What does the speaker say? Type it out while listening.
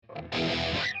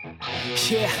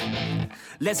Yeah,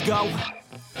 let's go.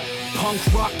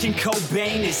 Punk rock and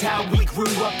Cobain is how we grew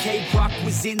up. K-Rock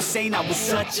was insane, I was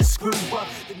such a screw up.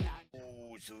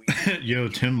 Yo,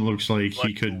 Tim looks like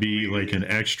he could be like an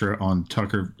extra on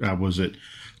Tucker. Was it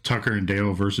Tucker and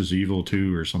Dale versus Evil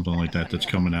 2 or something like that? That's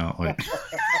coming out. Like,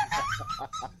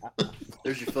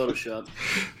 there's your Photoshop.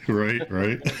 Right.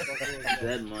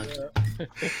 That much.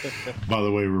 By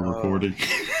the way, we're recording.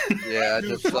 Yeah, I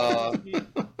just saw.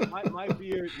 My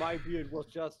beard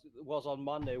was on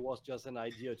Monday was just an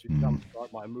idea to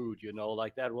jumpstart my mood, you know,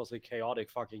 like that was a chaotic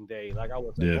fucking day. Like I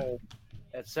was at home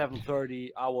at 7:30.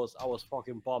 I was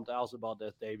fucking bummed out about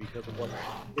that day because it was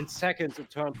in seconds it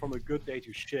turned from a good day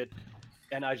to shit,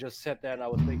 and I just sat there and I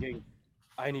was thinking,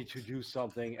 I need to do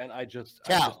something, and I just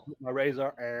took my razor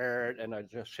and I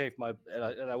just shaved my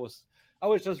and I was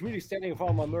just really standing in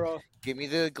front of my mirror. Give me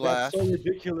the glass. That's so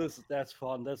ridiculous. That's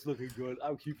fun. That's looking good.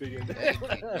 I'm keeping it.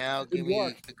 Now give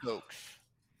me the Coke.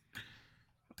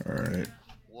 All right.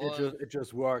 It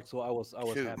just worked, so I was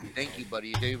happy. Thank you, buddy.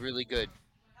 You did really good.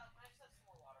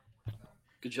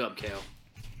 Good job, Kale.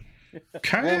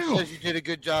 Wolf says you did a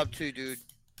good job too, dude.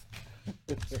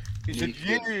 He said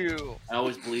you. I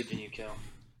always believed in you, Cal.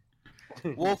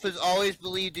 Wolf has always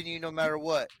believed in you, no matter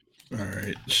what. All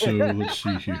right. So let's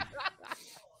see here.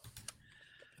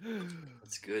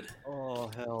 That's good. Oh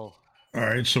hell! All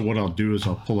right. So what I'll do is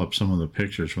I'll pull up some of the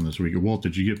pictures from this week. Walt,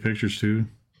 did you get pictures too?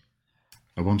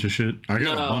 A bunch of shit. I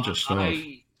got a bunch of stuff.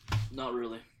 Not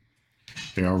really.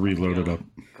 Okay, I'll reload it up.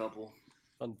 A couple.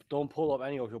 Don't pull up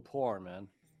any of your porn, man.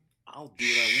 I'll do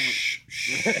what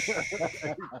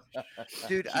I want.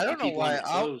 Dude, I don't know why.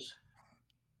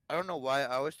 I don't know why.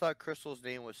 I always thought Crystal's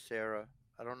name was Sarah.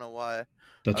 I don't know why.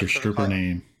 That's her stripper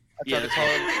name. I tried to call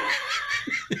her.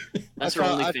 That's her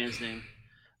OnlyFans name.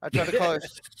 I tried to call her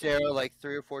Sarah like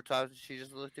 3 or 4 times, and she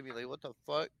just looked at me like, "What the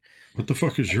fuck? What the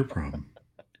fuck is your problem?"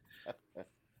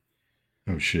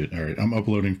 Oh shit! All right, I'm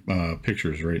uploading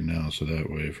pictures right now, so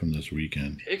that way from this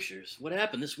weekend. Pictures? What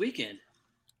happened this weekend?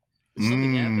 Did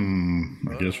something happen?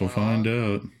 I guess we'll find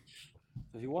out.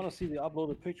 If you want to see the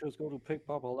uploaded pictures, go to Pick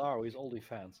Popolari's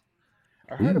OnlyFans.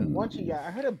 I heard a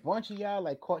bunch of y'all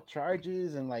like caught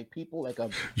charges and like people like a.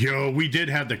 Yo, we did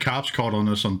have the cops called on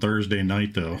us on Thursday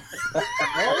night though.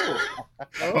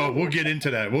 Oh, we'll get into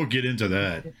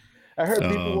that. I heard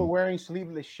people were wearing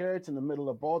sleeveless shirts in the middle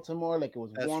of Baltimore, like it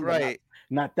was warm. Right.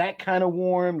 Not that kind of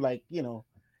warm, like, you know.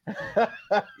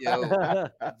 Yo,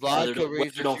 vodka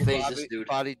raises your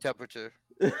body temperature.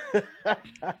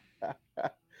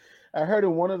 I heard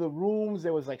in one of the rooms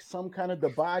there was like some kind of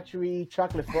debauchery,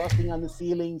 chocolate frosting on the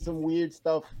ceiling, some weird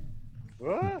stuff.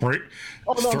 What?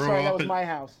 Oh no, sorry, that was my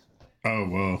house. Oh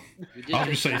well, I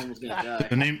was gonna say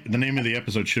the name of the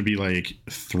episode should be like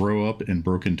 "Throw Up and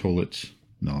Broken Toilets."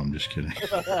 No, I'm just kidding.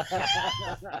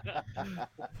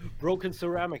 Broken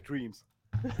ceramic dreams.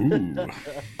 Ooh.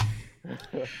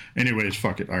 Anyways,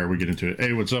 fuck it. All right, we get into it.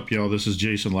 Hey, what's up, y'all? This is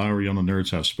Jason Lowry on the Nerds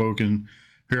Have Spoken.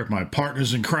 Here with my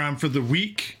partners in crime for the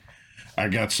week. I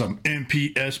got some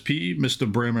MPSP,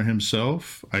 Mr. Bremer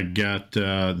himself. I got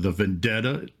the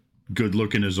Vendetta, good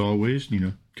looking as always. You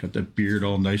know, got that beard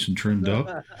all nice and trimmed up.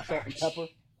 Salt and pepper.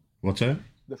 What's that?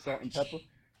 The salt and pepper.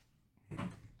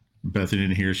 Bethany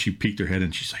in here, she peeked her head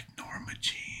and she's like, Norma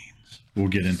Jeans. We'll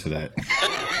get into that.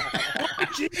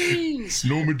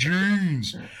 Norma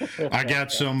Jeans. I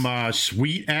got some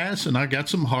sweet ass and I got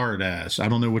some hard ass. I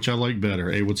don't know which I like better.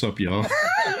 Hey, what's up, y'all?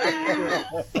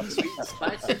 Sweet and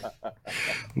spicy.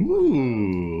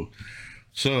 Ooh.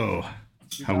 So,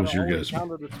 how was your guys?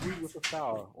 Counter the sweet with the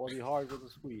sour, or the hard with the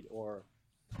sweet, or.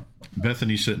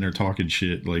 Bethany's sitting there talking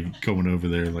shit, like going over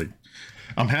there, like.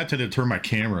 I'm had to turn my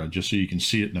camera just so you can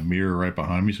see it in the mirror right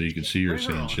behind me, so you can see her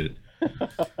saying shit.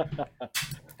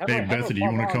 Hey, Bethany, you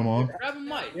want to come on? Grab a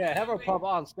mic. Yeah, have her pop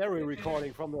on stereo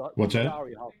recording from the What's that?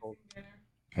 household.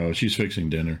 Oh, she's fixing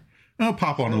dinner. I'll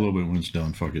pop on a little bit when it's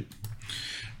done. Fuck it.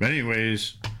 But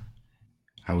anyways,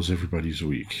 how was everybody's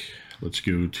week? Let's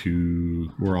go to...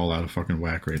 We're all out of fucking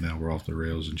whack right now. We're off the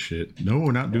rails and shit. No,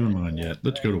 we're not doing mine yet.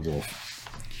 Let's go to Wolf.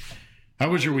 How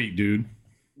was your week, dude?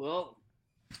 Well,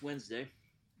 it's Wednesday.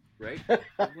 Right?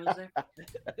 Wednesday?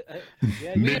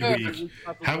 Midweek.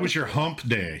 How was your hump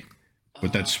day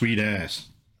with that sweet ass?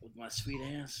 With my sweet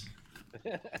ass.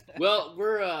 Well,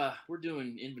 we're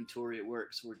doing inventory at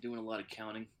work, so we're doing a lot of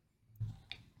counting,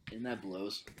 and that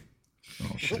blows.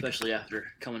 Oh, shit. Especially after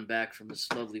coming back from this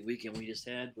lovely weekend we just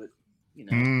had. But you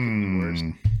know, the worst.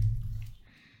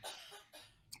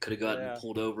 Could have gotten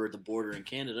pulled over at the border in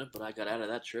Canada, but I got out of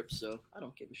that trip, so I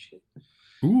don't give a shit.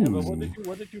 Ooh. Yeah, but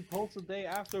what did you post the day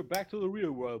after? Back to the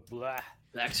real world, blah.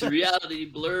 Back to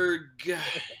reality, blurg.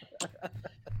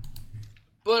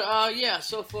 But yeah,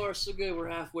 so far so good. We're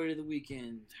halfway to the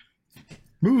weekend.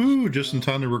 Woo! Just in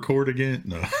time to record again.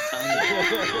 No.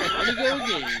 Time to go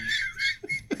again.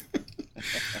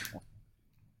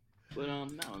 But I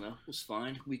don't know. It was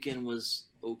fine. Weekend was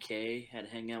okay. Had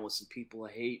to hang out with some people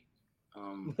I hate.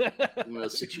 One of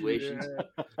those situations.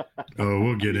 Oh,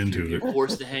 we'll get into You're it.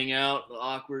 forced to hang out. The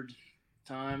awkward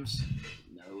times.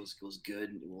 No, it was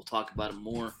good. We'll talk about it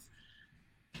more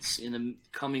in the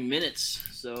coming minutes.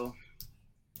 So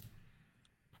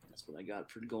that's what I got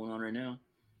for going on right now.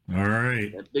 All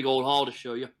right. That big old haul to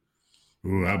show you.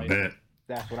 Ooh, I bet.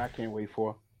 That's what I can't wait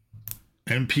for.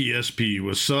 MPSP,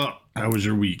 what's up? How was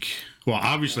your week? Well,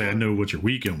 obviously I know what your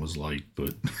weekend was like,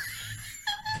 but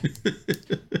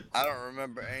I don't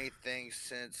remember anything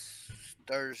since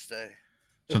Thursday.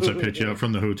 since I picked you up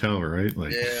from the hotel, right?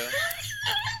 Like, Yeah.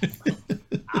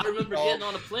 I remember getting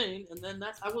on a plane, and then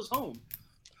I was home.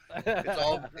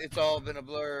 It's all been a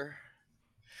blur.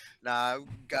 Nah, I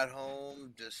got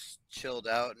home, just chilled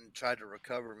out, and tried to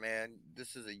recover. Man,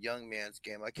 this is a young man's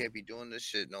game. I can't be doing this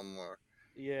shit no more.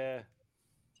 Yeah.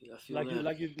 Dude, I feel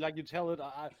Like you tell it.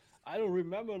 I don't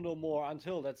remember no more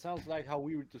until that sounds like how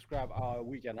we would describe our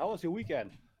weekend. How was your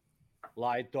weekend?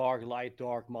 Light, dark,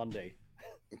 Monday.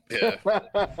 Yeah.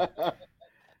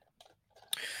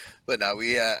 But no,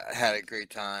 we had a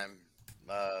great time.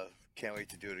 Can't wait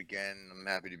to do it again. I'm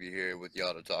happy to be here with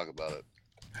y'all to talk about it.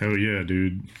 hell yeah,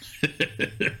 dude.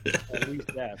 At least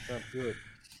that. That's good.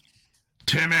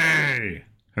 Timmy,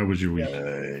 how was your week?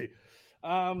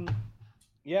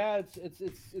 Yeah,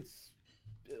 it's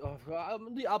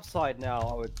on the upside now.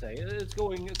 I would say it's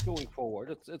going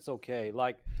forward. It's okay.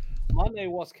 Like Monday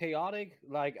was chaotic.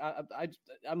 Like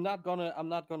I'm not gonna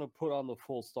put on the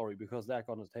full story because that's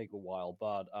gonna take a while.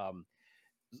 But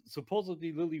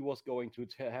supposedly Lily was going to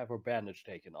have her bandage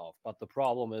taken off, but the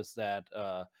problem is that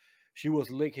she was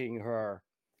licking her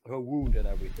wound and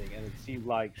everything, and it seemed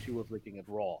like she was licking it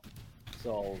raw.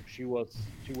 So she was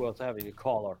having a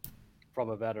collar from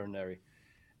a veterinary,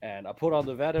 and I put on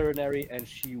the veterinary, and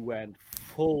she went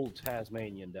full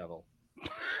Tasmanian devil.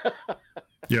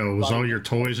 Yo, was all your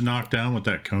toys knocked down with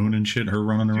that cone and shit? Her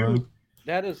running around. Dude,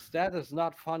 that is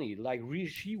not funny. Like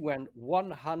she went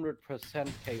 100%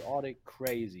 chaotic,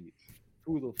 crazy,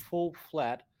 through the full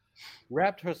flat,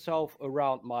 wrapped herself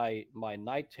around my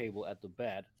night table at the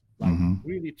bed, like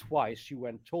really twice. She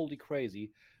went totally crazy,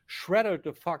 shredded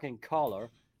the fucking collar,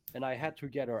 and I had to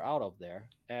get her out of there.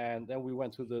 And then we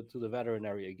went to the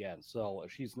veterinary again. So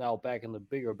she's now back in the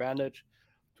bigger bandage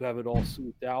to have it all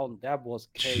sewed down. That was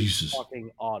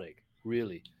fucking chaotic,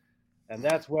 really. And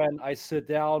that's when I sit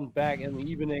down back in the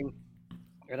evening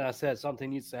and I said something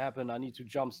needs to happen. I need to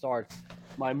jumpstart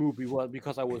my movie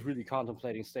because I was really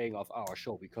contemplating staying off our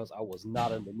show because I was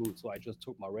not in the mood. So I just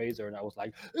took my razor and I was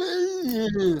like,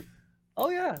 oh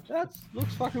yeah, that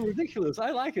looks fucking ridiculous.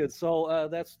 I like it. So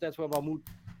that's where my mood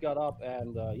got up,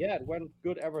 and yeah, it went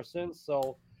good ever since.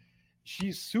 So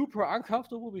she's super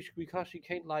uncomfortable because she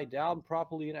can't lie down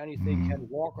properly and anything, can't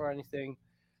walk or anything.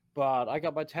 But I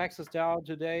got my taxes down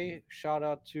today. Shout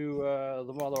out to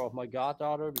the mother of my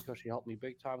goddaughter because she helped me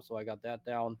big time. So I got that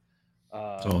down.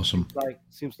 That's awesome.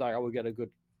 Seems like I will get a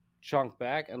good chunk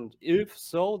back. And if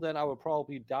so, then I will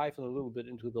probably dive a little bit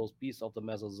into those beasts of the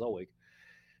Mesozoic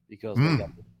because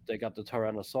they got the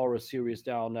Tyrannosaurus series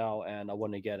down now. And I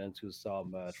want to get into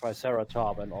some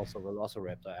Triceratops and also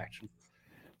Velociraptor action.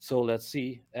 So let's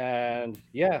see. And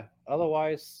yeah,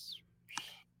 otherwise,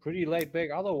 pretty laid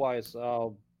back. Otherwise,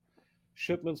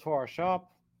 shipments for our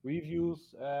shop,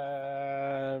 reviews,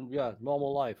 and yeah,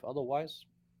 normal life. Otherwise,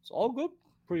 it's all good,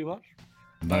 pretty much.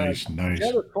 Nice.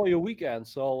 Jealous for your weekend.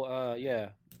 So yeah,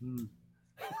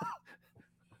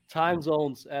 time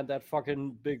zones and that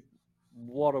fucking big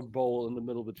water bowl in the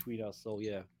middle between us. So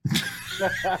yeah.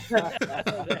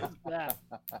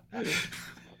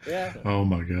 Yeah. Oh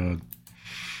my god.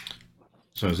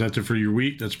 So is that it for your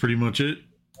week? That's pretty much it.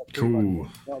 Cool.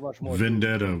 Not much more.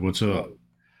 Vendetta, what's up?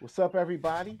 What's up,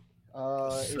 everybody?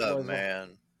 What's up,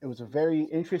 man? It was a very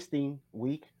interesting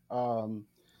week.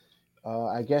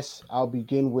 I guess I'll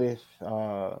begin with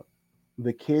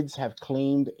the kids have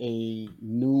claimed a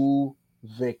new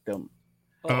victim.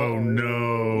 Oh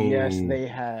no! Yes, they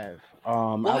have.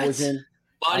 I was in.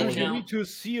 Body You need to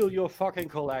seal your fucking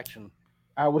collection.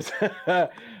 I was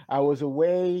I was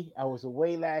away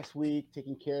last week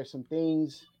taking care of some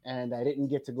things, and I didn't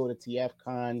get to go to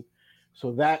TFCon.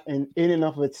 So that in and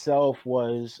of itself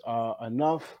was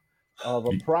enough of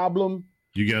a problem.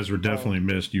 You guys were definitely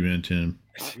missed, you and Tim.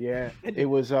 Yeah, it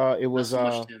was it was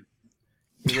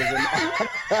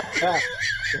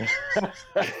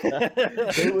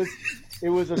it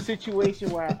was a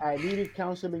situation where I needed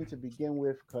counseling to begin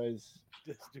with because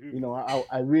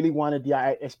I really wanted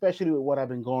especially with what I've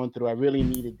been going through, I really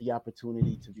needed the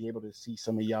opportunity to be able to see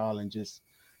some of y'all and just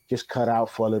cut out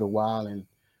for a little while and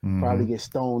probably get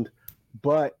stoned.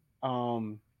 But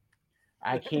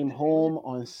I came home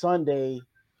on Sunday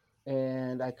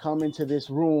and I come into this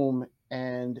room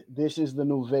and this is the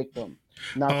new victim.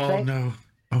 Now,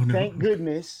 thank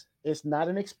goodness it's not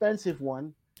an expensive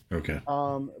one. Okay.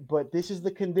 But this is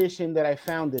the condition that I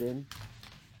found it in.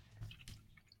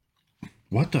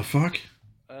 What the fuck?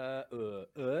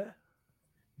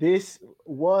 This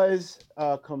was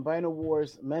Combiner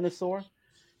Wars Menasor.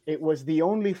 It was the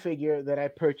only figure that I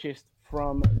purchased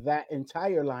from that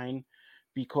entire line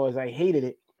because I hated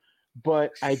it.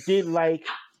 But I did like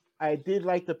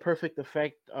the Perfect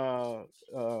Effect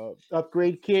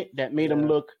upgrade kit that made him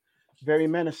look very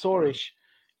Menasorish.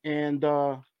 And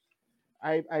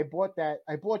I bought that.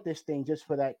 I bought this thing just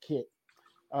for that kit.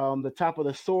 The top of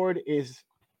the sword is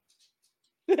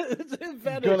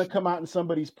gonna come out in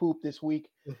somebody's poop this week.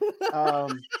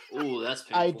 Ooh, that's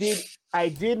painful. I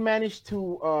did manage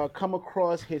to come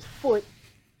across his foot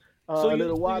a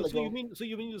little while ago. So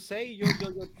you mean to say your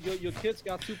kids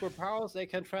got superpowers? They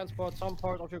can transport some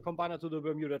part of your combiner to the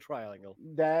Bermuda Triangle.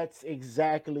 That's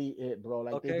exactly it, bro.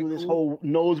 Like they do this whole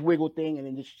nose wiggle thing, and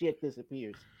then the shit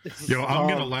disappears. Yo, I'm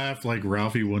gonna laugh like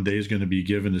Ralphie one day is gonna be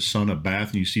giving his son a bath,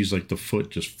 and he sees like the foot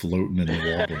just floating in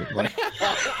the water. Like,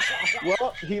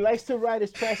 well, he likes to ride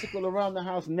his tricycle around the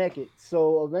house naked,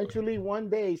 so eventually one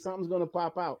day something's gonna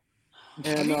pop out.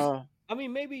 And I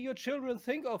mean, maybe your children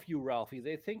think of you, Ralphie.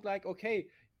 They think like, okay,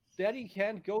 Daddy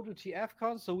can't go to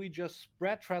TFCon, so we just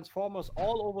spread Transformers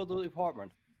all over the apartment.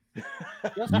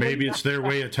 Maybe it's their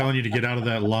way of telling you to get out of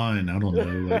that line. I don't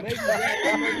know.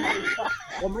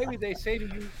 Or maybe they say to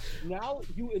you, now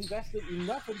you invested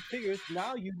enough in figures,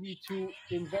 now you need to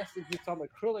invest into some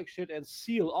acrylic shit and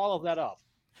seal all of that up.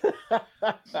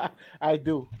 I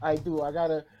do. I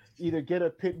gotta either get a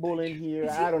pit bull in here.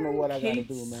 I don't know what I gotta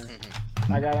do, man.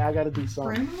 I gotta do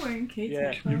something.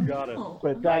 Yeah, you got it.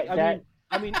 But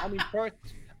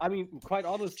quite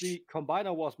honestly,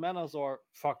 Combiner Wars Manazor,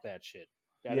 fuck that shit.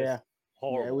 That is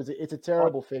horrible. Yeah, it's a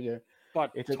terrible figure.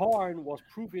 But Torn was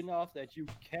proof enough that you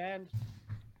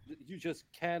just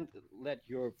can't let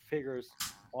your figures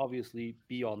obviously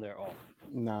be on their own.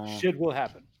 Nah. Shit will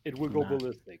happen. It will go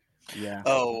ballistic. Yeah.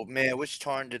 Oh man, which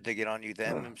Tarn did they get on you? The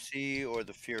MMC or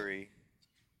the Fury?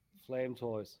 Flame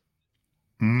toys.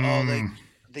 Oh,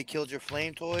 they killed your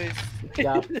flame toys?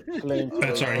 Yeah, flame toys.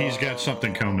 That's all right. He's got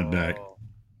something coming back.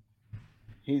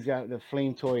 He's got the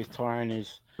flame toys Tarn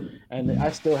and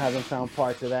I still haven't found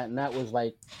parts of that. And that was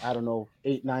like, I don't know,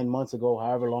 8-9 months ago,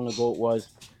 however long ago it was.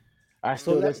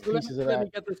 There's pieces of that. Let me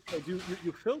get this straight.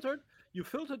 You filtered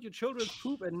your children's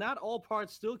poop and not all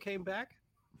parts still came back?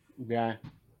 Yeah.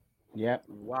 Yeah.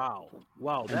 Wow.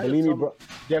 Believe me, bro.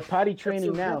 They're potty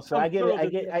training now, so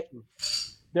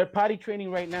they're potty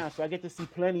training right now, so I get to see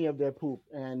plenty of their poop.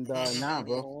 And nah,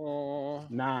 bro.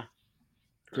 Nah.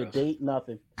 To date,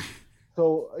 nothing.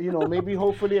 So, maybe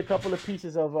hopefully a couple of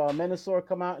pieces of Menasor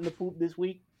come out in the poop this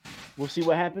week. We'll see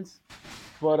what happens.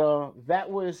 But that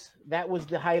was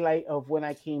the highlight of when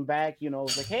I came back. It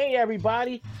was like, hey,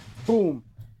 everybody. Boom.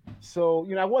 So,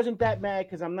 I wasn't that mad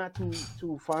because I'm not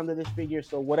too fond of this figure,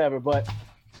 so whatever. But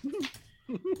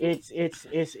it's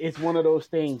one of those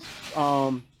things.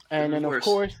 And then, of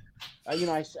course,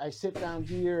 I sit down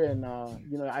here and,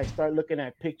 I start looking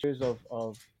at pictures of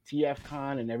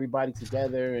TFCon and everybody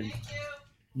together, and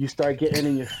you start getting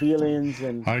in your feelings.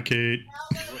 And hi, Kate.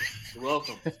 You're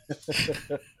welcome.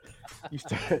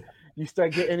 you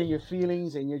start getting in your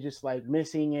feelings, and you're just like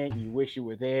missing it. You wish you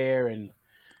were there, and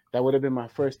that would have been my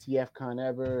first TFCon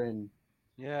ever. And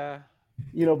yeah,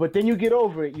 but then you get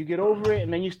over it.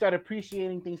 And then you start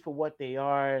appreciating things for what they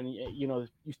are, and you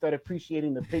start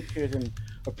appreciating the pictures and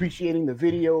appreciating the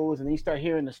videos, and then you start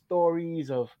hearing the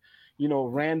stories of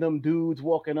random dudes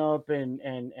walking up and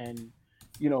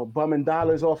bumming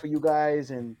dollars off of you guys,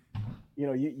 and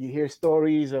you hear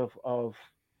stories of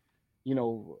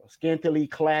scantily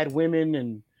clad women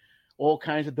and all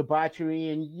kinds of debauchery,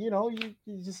 and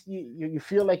you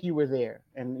feel like you were there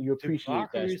and you appreciate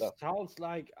that stuff. Sounds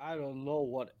like I don't know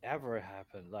whatever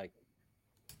happened. Like,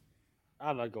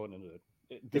 I'm not going into it.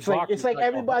 It's like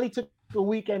everybody took a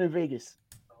weekend in Vegas.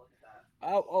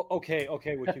 Oh, okay,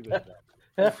 what you gonna do?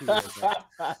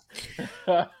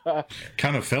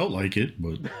 Kind of felt like it,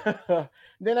 but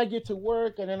then I get to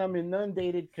work and then I'm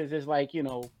inundated because there's like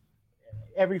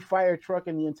every fire truck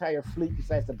in the entire fleet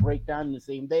decides to break down in the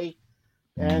same day,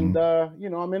 and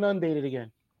I'm inundated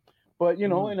again. But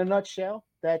in a nutshell,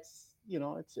 that's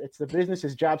it's the business,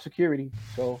 it's job security.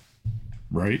 So,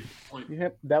 Right. yeah,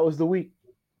 that was the week.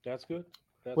 That's good.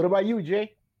 What about you,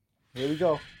 Jay? Here we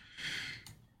go.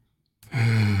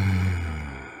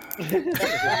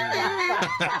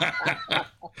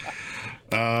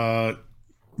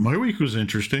 My week was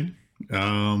interesting.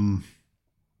 And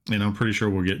I'm pretty sure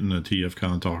we'll get into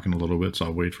TFCon talking a little bit, so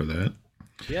I'll wait for that.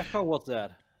 TFCon, what's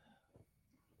that?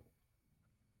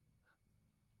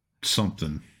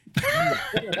 Something.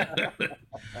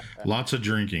 Lots of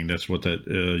drinking. That's what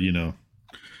that,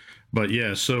 But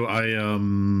yeah, so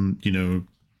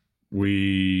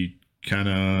we kind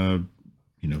of,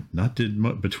 not did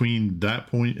much between that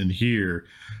point and here.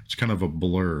 It's kind of a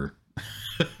blur.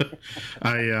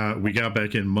 We got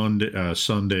back in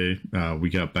Sunday. We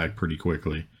got back pretty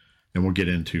quickly, and we'll get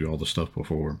into all the stuff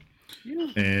before. Yeah.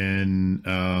 And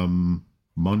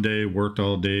Monday worked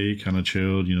all day, kind of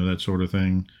chilled, that sort of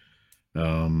thing.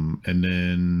 And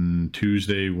then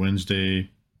Tuesday, Wednesday,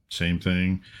 same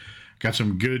thing. Got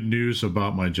some good news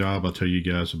about my job. I'll tell you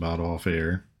guys about off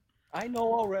air. I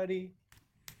know already.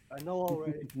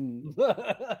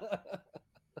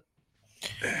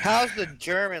 How's the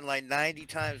German like 90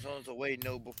 time zones away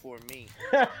know before me?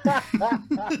 I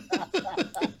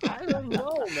don't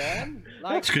know, man.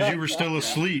 It's because you were still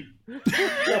asleep.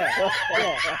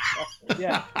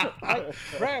 Yeah.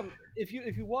 Bram, if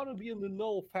you want to be in the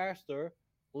know faster,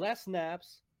 less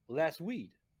naps, less weed.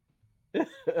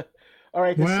 All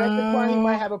right, the second one he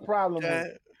might have a problem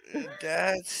with.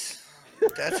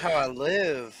 That's how I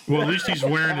live. Well, at least he's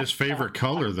wearing his favorite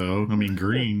color, though. I mean,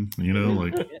 green.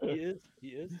 Like he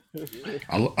is.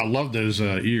 I love those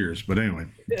ears, but anyway.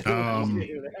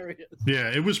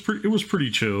 Yeah, it was pretty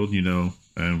chilled,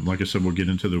 And like I said, we'll get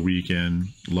into the weekend.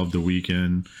 Loved the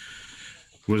weekend.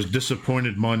 Was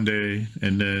disappointed Monday,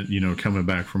 and then coming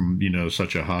back from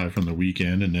such a high from the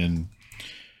weekend, and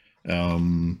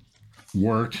then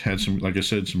worked, had some, like I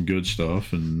said, some good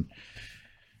stuff, and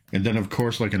then of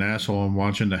course, like an asshole, I'm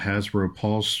watching the Hasbro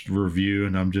Pulse review,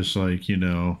 and I'm just like,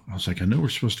 I was like, I know we're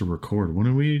supposed to record. When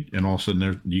are we? And all of a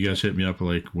sudden, you guys hit me up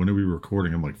like, when are we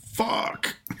recording? I'm like,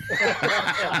 fuck.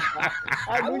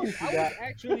 I was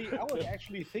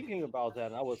actually thinking about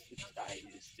that. And it was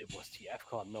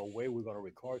TFCon. No way we're gonna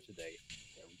record today.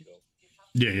 There we go.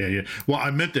 Yeah. Well,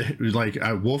 I meant to,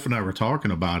 Wolf and I were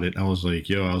talking about it. I was like,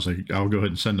 I'll go ahead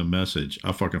and send a message.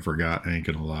 I fucking forgot. I ain't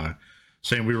gonna lie.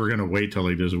 Saying we were going to wait till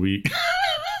like this week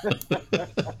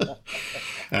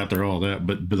after all that.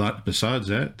 But besides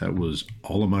that was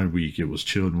all of my week. It was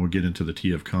chilled, and we'll get into the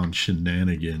TFCon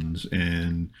shenanigans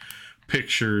and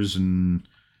pictures, and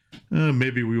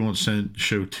maybe we won't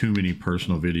show too many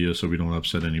personal videos so we don't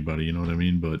upset anybody. You know what I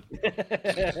mean? But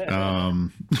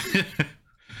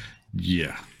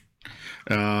yeah.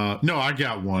 No, I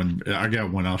got one.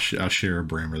 I'll share a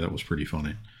Brammer. That was pretty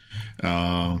funny.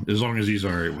 As long as he's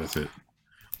all right with it.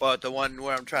 But the one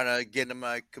where I'm trying to get into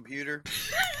my computer?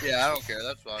 Yeah, I don't care.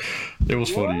 That's fine. It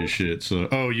was funny as shit. So,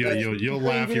 you'll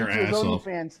laugh your ass off.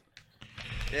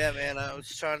 Yeah, man. I was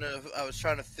trying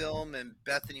to film, and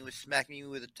Bethany was smacking me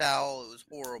with a towel. It was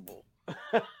horrible.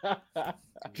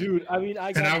 Dude,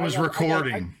 I was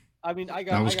recording. I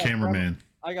was cameraman.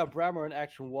 I got Brammer in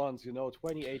action once,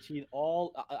 2018.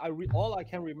 All I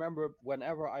can remember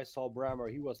whenever I saw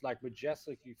Brammer, he was like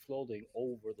majestically floating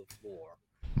over the floor.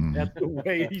 That's the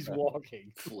way he's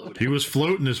walking. He was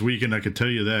floating this weekend, I could tell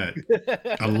you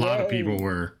that. A lot of people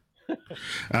were.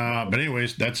 But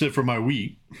anyways, that's it for my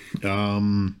week.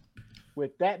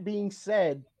 With that being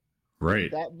said,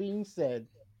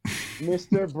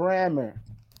 Mr. Brammer,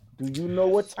 do you know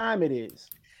what time it is?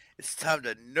 It's time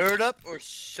to nerd up or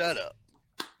shut up.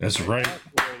 That's right.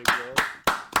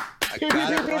 I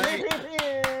got it right.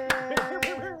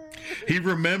 He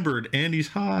remembered, and he's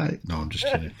high. No, I'm just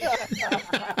kidding.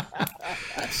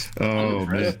 Oh,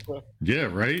 man. Yeah,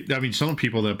 right? I mean, some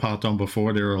people that popped on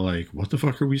before, they were like, what the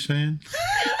fuck are we saying?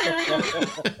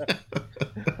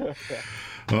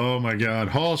 Oh, my God.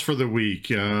 Hauls for the week.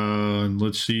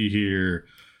 Let's see here.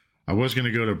 I was going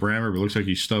to go to Brammer, but it looks like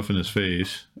he's stuffing his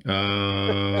face.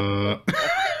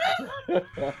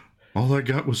 All I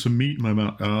got was some meat in my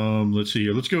mouth. Let's see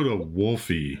here. Let's go to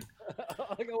Wolfie.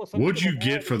 What'd you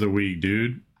get for the week,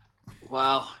 dude?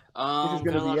 Wow. Got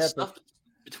a lot of stuff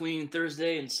between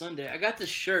Thursday and Sunday. I got this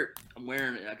shirt. I'm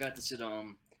wearing it. I got this at where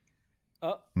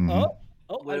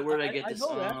did I get this?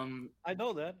 I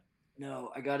know that.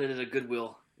 No, I got it at a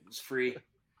Goodwill. It was free.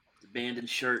 It's a abandoned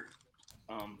shirt.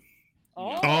 Yeah.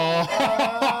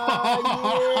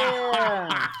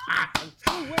 I'm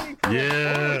still waiting for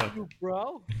you,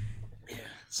 bro. Yeah,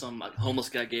 some homeless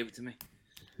guy gave it to me.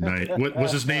 Nice. What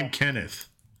was his name? Kenneth.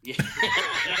 Yeah.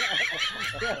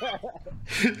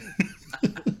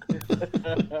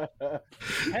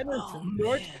 Tennis Oh,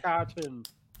 nerd man. carton.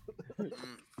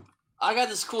 I got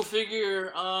this cool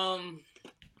figure on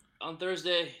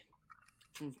Thursday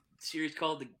from a series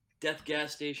called the Death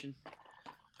Gas Station,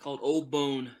 called Old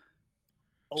Bone.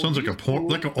 Sounds like he's a porn, cool.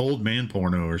 like an old man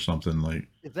porno or something. Like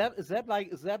Is that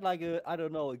like a, I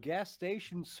don't know, a gas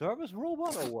station service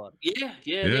robot or what? Yeah,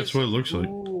 yeah, that's what it looks like.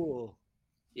 Cool.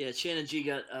 Yeah, Shannon G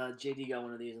got JD got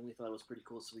one of these, and we thought it was pretty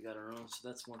cool, so we got our own. So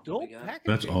that's one thing Dope we got. packaging.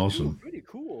 That's awesome. Pretty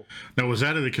cool. Now, was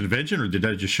that at a convention or did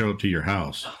that just show up to your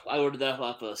house? I ordered that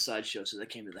off a sideshow, so that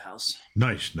came to the house.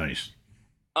 Nice, nice.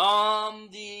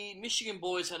 The Michigan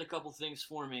boys had a couple things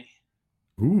for me.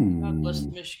 God bless the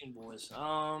Ooh, Michigan boys.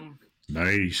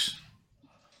 nice.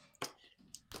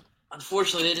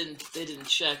 Unfortunately, they didn't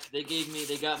check. They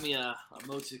got me a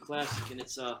Motu Classic, and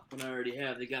it's one I already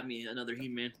have. They got me another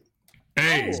He-Man.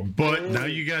 Hey, Oh, but hey. now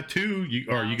you got two. You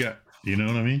got. You know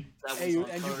what I mean? That Hey, was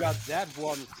on and you card. got that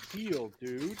one sealed,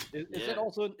 dude. Is Yeah. that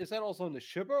also in the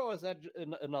shipper or is that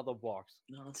in another box?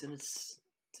 No, it's in its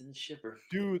shipper.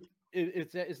 Dude,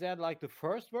 is that like the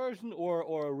first version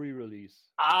or a re-release?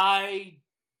 I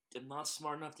am not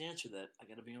smart enough to answer that. I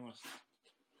gotta be honest.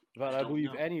 But I I don't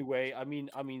believe know. anyway. I mean,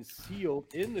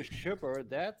 sealed in the shipper.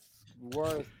 That's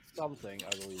worth something, I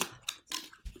believe.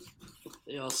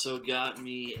 They also got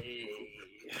me a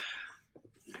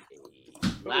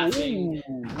laughing.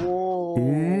 Whoa.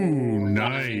 Ooh, Prince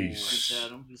nice.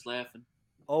 Adam. He's laughing.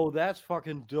 Oh, that's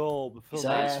fucking dope. The That's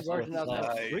last version has that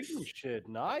nice. freaking shit.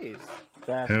 Nice.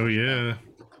 Hell yeah,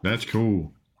 that's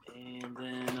cool. And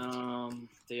then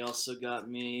they also got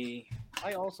me.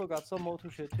 I also got some motor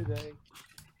shit today.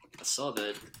 I saw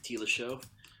that Tila show.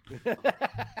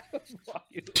 Fuck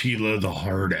you. Tila the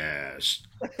hard ass.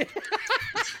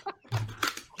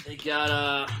 They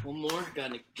got one more.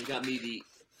 They got me the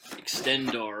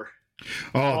Extendar.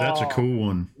 Oh, that's a Oh. cool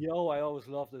one. Yo, I always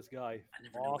love this guy. I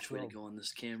never know which way to Awesome. go on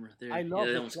this camera. There. I love yeah,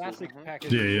 that the one's cool. classic Mhm.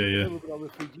 packaging. Yeah, yeah, yeah. A little bit of a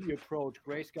 3D approach,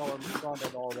 grayscale on the front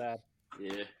and all that.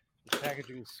 Yeah. The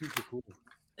packaging is super cool.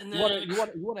 And You then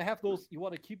want to have those? You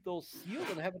want to keep those sealed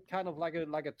and have it kind of like a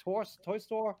toy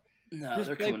store no, they're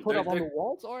display coming. put They're, up on the they're,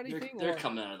 walls or they're, anything? they're or-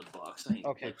 coming out of the box. I ain't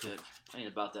Okay, like cool. that. I ain't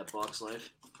about that box life.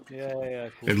 Yeah,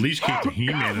 cool. At least keep the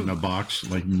He-Man in a box,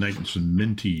 like nice and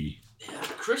minty. Yeah,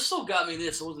 Crystal got me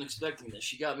this. I wasn't expecting this.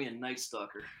 She got me a Night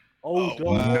Stalker. Oh,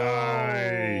 dope.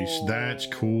 Nice. That's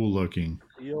cool looking,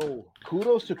 Yo,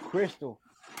 Kudos to Crystal.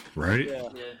 right? yeah,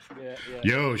 Yeah, yeah.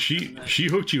 Yo, she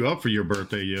hooked you up for your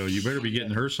birthday, yo. You better be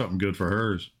getting her something good for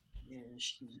hers.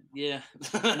 yeah.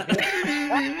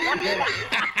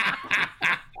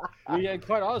 We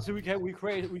quite honestly, we can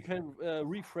rephrase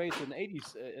an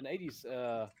 80s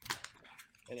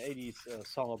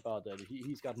song about that.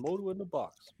 He's got Modu in the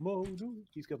box. Modu.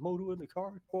 He's got Modu in the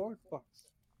cardboard box.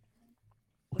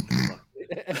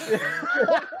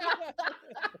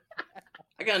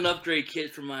 I got an upgrade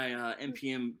kit for my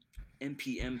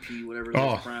MPMP, whatever.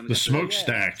 Oh, Prime. I the got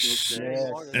smokestacks smokestacks.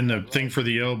 Yes. and the thing for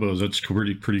the elbows. That's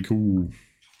pretty cool.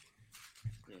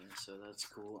 Yeah, so that's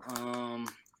cool.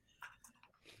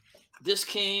 This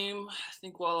came, I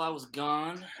think, while I was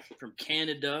gone from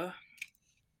Canada.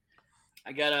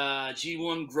 I got a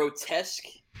G1 Grotesque.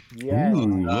 Yes,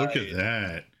 Ooh, look at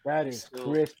that. that is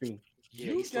So- crispy.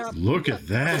 Yeah, he's still- Look at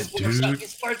that, Sparks up, dude. it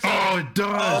sparks Oh, up. it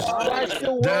does. Oh, that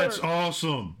still That's works.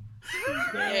 awesome.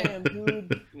 Damn,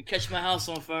 dude. You catch my house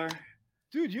on fire.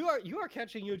 Dude, you are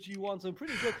catching your G1s in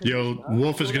pretty good Yo, condition, huh?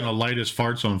 Wolf is gonna light his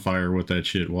farts on fire with that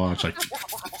shit. Watch, like,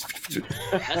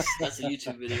 That's a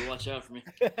YouTube video. Watch out for me.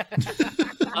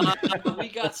 But we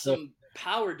got some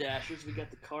power dashers. We got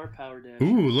the car power dasher.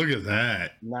 ooh, look at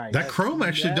that. Nice. That chrome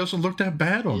actually doesn't look that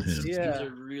bad on him. These Yeah. are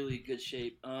really good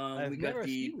shape. I've We got never the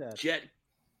seen that. jet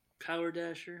power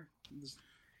dasher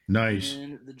Nice.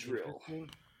 and the drill.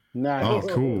 Nice. Oh,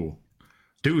 cool.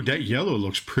 Dude, that yellow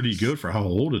looks pretty good for how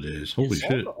old it is. Holy It's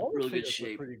shit. All the Real good figures are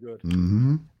shape. pretty good.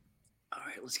 Mm-hmm. All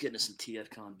right, let's get into some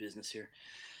TFCon business here.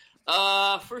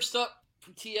 First up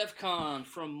from TFCon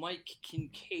from Mike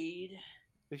Kincaid.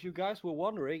 If you guys were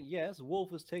wondering, yes,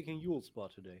 Wolf is taking Yule's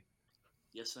spot today.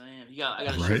 Yes, I am. I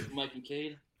got a Right. shirt from Mike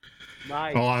Kincaid.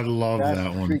 Nice. Oh, I love That's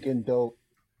that one. freaking dope.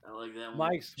 I like that one.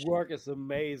 Mike's work is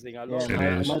amazing. I Yeah, love It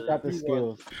Mike, is. Mike got the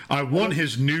skills. I want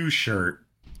his new shirt,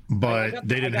 but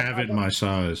they didn't have it in my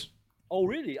size. Oh,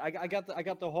 really? I got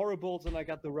the Horribles and I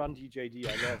got the Run DJD.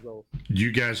 I love those.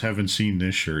 You guys haven't seen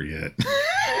this shirt yet.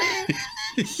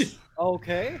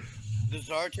 Okay. The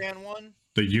Zartan one?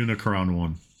 The Unicron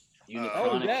one. Oh,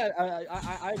 Unicronic. that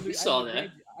I'm We saw that.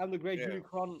 I'm the great Yeah.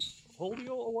 Unicron Holdio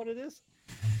or what it is.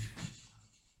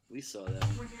 We saw that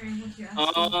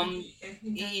one.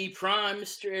 E Prime,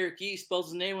 Mr. Eric E spells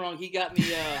his name wrong. He got me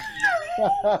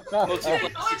Blast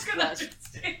Attack.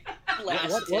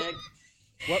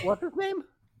 What's his name?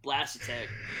 Blast Attack.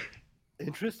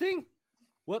 Interesting.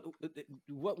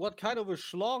 What kind of a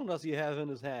schlong does he have in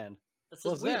his hand? That's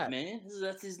his whip, man.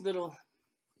 That's his little,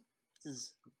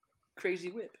 his crazy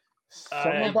whip.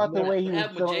 Something about the way he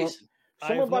was throwing.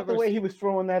 Something about the way he was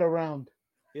throwing that around.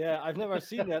 Yeah, I've never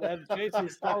seen that. And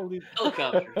Jason's totally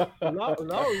helicopter. Now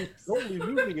he's totally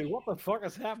losing it. What the fuck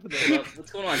is happening?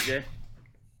 What's going on, Jay?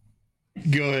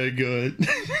 Go ahead.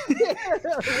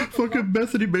 Fucking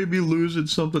Bethany made me lose at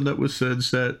something that was said.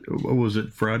 What was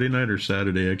it? Friday night or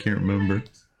Saturday? I can't remember.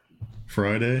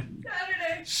 Friday.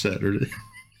 Saturday.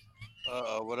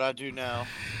 What I do now?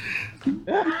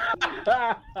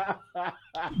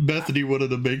 Bethany wanted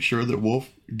to make sure that Wolf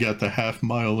got the half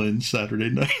mile in Saturday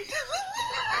night.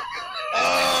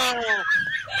 Oh!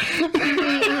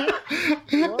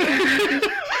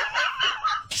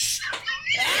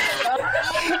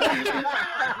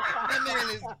 That man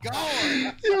is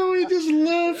gone. Yo, he just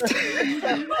left.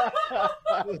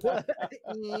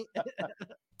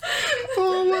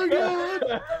 Oh my god.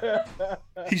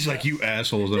 He's like, you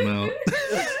assholes, I'm out.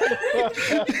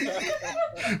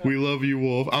 We love you,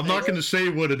 Wolf. I'm not going to say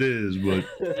what it is, but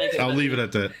I'll leave it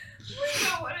at that. We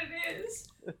know what it is.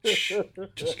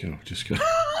 Just go.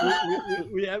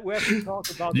 We have to talk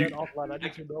about that offline. I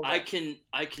need to know. I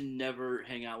can never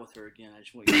hang out with her again. I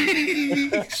just want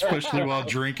you Especially while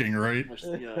drinking, right?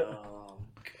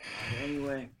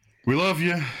 Anyway. We love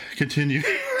you. Continue.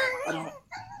 I don't.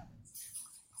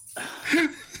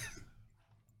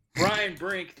 Brian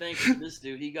Brink, thanks to this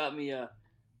dude. He got me a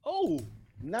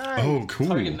Nice. Oh, cool.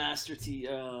 Target Master T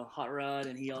hot rod,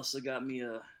 and he also got me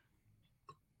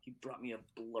he brought me a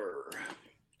blur.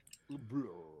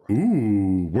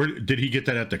 Ooh, where did he get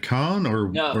that at the con or?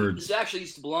 No, this actually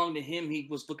used to belong to him. He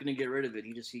was looking to get rid of it.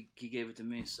 He gave it to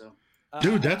me. So,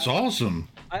 dude, that's awesome.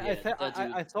 I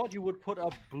thought you would put a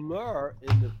blur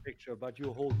in the picture, but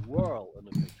you hold whirl in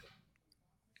the picture.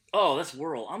 Oh, that's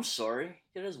Whirl. I'm sorry.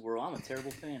 It is Whirl. I'm a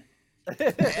terrible fan.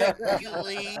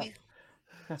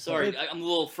 Sorry, I'm a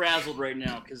little frazzled right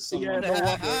now because someone. No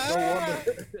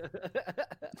wonder.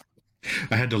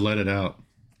 I had to let it out.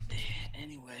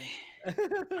 Anyway, I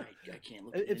can't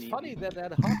look. It's funny that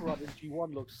hot rod in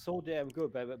G1 looks so damn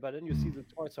good, but then you see the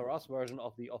Toys R Us version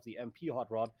of the MP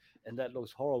hot rod, and that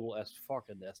looks horrible as fuck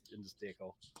in this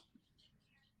deco.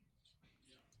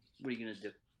 What are you gonna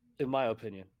do? In my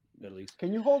opinion, at least.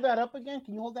 Can you hold that up again?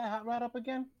 Can you hold that hot rod up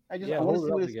again? I want to hold see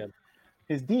it up his, again.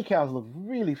 His decals look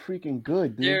really freaking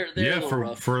good, dude. They're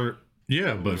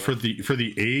but for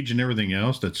the age and everything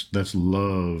else, that's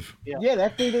love. Yeah,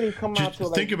 that thing didn't come out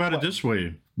till think about it this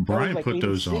way. Brian put 86?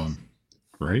 Those on,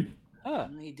 right?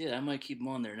 He did. I might keep them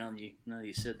on there now that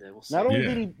you said that. We'll see. Not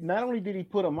only did he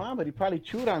put them on, but he probably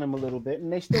chewed on them a little bit,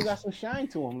 and they still got some shine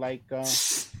to them. Like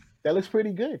that looks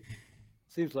pretty good.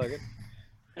 Seems like it.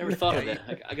 I never thought of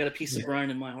that. I got a piece of Brian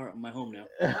in my heart, in my home now.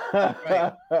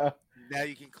 Right. Now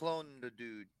you can clone the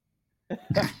dude.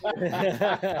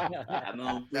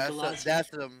 That's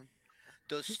them.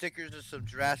 Those stickers are some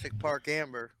Jurassic Park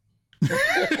amber. Right?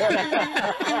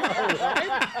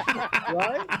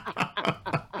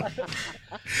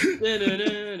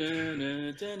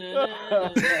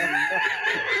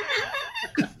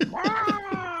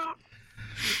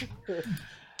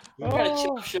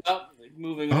 Chip shop.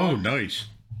 Moving on. Oh, nice.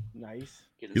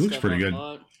 He looks pretty good.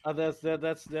 That's the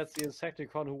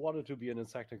Insecticon who wanted to be an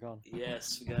Insecticon.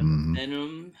 Yes, we got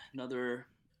Venom, another.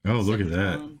 Oh, look at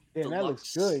that. Yeah, that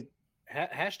looks good.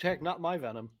 Hashtag not my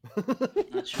Venom.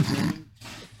 Not your Venom.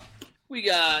 We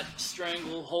got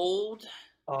Stranglehold.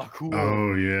 Oh, cool.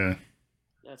 Oh, yeah.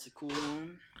 That's a cool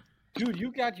one. Dude,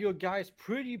 you got your guys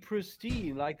pretty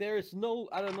pristine. Like, there is no,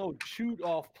 chewed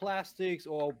off plastics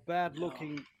or bad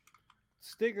looking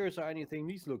stickers or anything.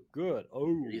 These look good.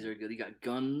 Oh, these are good. You got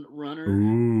Gun Runner.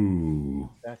 Ooh,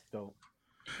 that's dope.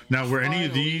 Now, were any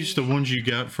of these the ones you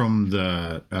got from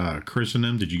the Chris and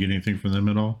them? Did you get anything from them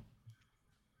at all?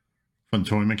 From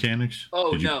Toy Mechanics?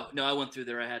 Oh, no, I went through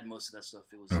there. I had most of that stuff.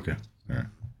 It was okay. All right.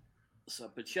 So,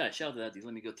 but shout out to that dude.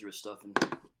 Let me go through his stuff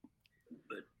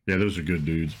yeah, those are good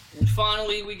dudes. And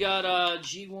finally, we got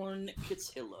G1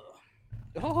 Kitzilla.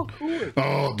 Oh, cool.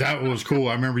 Oh, that was cool.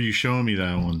 I remember you showing me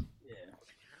that one.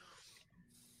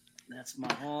 That's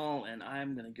my haul, and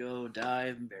I'm gonna go die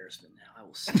of embarrassment now. I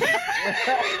will see.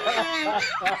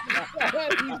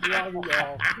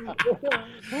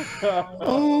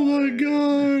 Oh my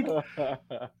god.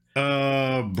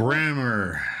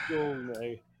 Brammer.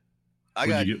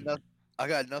 I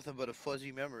got nothing but a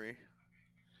fuzzy memory.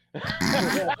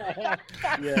 Yeah.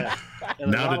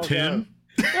 And Now to Tim.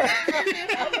 I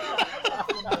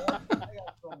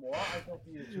got some more. I don't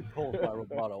need it too cold by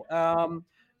Roboto.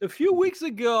 A few weeks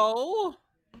ago,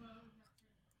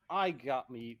 I got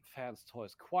me Fans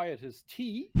Toys Quiet His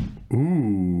Tea.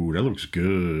 Ooh, that looks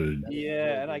good.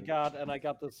 Yeah, and I got the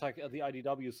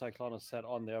IDW Cyclonus set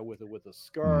on there with the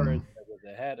skirt, and with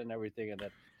the head and everything, and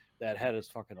that head is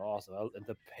fucking awesome. And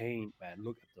the paint, man,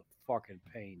 look at the fucking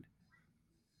paint.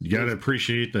 You gotta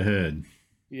appreciate the head.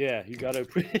 Yeah, you gotta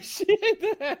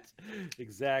appreciate that.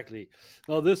 Exactly.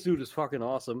 No, this dude is fucking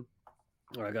awesome.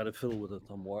 I got to fill with it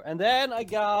some more. And then I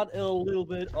got a little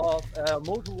bit of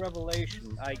Moto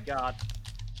Revelation. I got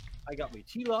me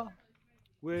Tila,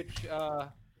 which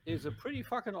is a pretty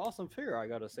fucking awesome figure, I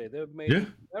gotta say. They've made a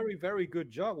very, very good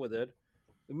job with it.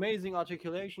 Amazing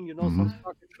articulation, some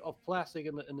stockage of plastic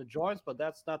in the joints, but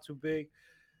that's not too big.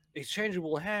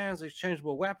 Exchangeable hands,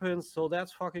 exchangeable weapons, so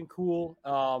that's fucking cool.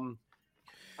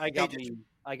 I got me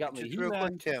real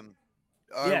quick, Tim.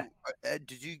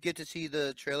 Did you get to see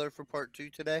the trailer for part 2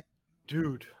 today?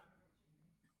 Dude.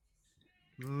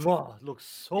 Looks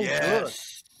so good.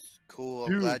 Cool.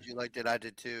 I'm glad you liked it. I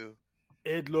did too.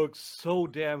 It looks so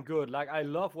damn good. Like, I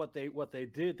love what they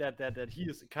did, that he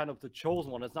is kind of the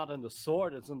chosen one. It's not in the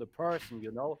sword, it's in the person,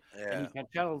 Yeah. And he can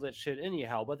channel that shit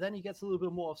anyhow. But then he gets a little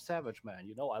bit more of Savage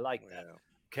Man, I like that.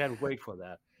 Can't wait for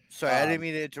that. Sorry, I didn't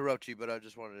mean to interrupt you, but I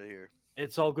just wanted to hear.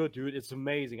 It's all good, dude. It's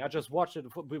amazing. I just watched it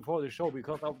before the show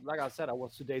because, like I said, I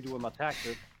was today doing my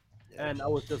taxes. And I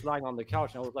was just lying on the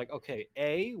couch, and I was like, okay,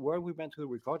 A, where we went to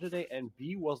record today, and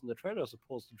B, wasn't the trailer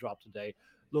supposed to drop today?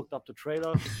 Looked up the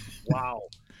trailer. Wow.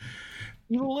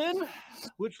 Evelyn,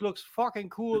 which looks fucking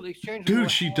cool. Exchangeable.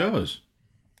 Dude, she does.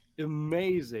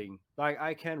 Amazing. Like,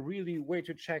 I can't really wait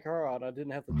to check her out. I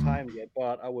didn't have the time yet,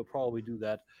 but I will probably do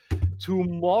that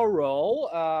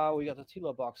tomorrow. We got the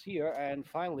Tila box here, and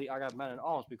finally, I got Man in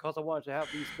Arms because I wanted to have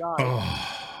these guys.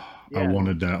 Oh, I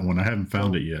wanted that one. I haven't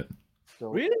found it yet.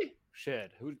 Really?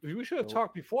 Shit. We should have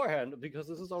talked beforehand because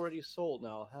this is already sold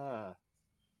now. Huh.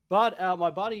 But my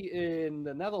buddy in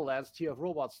the Netherlands, TF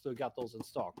Robots, still got those in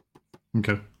stock.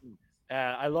 Okay.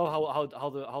 I love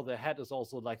how the head is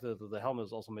also like the helmet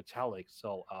is also metallic.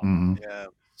 So yeah,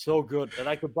 so good. And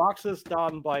like the boxes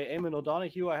done by Eamon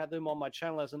O'Donoghue. I had them on my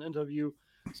channel as an interview.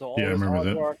 So all I remember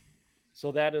that. So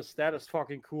that is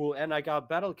fucking cool. And I got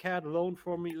Battle Cat loaned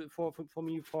from me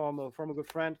from a good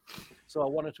friend. So I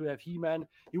wanted to have He-Man.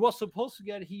 He was supposed to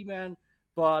get He-Man,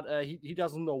 but he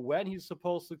doesn't know when he's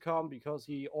supposed to come because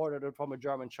he ordered it from a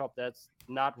German shop that's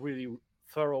not really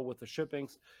thorough with the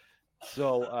shippings.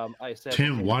 So I said,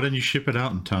 Tim, why didn't you ship it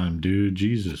out in time, dude?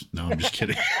 Jesus. No, I'm just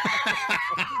kidding.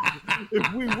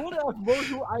 If we would have,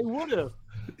 Mojo, I would have.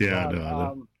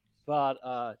 Yeah, but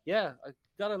yeah, I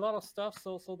got a lot of stuff,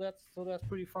 so that's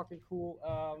pretty fucking cool.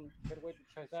 Can't wait to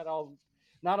check that out.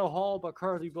 Not a haul, but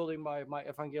currently building my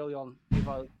Evangelion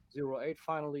EVA 08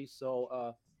 finally.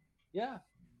 So yeah,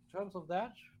 in terms of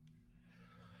that,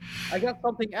 I got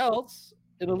something else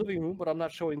in the living room, but I'm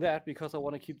not showing that because I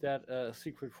want to keep that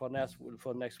secret for next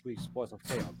week's Boys of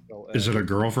Chaos. So, is it a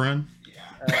girlfriend?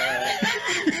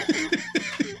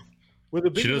 With a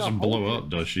big she doesn't blow up,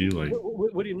 does she? Like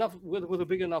with a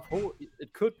big enough hole,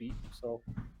 it could be. So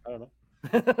I don't know.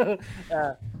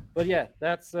 But yeah,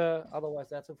 that's otherwise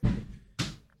that's it for me.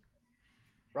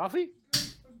 Rafi,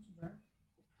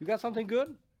 you got something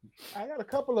good? I got a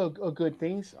couple of good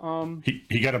things.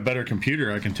 He got a better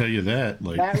computer, I can tell you that.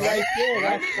 Like that right there,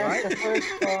 that's the first.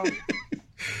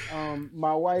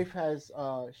 My wife has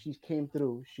she came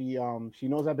through. She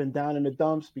knows I've been down in the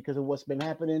dumps because of what's been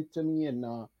happening to me,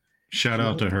 and shout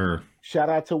out to her. Shout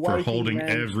out to for wifey, holding man.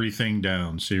 everything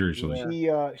down. Seriously,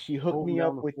 she hooked me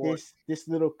up with this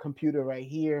little computer right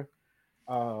here,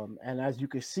 and as you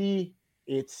can see,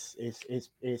 it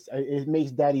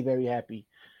makes Daddy very happy.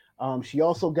 She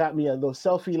also got me a little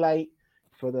selfie light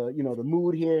for the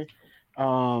mood here.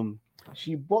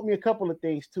 She bought me a couple of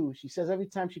things too. She says every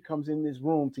time she comes in this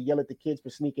room to yell at the kids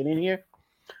for sneaking in here.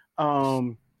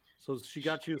 So she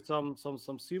got you some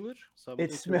sealage.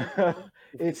 It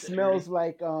smells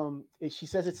like she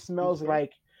says it smells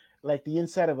like the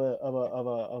inside of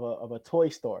a toy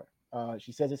store.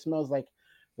 She says it smells like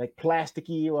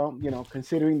plasticky. Well,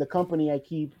 considering the company I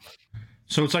keep.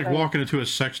 So it's like walking into a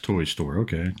sex toy store.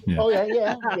 Okay. Yeah. Oh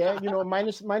yeah.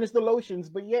 Minus the lotions,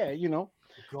 but yeah,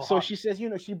 God. So she says,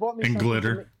 she bought me and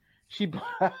glitter. She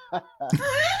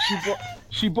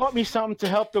bought me something to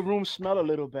help the room smell a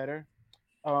little better.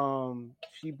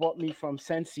 She bought me from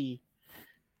Sensi.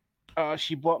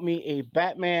 She bought me a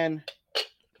Batman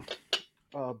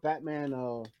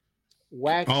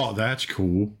wax. Oh, that's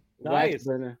cool. Nice.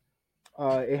 Burner.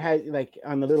 It had like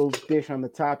on the little dish on the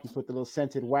top, you put the little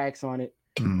scented wax on it,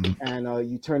 Mm. and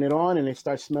you turn it on, and it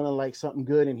starts smelling like something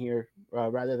good in here,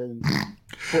 rather than.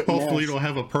 foot and Hopefully, you ass. don't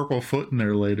have a purple foot in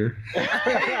there later.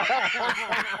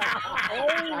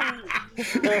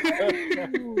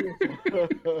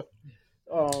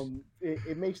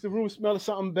 It makes the room smell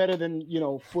something better than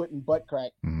foot and butt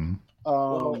crack. Mm.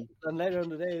 Well, and later in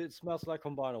the day, it smells like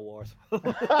Combiner Wars.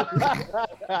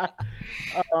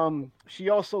 She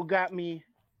also got me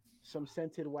some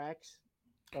scented wax.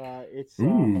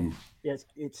 Ooh. Yes,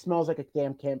 it smells like a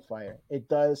damn campfire. It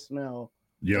does smell.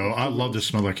 Yo, I love the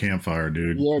smell of campfire,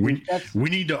 dude. Yeah, we dude, we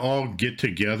need to all get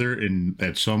together and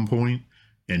at some point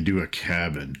and do a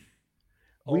cabin.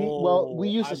 We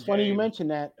used. It's funny you game.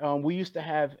 mentioned that. We used to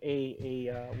have we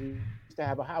used to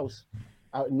have a house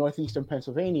out in northeastern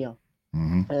Pennsylvania,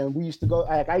 Hmm. and we used to go.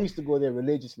 I used to go there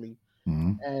religiously,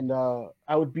 Hmm. and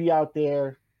I would be out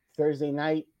there Thursday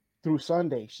night through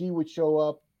Sunday. She would show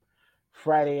up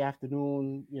Friday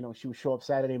afternoon. She would show up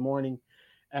Saturday morning.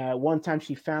 One time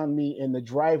she found me in the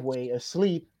driveway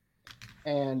asleep,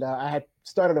 and I had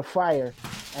started a fire,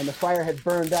 and the fire had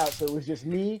burned out, so it was just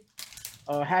me,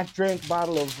 a half-drank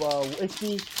bottle of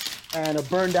whiskey, and a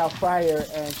burned-out fire,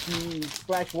 and she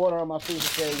splashed water on my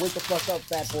face and said, "Wake the fuck up,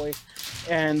 fat boy."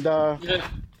 And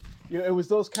it was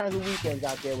those kinds of weekends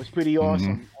out there. It was pretty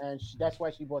awesome, and that's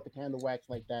why she bought the candle wax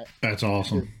like that, That's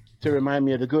awesome. to remind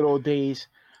me of the good old days.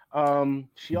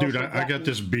 She Dude, also I got me-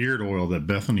 this beard oil that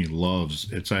Bethany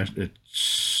loves. It's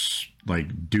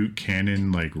like Duke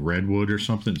Cannon, like redwood or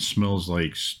something. It smells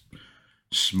like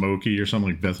smoky or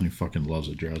something. Like Bethany fucking loves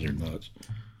it. Drives her nuts.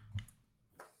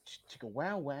 Chicka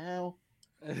wow wow.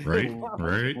 Right,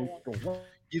 right.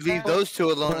 You leave those two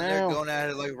alone, and they're going at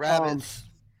it like rabbits.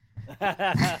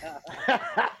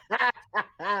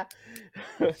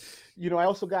 I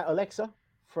also got Alexa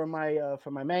for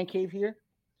my man cave here.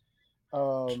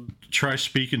 Try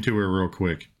speaking to her real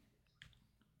quick.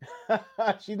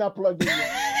 She's not plugged in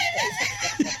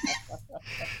yet.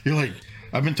 You're like,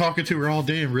 I've been talking to her all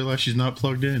day and realized she's not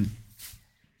plugged in.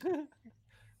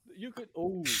 You could.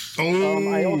 Oh,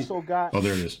 I also got. oh,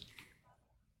 there it is.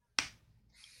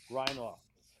 Rhinox.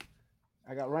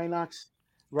 I got Rhinox.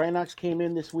 Rhinox came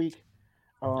in this week.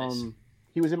 Nice.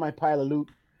 He was in my pile of loot,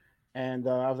 and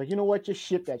I was like, you know what? Just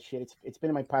ship that shit. It's been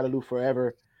in my pile of loot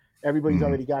forever. Everybody's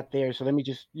already got theirs, so let me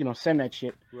just send that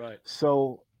shit. Right.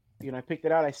 So I picked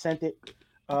it out. I sent it.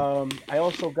 I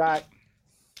also got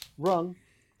Rung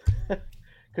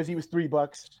because he was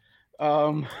 $3.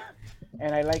 And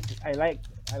I like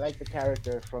the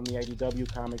character from the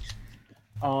IDW comics.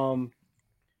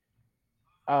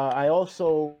 I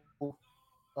also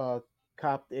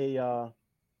copped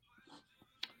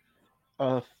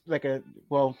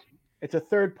it's a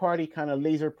third party kind of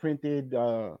laser printed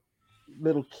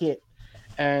little kit,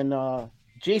 and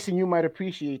Jason, you might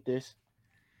appreciate this,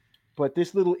 but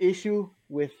this little issue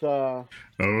with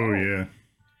Yeah.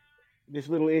 this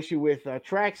little issue with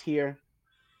Trax here,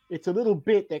 it's a little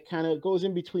bit that kind of goes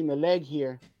in between the leg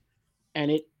here,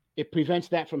 and it prevents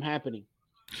that from happening.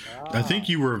 I think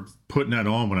you were putting that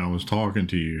on when I was talking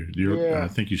to you. Yeah. I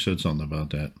think you said something about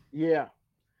that. Yeah.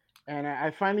 And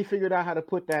I finally figured out how to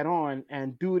put that on,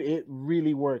 and dude, it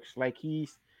really works. Like, he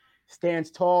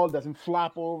stands tall, doesn't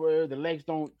flop over, the legs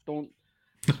don't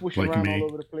swoosh Like around me. all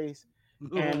over the place.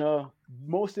 And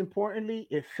most importantly,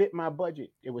 it fit my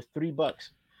budget. It was $3.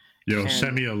 Yo, And-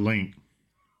 send me a link.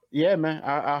 Yeah, man,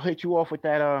 I'll hit you off with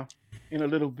that in a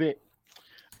little bit.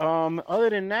 Other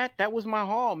than that, that was my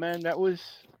haul, man. I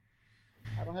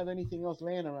don't have anything else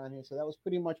laying around here, so that was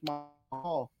pretty much my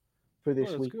haul for this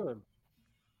That's week. good.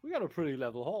 We got a pretty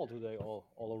level haul today, all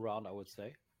around, I would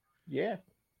say. Yeah.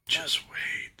 Just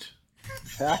wait.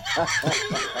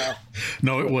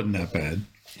 No, it wasn't that bad.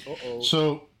 Uh-oh.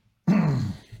 So,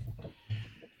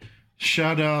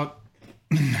 shout out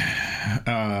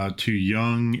to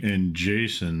Young and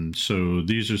Jason. So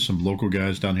these are some local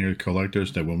guys down here,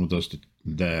 collectors that went with us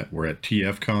that were at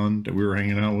TFCon that we were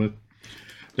hanging out with.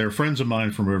 They're friends of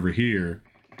mine from over here.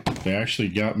 They actually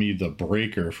got me the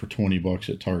breaker for $20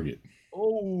 at Target.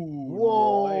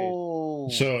 Whoa.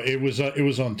 So it was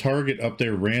on Target up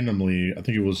there randomly. I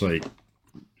think it was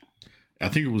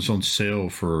on sale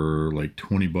for like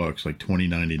 $20, like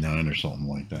 $20.99 or something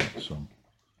like that.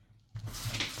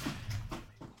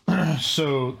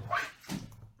 So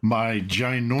my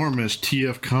ginormous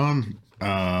TFCon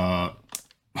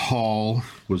haul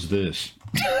was this.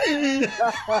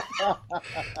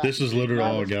 This is literally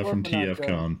all I got from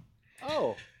TFCon.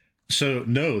 Oh. So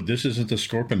no, this isn't the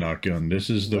Scorpionaut gun. This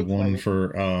is the one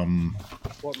for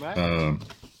Fort Max?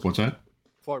 what's that?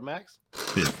 Fort Max?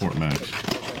 Yeah, Fort Max.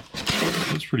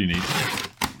 That's pretty neat.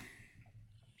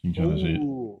 You can kind of see it.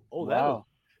 Oh, that Wow.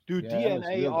 Dude, Yeah, that looks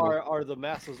DNA real are the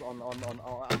masters on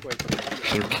upgrade.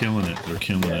 They're killing it. They're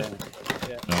killing it.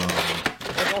 Yeah.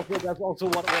 Um, That's also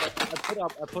what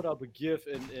I put up a GIF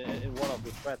in one of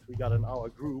the threads we got in our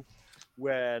group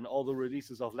when all the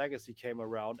releases of Legacy came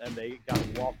around and they got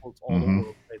waffles all over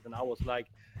the place, and I was like,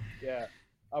 yeah,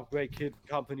 upgrade kit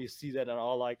companies see that and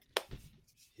are like,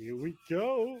 here we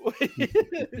go.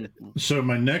 so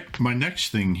my next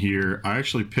thing here, I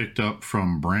actually picked up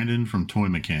from Brandon from Toy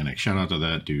Mechanic. Shout out to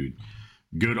that dude.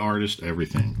 Good artist,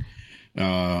 everything.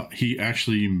 He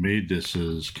actually made this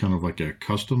as kind of like a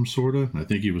custom sort of. I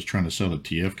think he was trying to sell at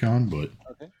TFCon, but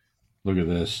look at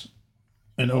this.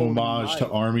 An homage to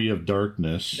Army of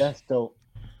Darkness. That's dope.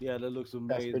 Yeah, that looks amazing.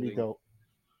 That's pretty dope.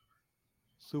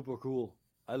 Super cool.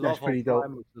 I That's love how pretty dope.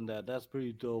 Prime looks in that. That's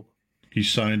pretty dope. He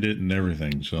signed it and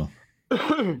everything, so.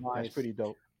 That's pretty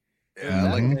dope.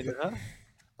 Yeah, Mhm.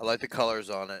 I like the colors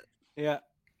on it. Yeah.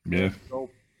 Yeah.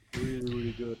 Dope. Really,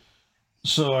 really good.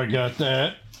 So I got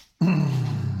that.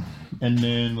 And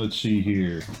then let's see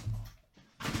here.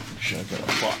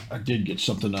 I did get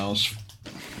something else.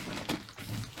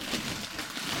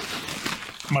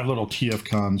 My little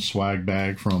TFCon swag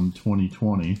bag from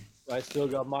 2020. I still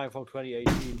got mine from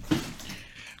 2018.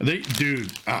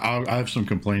 Dude, I have some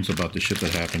complaints about the shit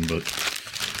that happened,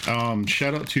 but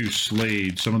shout out to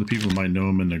Slade. Some of the people might know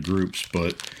him in the groups,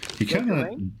 but he kind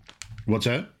of. What's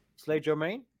that? Slade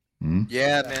Germain? Hmm?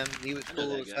 Yeah, man, he was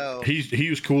cool as hell. He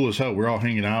was cool as hell. We're all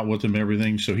hanging out with him,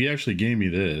 everything. So he actually gave me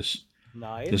this.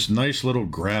 Nice. This nice little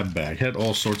grab bag. Had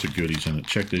all sorts of goodies in it.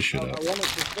 Check this shit out. I wanted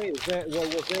to say, was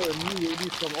there a new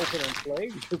release from Open and Play?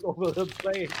 Because Open and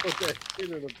Play put that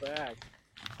shit in the bag.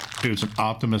 Dude, it's an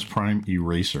Optimus Prime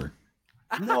eraser.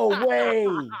 No way.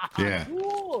 Yeah.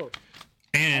 Cool.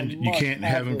 And you can't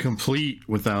have him complete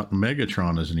without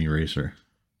Megatron as an eraser.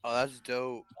 Oh, that's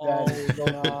dope. Oh, That is dope.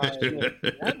 nice.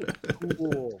 That is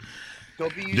cool.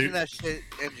 Don't be using that shit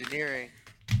engineering.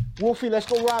 Wolfie, let's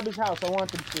go rob his house. I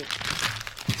want them shit.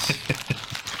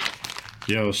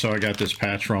 Yo, so I got this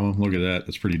patch from him. Look at that.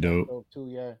 That's pretty dope. Dope too,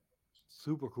 yeah.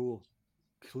 Super cool.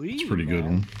 Clean. It's a pretty good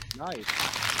man. one.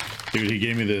 Nice. Dude, he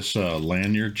gave me this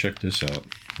lanyard. Check this out.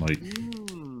 Like, It's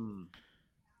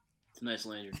a nice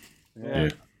lanyard. Yeah.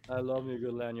 I love me a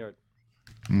good lanyard.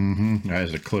 it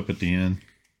has a clip at the end.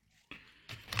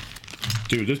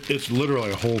 Dude, it's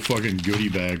literally a whole fucking goodie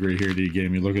bag right here that he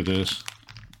gave me. Look at this.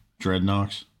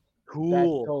 Dreadnoks. Cool.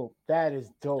 That's dope. That is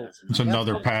dope. It's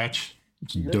another patch.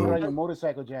 It's You can put on dope. your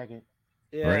motorcycle jacket.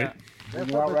 Yeah. Right? When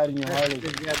you're out riding your Harley.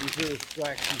 Yeah, these little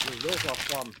distractions. Those are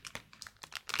fun.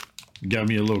 Got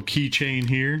me a little keychain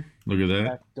here. Look at that.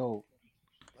 That's dope.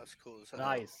 That's cool as hell.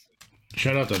 Nice.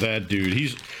 Shout out to that dude.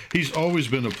 He's always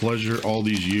been a pleasure all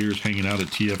these years hanging out at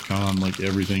TFCon, like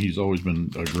everything. He's always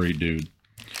been a great dude.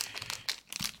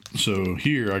 So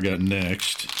here I got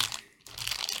next.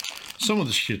 Some of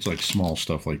the shit's like small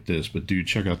stuff like this, but dude,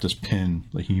 check out this pin,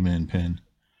 the He-Man pin.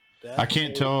 I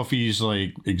can't tell if he's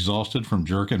like exhausted from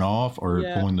jerking off or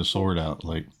pulling the sword out.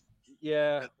 Like,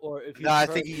 yeah, or if he's No, I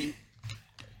think he.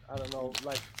 I don't know,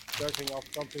 like jerking off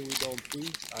something we don't see.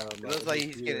 I don't It know. looks like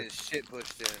he's getting his shit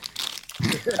pushed in.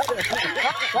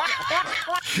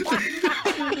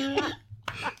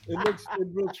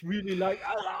 It looks really like.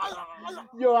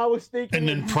 Yo, I was thinking. and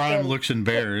then Prime looks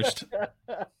embarrassed.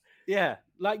 Yeah,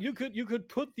 like you could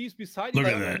put these beside Look you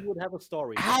at and that. you would have a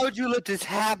story. How would you let this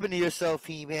happen to yourself,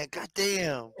 He-Man? God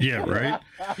damn. Yeah, right.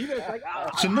 He was like,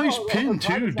 It's a nice pin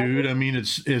too, dude. I mean,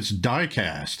 it's die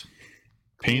cast,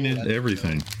 painted,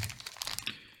 everything.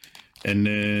 And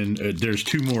then there's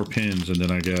two more pins, and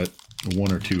then I got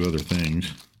one or two other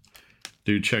things.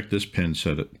 Dude, check this pin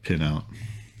out.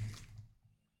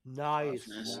 Nice.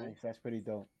 Nice. That's pretty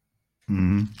dope.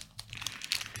 And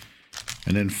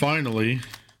then finally,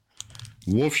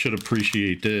 Wolf should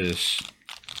appreciate this.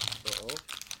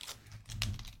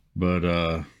 But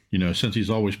you know, since he's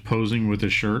always posing with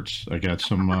his shirts, I got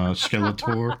some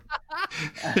Skeletor.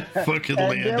 Fucking And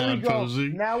laying there we down go.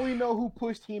 posing. Now we know who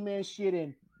pushed He-Man shit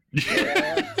in.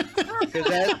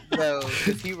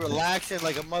 Cause he relaxing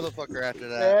like a motherfucker after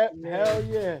that. Hell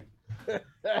yeah.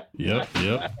 Yep.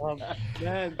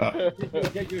 Man, you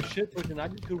get your shit pushed, and I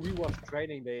need to rewatch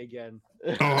Training Day again.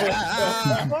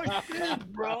 Oh, Shit,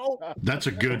 bro. that's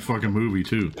a good fucking movie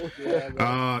too.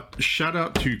 Shout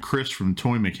out to Chris from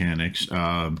Toy Mechanics.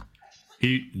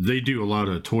 They do a lot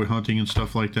of toy hunting and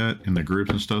stuff like that in the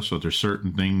groups and stuff. So if there's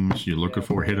certain things you're looking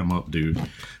for, hit him up, dude.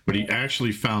 But he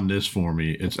actually found this for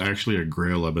me. It's actually a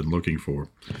grail I've been looking for.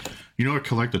 You know, I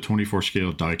collect the 24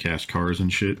 scale die-cast cars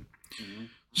and shit.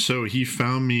 So he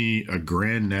found me a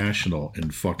Grand National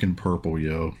in fucking purple,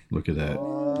 yo. Look at that.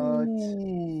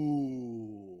 Ooh.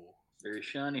 Very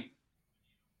shiny.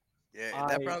 Yeah, I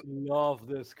that brought. love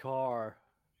this car.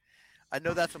 I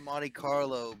know that's a Monte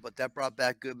Carlo, but that brought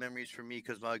back good memories for me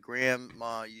because my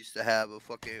grandma used to have a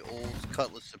fucking old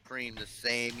Cutlass Supreme the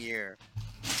same year.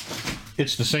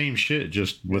 It's the same shit,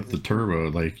 just with the turbo,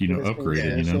 like,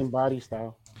 upgraded, Same body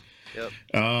style. Yep.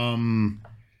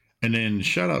 And then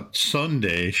shout out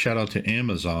to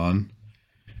Amazon.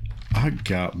 I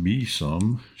got me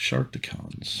some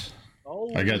Sharkticons.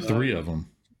 Oh, I got 3 of them.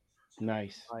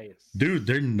 Nice. Dude,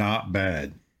 they're not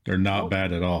bad. They're not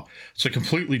bad at all. It's a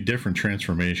completely different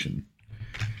transformation.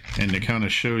 And to kind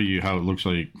of show you how it looks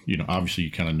like, obviously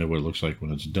you kind of know what it looks like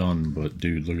when it's done, but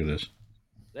dude, look at this.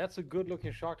 That's a good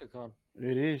looking Sharkticon.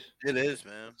 It is. It is,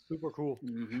 man. Super cool.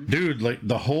 Mm-hmm. Dude, like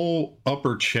the whole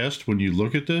upper chest, when you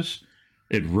look at this,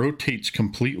 it rotates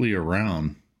completely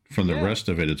around from the rest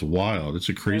of it. It's wild. It's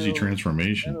a crazy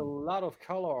transformation. And a lot of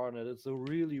color on it. It's a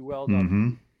really well done. Mm-hmm.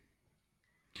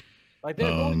 Like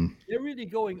they're really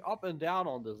going up and down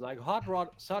on this. Like Hot Rod,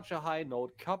 such a high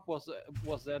note. Cup was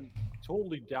then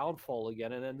totally downfall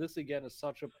again, and then this again is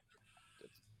such a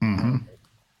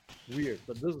weird.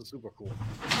 But this is super cool.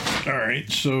 All right,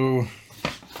 so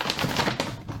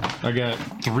I got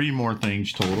 3 more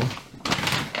things total.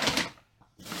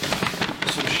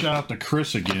 So shout out to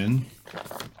Chris again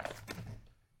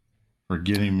for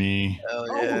getting me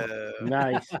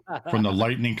Nice from the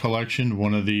Lightning Collection,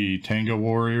 one of the Tango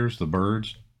Warriors, the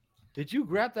birds. Did you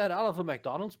grab that out of a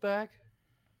McDonald's bag?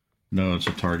 No, it's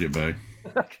a Target bag.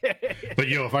 Okay. But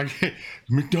yo, if I get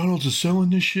McDonald's is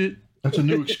selling this shit, that's a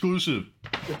new exclusive.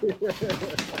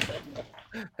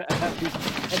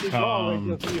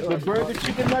 where the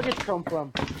chicken nuggets come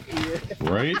from.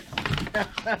 Right?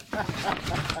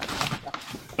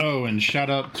 Oh, and shout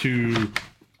out to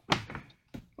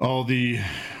all the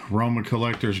Roma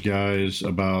Collectors guys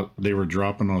about they were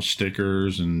dropping off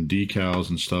stickers and decals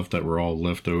and stuff that were all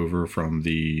left over from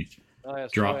the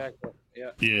drop.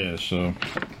 Yeah, so.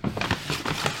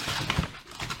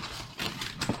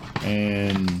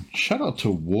 And shout out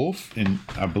to Wolf, and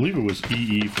I believe it was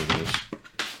EE for this,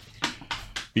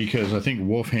 because I think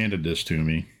Wolf handed this to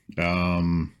me.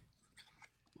 I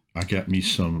got me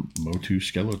some Motu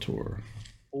Skeletor.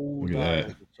 Look at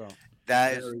that.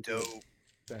 That is dope.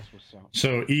 That's what's up.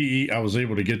 So EE, I was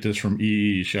able to get this from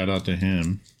EE. Shout out to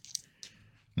him.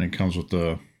 And it comes with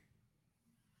the.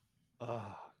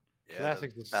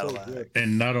 Classic is so good.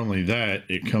 And not only that,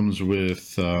 it comes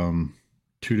with 2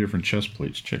 different chest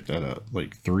plates. Check that out.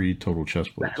 Like 3 total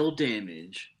chest plates. Battle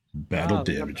damage. Battle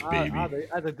damage, baby.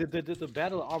 They did the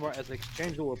battle armor as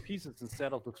exchangeable pieces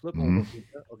instead of the flip Mhm. over.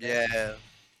 Okay. Yeah.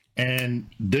 And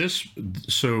this,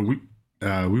 so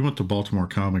we went to Baltimore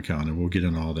Comic Con, and we'll get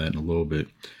into all that in a little bit.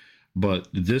 But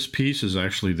this piece is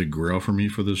actually the grail for me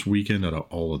for this weekend out of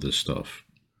all of this stuff.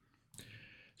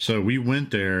 So we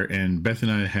went there, and Beth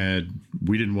and I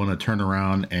we didn't want to turn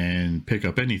around and pick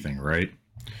up anything, right?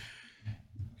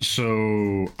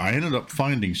 So I ended up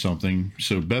finding something.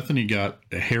 So Bethany got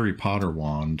a Harry Potter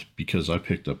wand because I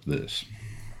picked up this.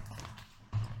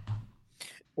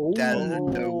 That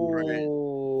is dope, right?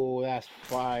 Oh, that's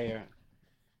fire.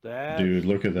 Dude,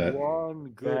 look at that.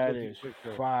 One good That looking is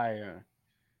picture. fire.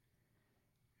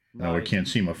 Now I Nice. can't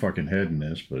see my fucking head in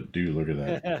this, but dude, look at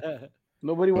that.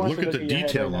 Nobody But wants look to at the your head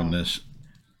detail right on now. this.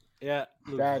 Yeah,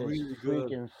 looks That is really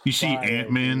good. freaking You see fire,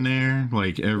 Ant-Man dude. there,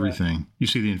 like everything. You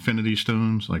see the Infinity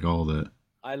Stones, like all that.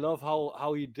 I love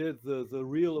how he did the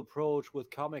real approach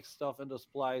with comic stuff in the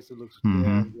splice. It looks Mhm.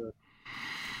 damn good.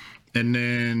 And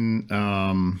then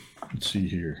let's see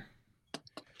here.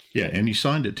 Yeah, and he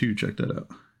signed it too. Check that out.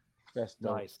 That's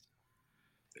dope. Nice.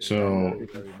 So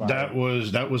Fire.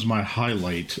 that was my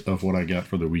highlight of what I got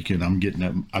for the weekend. I'm getting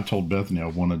that. I told Bethany I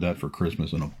wanted that for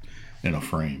Christmas in a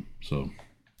frame. So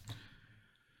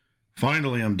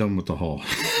finally, I'm done with the haul.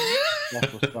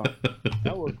 That's what's up.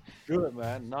 That was good,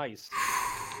 man. Nice.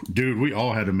 Dude, we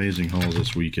all had amazing hauls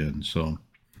this weekend. So,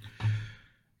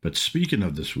 but speaking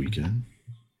of this weekend,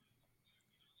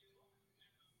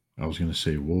 I was gonna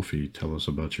say, Wolfie, tell us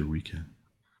about your weekend.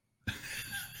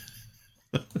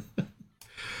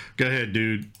 Go ahead,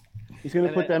 dude. He's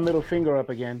gonna put that middle finger up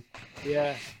again.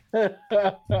 Yeah.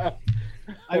 I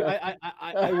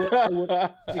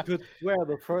could swear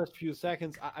the first few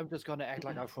seconds I'm just gonna act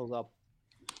like I froze up.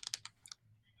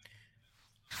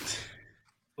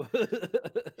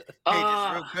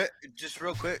 Hey, just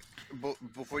real quick,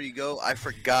 before you go, I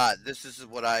forgot. This is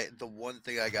the one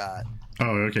thing I got.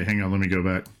 Oh, okay. Hang on. Let me go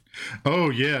back. Oh,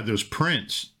 yeah. Those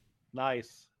prints.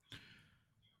 Nice.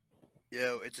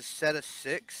 Yo, it's a set of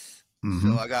 6. Mhm.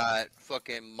 So I got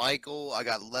fucking Michael, I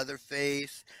got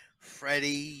Leatherface,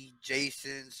 Freddy,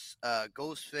 Jason's,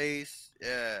 Ghostface.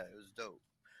 Yeah, it was dope.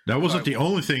 That wasn't Sorry, the what?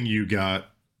 only thing you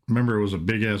got. Remember, it was a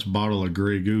big ass bottle of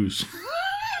Grey Goose.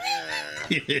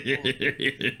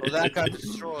 Well, that got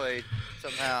destroyed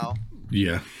somehow.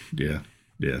 Yeah.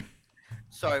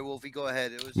 Sorry, Wolfie, go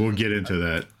ahead. It was. We'll get into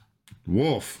that.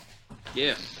 Wolf,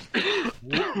 Yeah.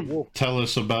 tell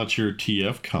us about your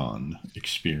TFCon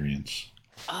experience.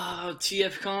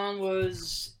 TFCon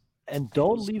was And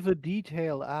don't leave a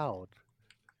detail out.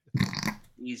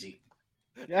 easy.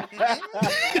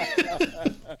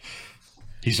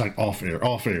 He's like, off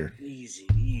air. Easy.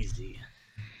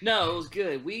 No, it was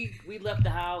good. We left the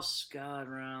house, God,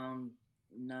 around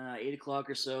 8 o'clock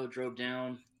or so. Drove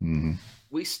down. Mm-hmm.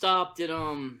 We stopped at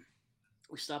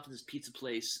this pizza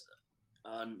place,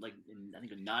 like I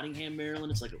think in Nottingham,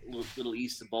 Maryland. It's like a little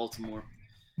east of Baltimore.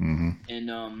 Mm-hmm.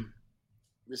 And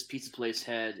this pizza place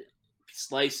had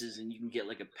slices, and you can get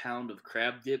like a pound of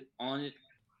crab dip on it.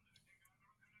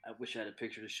 I wish I had a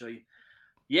picture to show you.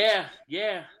 Yeah.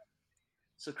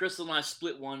 So Crystal and I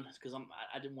split one because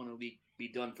I didn't want to be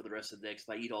done for the rest of the day. Because if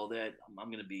I eat all that, I'm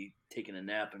going to be taking a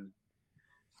nap and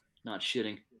not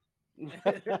shitting.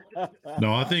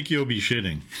 No, I think you'll be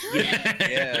shitting.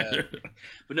 Yeah.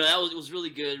 But no, it was really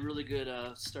good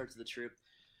start to the trip.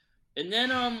 And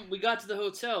then we got to the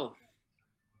hotel.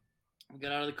 We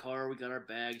got out of the car. We got our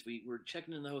bags. We were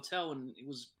checking in the hotel, and it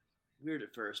was weird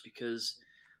at first because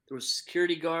there was a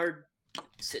security guard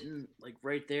sitting like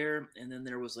right there, and then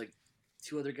there was like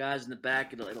 2 other guys in the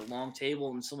back at a long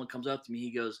table, and someone comes up to me.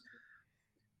 He goes,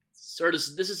 "Sir, this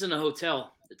isn't a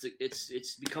hotel.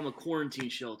 It's become a quarantine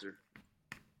shelter."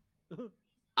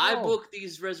 I booked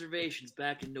these reservations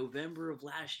back in November of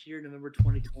last year, November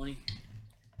 2020.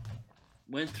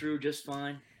 Went through just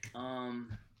fine.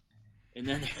 And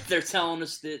then they're telling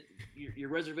us that your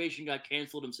reservation got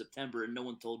canceled in September, and no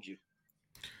one told you.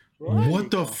 What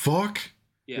the fuck?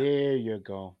 Yeah. There you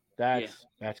go. That's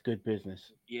good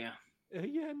business. Yeah.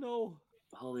 Yeah, no.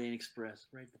 Holiday Inn Express,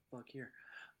 right the fuck here.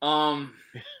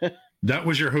 That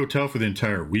was your hotel for the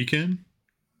entire weekend?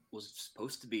 Was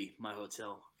supposed to be my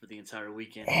hotel for the entire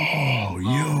weekend. Oh,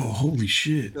 yo, holy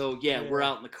shit. So yeah, we're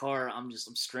out in the car. I'm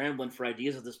scrambling for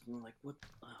ideas at this point. Like, what?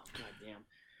 Oh, goddamn.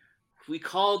 We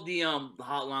called the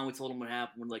hotline. We told them what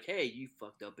happened. We're like, hey, you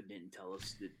fucked up and didn't tell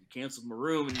us that you canceled my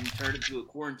room and you turned it into a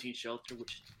quarantine shelter,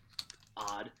 which is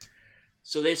odd.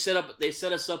 So they set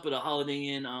us up at a Holiday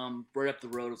Inn right up the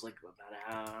road. It was like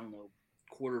about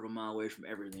quarter of a mile away from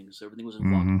everything. So everything was in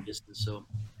walking distance. So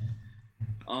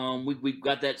we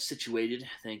got that situated,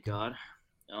 thank God.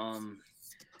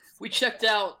 We checked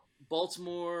out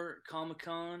Baltimore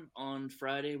Comic-Con on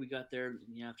Friday. We got there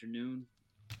in the afternoon.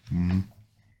 Mm-hmm.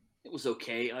 It was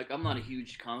okay. Like, I'm not a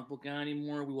huge comic book guy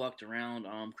anymore. We walked around.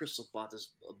 Crystal bought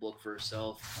a book for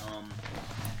herself.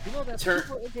 That's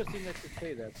super interesting that you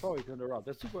say that. Sorry to interrupt.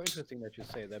 That's super interesting that you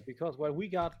say that because when we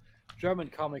got German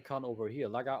Comic-Con over here,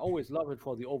 like I always love it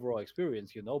for the overall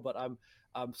experience, but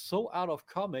I'm so out of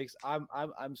comics.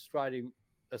 I'm striding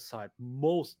aside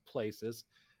most places,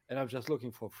 and I'm just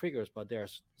looking for figures, but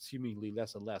there's seemingly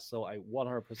less and less. So I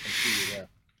 100% see you there.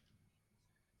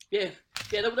 Yeah.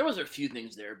 There was a few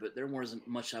things there, but there wasn't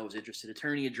much I was interested.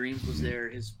 Attorney of Dreams was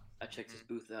there. I checked his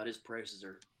booth out. His prices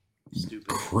are stupid,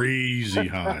 crazy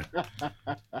high.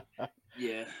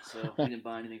 Yeah, so we didn't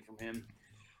buy anything from him.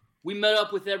 We met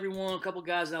up with everyone. A couple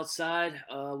guys outside.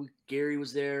 Gary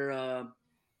was there.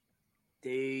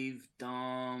 Dave,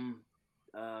 Dom,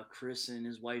 Chris, and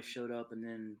his wife showed up, and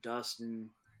then Dustin,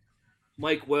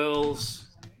 Mike Wells,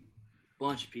 a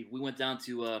bunch of people. We went down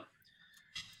to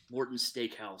Morton's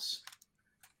Steakhouse,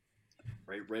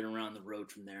 right around the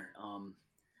road from there.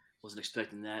 Wasn't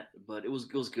expecting that, but it was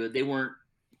good. They weren't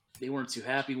too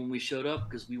happy when we showed up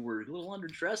because we were a little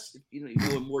underdressed. You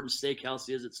know what Morton's Steakhouse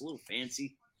is. It's a little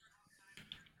fancy.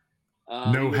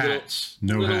 No hats.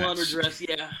 Little underdressed.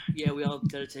 Yeah. We all had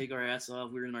to take our hats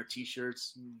off. We were in our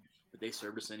t-shirts, but they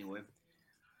served us anyway.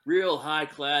 Real high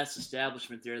class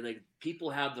establishment there. Like,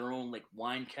 people have their own like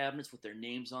wine cabinets with their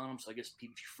names on them. So I guess if you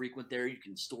frequent there, you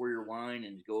can store your wine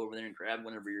and go over there and grab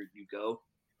whenever you go.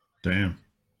 Damn.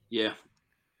 Yeah.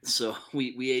 So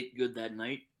we ate good that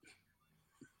night.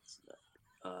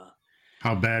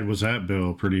 How bad was that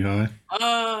bill? Pretty high?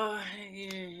 Yeah.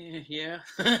 Yeah.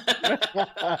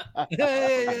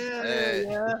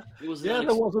 It was there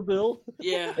was a bill.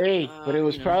 Yeah. Hey, but it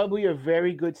was probably a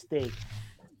very good steak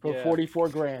for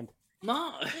 $44,000.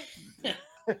 No.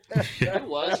 It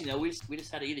was. We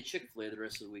just had to eat a Chick-fil-A the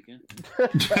rest of the weekend.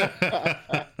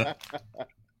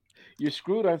 You're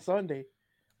screwed on Sunday.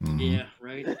 Yeah,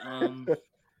 right.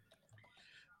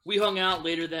 we hung out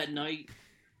later that night.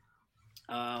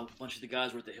 A bunch of the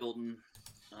guys were at the Hilton.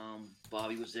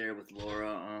 Bobby was there with Laura.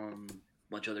 A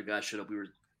bunch of other guys showed up. We were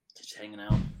just hanging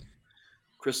out.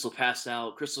 Crystal passed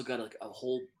out. Crystal got a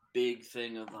whole big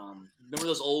thing of remember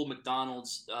those old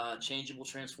McDonald's changeable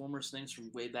Transformers things from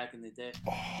way back in the day?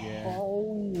 Yeah.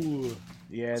 Oh.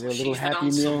 Yeah, So the little she Happy found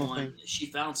Meal someone. thing. She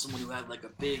found someone who had like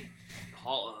a big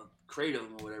crate of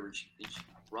them or whatever. She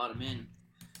brought them in.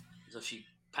 So she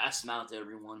passed them out to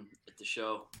everyone at the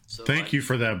show. So Thank you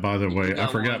for that, by the way. I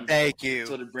got forgot. one. Thank you.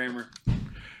 So did Bramer.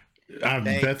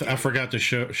 Beth, I forgot to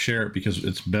share it because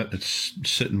it's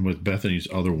sitting with Bethany's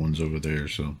other ones over there.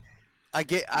 So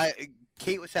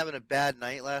Kate was having a bad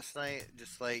night last night,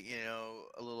 just like, you know,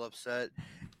 a little upset.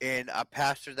 And I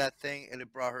passed her that thing, and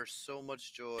it brought her so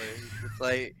much joy. It's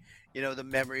like, you know, the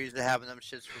memories of having them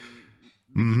shits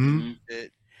from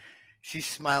it. She's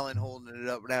smiling, holding it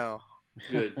up now.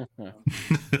 Good.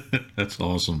 That's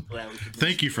awesome. Glad we could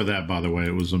Thank you for that, by the way.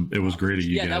 It was great of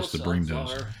you that guys was to bring all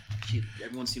those. her.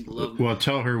 Everyone seemed to love me. Well,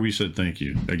 tell her we said thank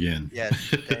you again.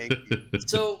 Yes, thank you.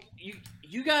 So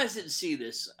you guys didn't see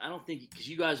this, I don't think, because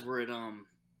you guys were at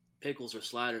Pickles or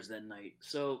Sliders that night.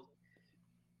 So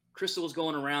Crystal was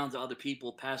going around to other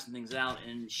people, passing things out,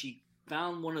 and she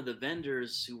found one of the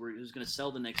vendors who was going to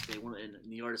sell the next day, in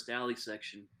the Artist Alley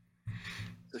section.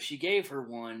 So she gave her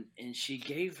one, and she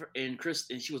gave her and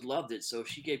she would loved it. So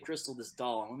she gave Crystal this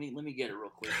doll. Let me get it real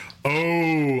quick.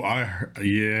 Oh,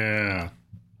 yeah,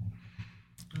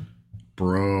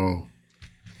 bro.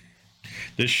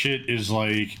 This shit is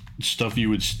like stuff you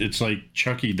would. It's like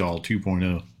Chucky doll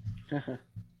 2.0.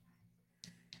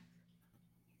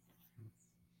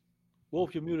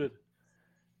 Wolf, you're muted.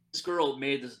 This girl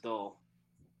made this doll.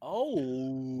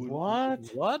 Oh. What?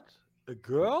 What? A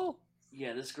girl?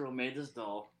 Yeah, this girl made this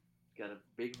doll. Got a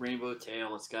big rainbow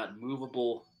tail. It's got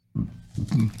movable.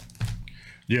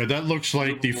 Yeah, that looks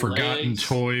like the Movable forgotten legs.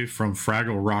 toy from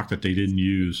Fraggle Rock that they didn't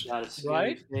use. Got a scary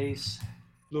Right? face.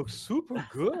 Looks super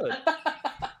good.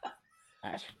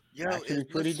 You know, Actually, it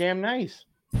pretty looks- damn nice.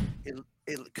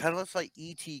 It kind of looks like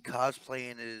E.T.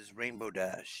 cosplaying his Rainbow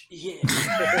Dash. Yeah.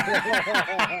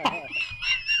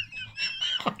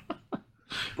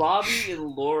 Bobby and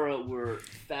Laura were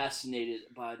fascinated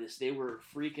by this. They were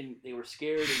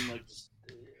scared and like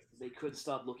they couldn't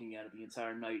stop looking at it the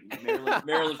entire night. And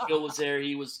Maryland Phil was there.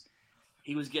 He was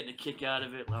getting a kick out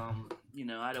of it. You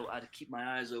know, I had to keep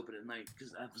my eyes open at night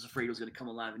because I was afraid it was going to come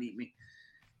alive and eat me.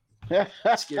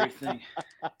 Scary thing.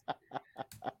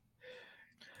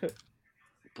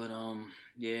 But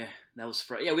yeah, that was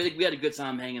Friday. Yeah, we had a good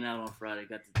time hanging out on Friday.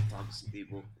 Got to talk to some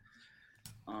people.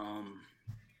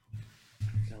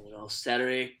 What else?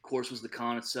 Saturday, of course, was the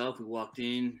con itself. We walked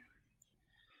in,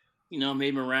 you know,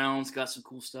 made my rounds, got some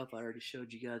cool stuff. I already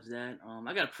showed you guys that.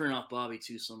 I got to print off Bobby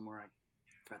too somewhere.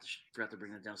 I forgot to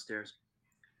bring that downstairs.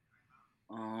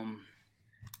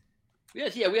 We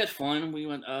had fun. We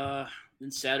went.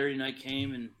 Then Saturday night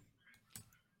came, and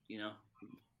you know,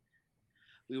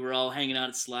 we were all hanging out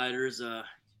at Sliders. Mr.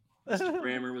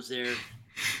 Brammer was there.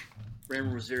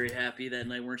 Brammer was very happy that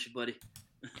night, weren't you, buddy?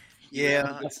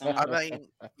 Yeah, I mean,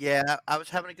 yeah, I was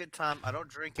having a good time. I don't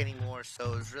drink anymore,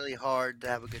 so it was really hard to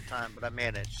have a good time, but I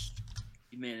managed.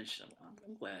 You managed.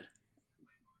 I'm glad.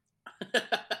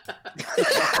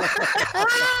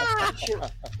 Sure,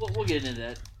 we'll get into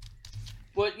that.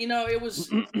 But you know, it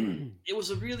was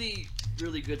a really,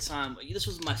 really good time. This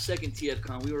was my second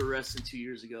TFCon. We were arrested 2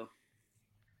 years ago,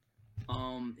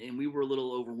 and we were a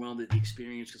little overwhelmed at the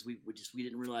experience because we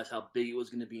didn't realize how big it was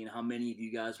going to be and how many of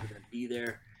you guys were going to be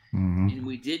there. And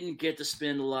we didn't get to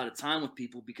spend a lot of time with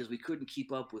people because we couldn't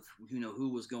keep up with, you know, who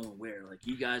was going where. Like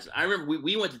you guys, I remember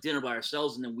we went to dinner by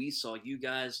ourselves and then we saw you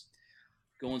guys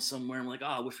going somewhere. And we're like, oh,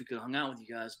 I wish we could have hung out with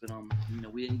you guys. But, you know,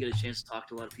 we didn't get a chance to talk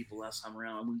to a lot of people last time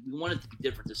around. We wanted it to be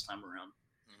different this time around.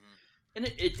 And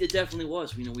it definitely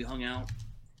was. You know, we hung out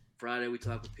Friday. We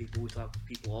talked with people. We talked with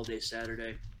people all day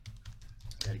Saturday.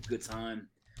 We had a good time.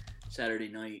 Saturday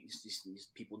night, these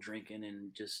people drinking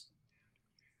and just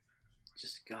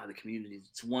God, the community.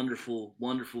 It's a wonderful,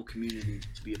 wonderful community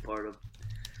to be a part of.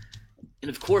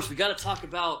 And of course, we got to talk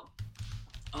about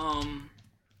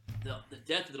the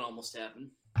death that almost happened.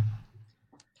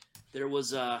 There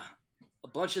was a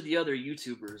bunch of the other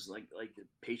YouTubers, like the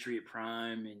Patriot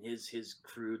Prime and his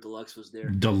crew. Deluxe was there.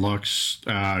 Deluxe,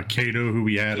 Kato, who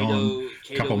we had on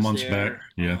a couple was months there. back.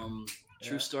 Yeah.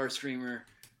 True Star Streamer.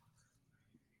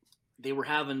 They were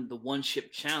having the one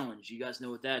ship challenge. You guys know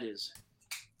what that is?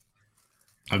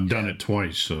 I've done it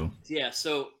twice, so. Yeah,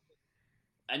 so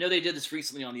I know they did this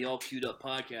recently on the All Queued Up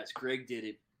podcast. Greg did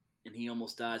it, and he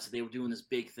almost died. So they were doing this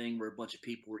big thing where a bunch of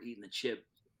people were eating the chip.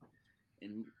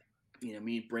 And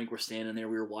me and Brink were standing there.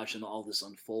 We were watching all this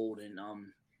unfold, and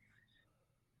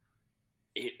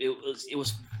it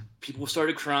was people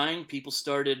started crying. People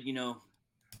started,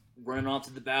 running off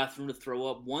to the bathroom to throw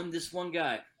up. This one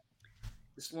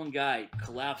guy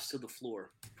collapsed to the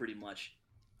floor, pretty much.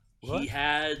 What? He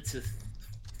had to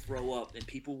throw up, and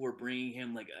people were bringing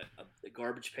him like a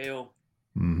garbage pail.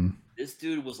 Mm-hmm. This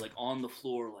dude was like on the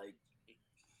floor, like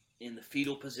in the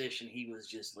fetal position. He was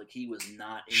just like, he was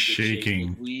not in good Shaking.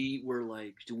 shape. We were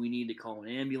like, do we need to call an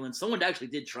ambulance? Someone actually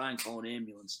did try and call an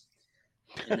ambulance,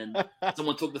 and then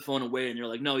someone took the phone away, and they're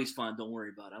like, no, he's fine, don't worry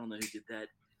about it. I don't know who did that.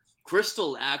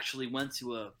 Crystal actually went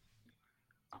to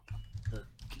the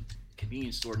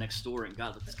convenience store next door and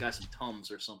got this guy some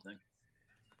Tums or something,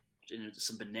 and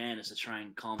some bananas to try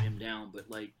and calm him down. But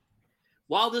like,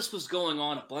 while this was going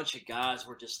on, a bunch of guys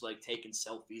were just like taking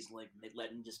selfies and like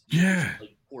letting just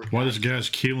like, poor While guys this guy's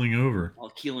keeling over. while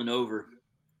keeling over.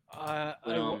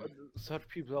 Such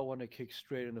people I want to kick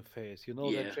straight in the face. You know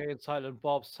Yeah. that Jay and Silent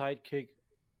Bob's sidekick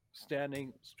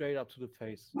standing straight up to the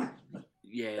face.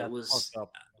 Yeah, it That's was. fucked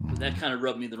up. But that kind of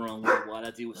rubbed me the wrong way. While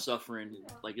that dude was suffering,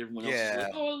 like everyone else was Yeah.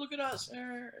 like, "Oh, look at us!"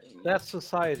 That's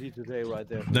society today, right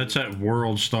there. That's that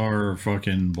world star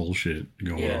fucking bullshit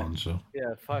going Yeah. on. So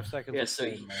Yeah, 5 seconds. Yeah, of so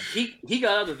fame, man. he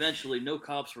got up eventually. No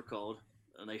cops were called.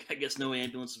 Like, I guess no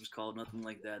ambulance was called, nothing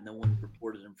like that. No one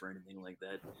reported him for anything like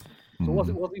that. So was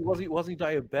he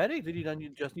diabetic? Did he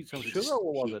then just need some He sugar, just-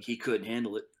 or was he, it? he couldn't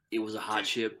handle it. It was a hot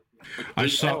chip. Like I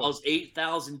saw-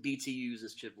 8,000 BTUs.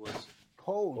 This chip was.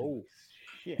 Holy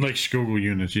shit. like Skogel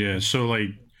units, yeah. So like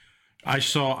I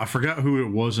forgot who it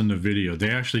was in the video. They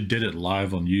actually did it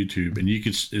live on YouTube, and you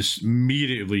could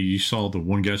immediately you saw the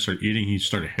one guy start eating. He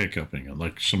started hiccuping,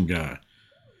 like some guy,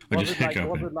 like Was just it, like, hiccuping.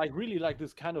 was it like really like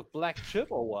this kind of black chip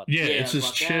or what? Yeah, Yeah, it's this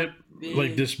about chip that like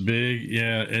big. this big,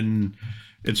 yeah, and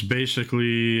it's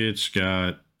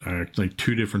got like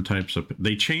two different types of.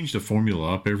 They change the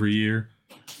formula up every year.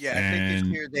 Yeah, I think And-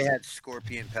 this year they had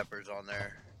scorpion peppers on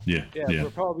there. Yeah, Yeah, yeah.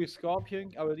 we're probably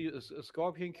Scorpion. I believe a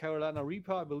Scorpion, Carolina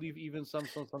Reaper. I believe even some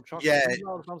chocolate Yeah.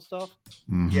 or some stuff.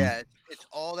 Mhm. Yeah, it's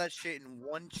all that shit in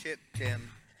one chip, Tim,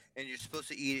 and you're supposed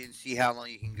to eat it and see how long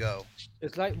you can go.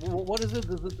 It's like what is it?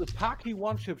 The Paki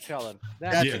one chip challenge.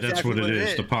 That's Yeah, that's exactly what it what it is.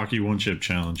 is. The Pocky One Chip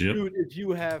Challenge. Yep. Dude, if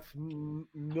you have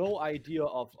no idea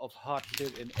of hot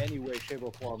shit in any way, shape,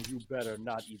 or form, you better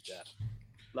not eat that.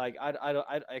 Like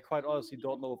I quite honestly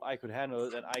don't know if I could handle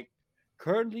it. And I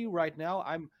currently right now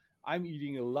I'm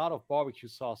eating a lot of barbecue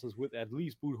sauces with at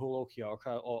least Budholokia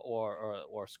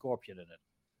or Scorpion in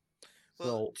it.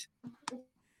 Well, So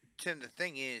Tim, the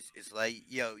thing is like,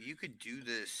 yo, you could do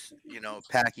this,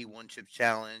 Packy one chip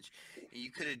challenge, and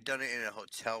you could have done it in a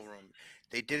hotel room.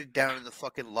 They did it down in the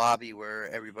fucking lobby where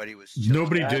everybody was. chilling.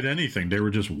 Nobody did anything. They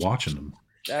were just watching them.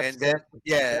 that's, And then,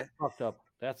 yeah, that's fucked up.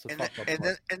 That's the and fucked up and, part.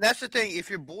 then, and that's the thing. If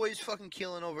your boy's fucking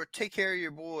keeling over, take care of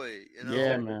your boy. You know?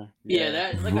 Yeah, man. Yeah,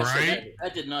 that like I said, Right?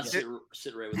 that did not sit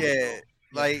right with me. Yeah, at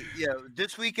all. like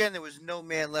this weekend there was no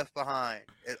man left behind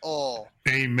at all.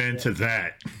 Amen to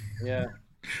that. Yeah.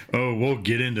 Oh, we'll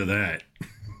get into that.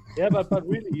 Yeah, but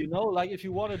really, like if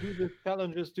you want to do this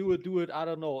challenge, just do it. I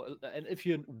don't know. And if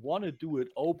you want to do it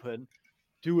open,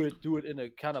 do it in a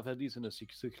kind of at least in a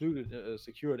secluded,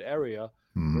 secured area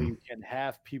where Mhm. you can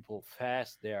have people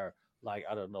fast there, like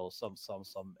I don't know, some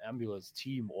ambulance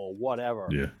team or whatever.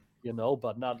 Yeah.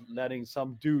 But not letting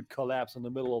some dude collapse in the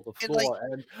middle of the And, floor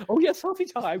and oh yeah,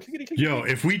 selfie time. Clickety, clickety. Yo,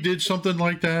 if we did something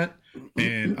like that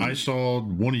and I saw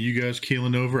one of you guys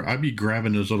keeling over, I'd be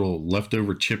grabbing those little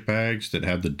leftover chip bags that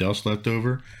have the dust left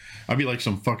over. I'd be like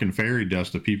some fucking fairy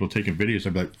dust of people taking videos.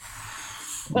 I'd be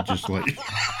like, just like,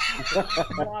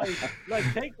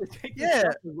 like take Yeah.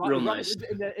 stuff and Real run nice.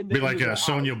 in be like the a house.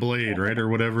 Sonya Blade, right? Or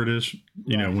whatever it is.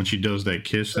 You know, when she does that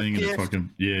kiss thing and the kiss.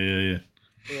 fucking, yeah.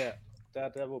 Yeah,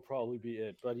 that will probably be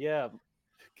it. But yeah,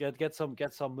 get some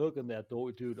milk in there,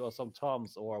 dude, or some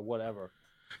Tums or whatever.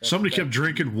 Somebody kept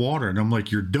drinking water and I'm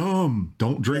like, you're dumb.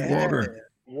 Don't drink water.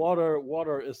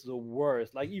 Water is the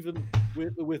worst. Like even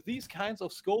with these kinds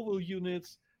of Scoville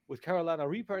units, with Carolina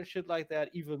Reaper and shit like that,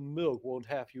 even milk won't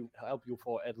help you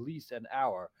for at least an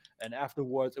hour, and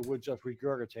afterwards it will just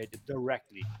regurgitate it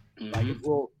directly. Like it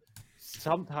will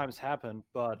sometimes happen,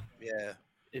 but Yeah.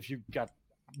 if you got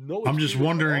no, I'm just experience at all-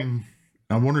 wondering.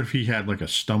 I wonder if he had like a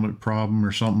stomach problem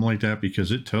or something like that,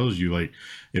 because it tells you like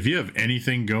if you have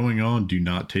anything going on, do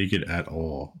not take it at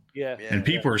all. Yeah, Yeah. And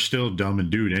people are still dumb and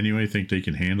dude anyway, think they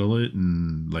can handle it,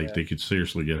 and like Yeah. they could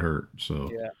seriously get hurt.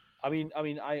 So Yeah. I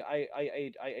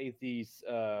ate these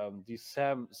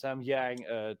Sam Yang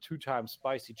 2 times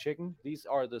spicy chicken. These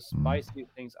are the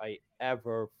spiciest things I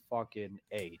ever fucking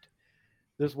ate.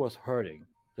 This was hurting.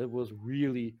 It was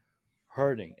really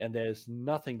hurting, and there's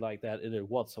nothing like that in it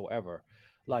whatsoever.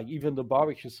 Like even the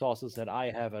barbecue sauces that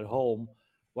I have at home,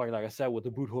 like I said, with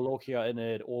the Bootolokia in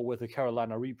it, or with the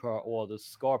Carolina Reaper or the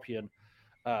Scorpion.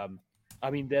 Um, I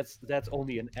mean, that's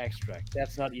only an extract.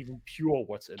 That's not even pure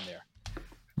what's in there.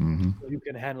 Mm-hmm. So you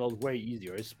can handle it way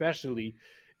easier, especially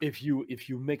if you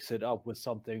mix it up with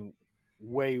something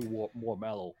way more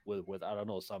mellow with I don't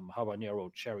know, some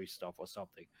habanero cherry stuff or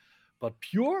something. But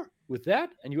pure with that,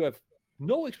 and you have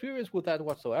no experience with that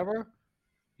whatsoever,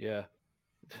 yeah,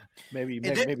 maybe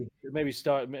And then, maybe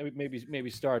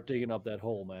start digging up that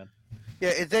hole, man.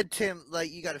 yeah, and then Tim,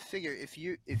 like you got to figure if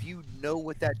you know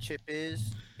what that chip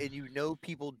is, and you know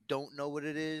people don't know what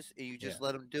it is, and you just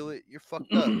let them do it, you're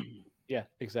fucked up. Yeah,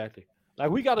 exactly. Like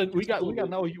we got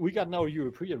now a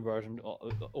European version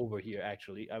over here.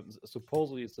 Actually,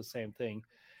 supposedly it's the same thing.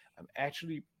 I'm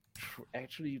actually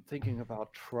thinking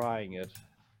about trying it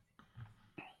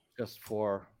just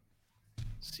for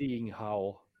seeing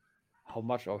how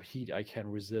much of heat I can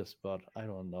resist. But I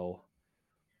don't know.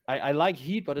 I like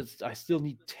heat, but I still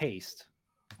need taste.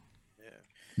 Yeah.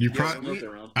 You Yeah, probably.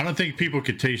 smoke around. I don't think people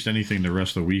could taste anything the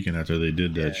rest of the weekend after they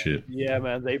did that shit. Yeah,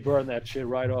 man, they burn that shit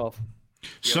right off.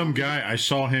 Some guy, I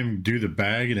saw him do the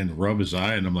bag and then rub his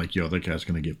eye, and I'm like, yo, that guy's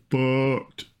gonna get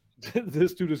fucked.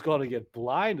 This dude is gonna get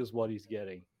blind, is what he's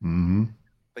getting. Mm-hmm.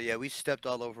 But yeah, we stepped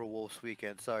all over Wolf's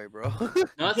weekend. Sorry, bro.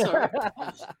 No, that's all right.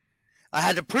 I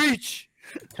had to preach.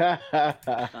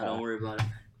 Don't worry about it.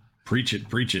 Preach it,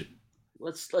 preach it.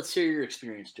 Let's hear your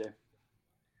experience, Jay.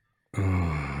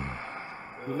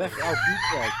 You left out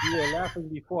details. You were laughing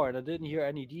before, and I didn't hear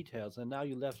any details, and now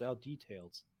you left out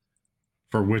details.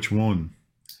 For which one?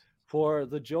 For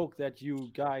the joke that you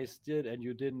guys did, and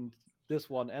you didn't this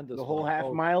one and this The whole one.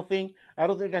 half-mile thing. I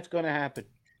don't think that's going to happen.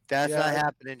 That's Yeah. not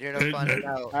happening. You're not finding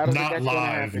out. I don't think Not that's gonna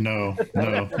live. happen. No,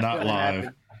 not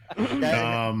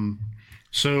live.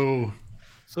 So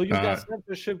So you got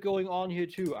censorship going on here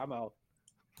too. I'm out.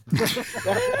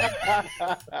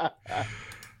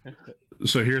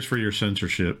 so here's for your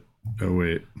censorship. Oh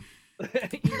wait.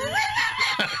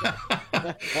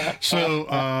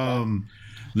 So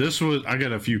this was, I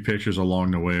got a few pictures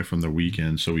along the way from the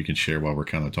weekend so we can share while we're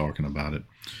kind of talking about it.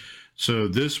 So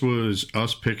this was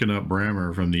us picking up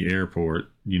Brammer from the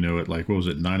airport, you know, at like, what was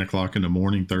it, 9:00 in the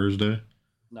morning Thursday?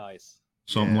 Nice.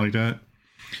 Something like that.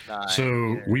 Nice.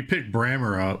 So we picked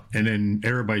Brammer up, and then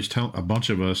everybody's telling, a bunch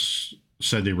of us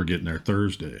said they were getting there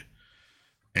Thursday.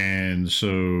 And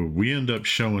so we end up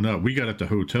showing up. We got at the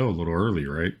hotel a little early,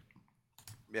 right?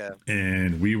 Yeah.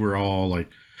 And we were all like,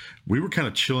 we were kind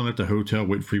of chilling at the hotel,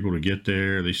 waiting for people to get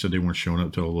there. They said they weren't showing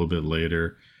up till a little bit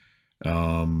later.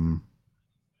 And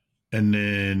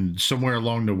then somewhere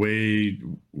along the way,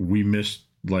 we missed,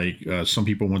 like, some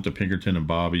people went to Pinkerton and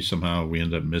Bobby. Somehow we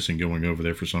ended up missing going over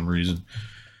there for some reason.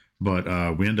 But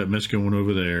we ended up missing going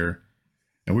over there.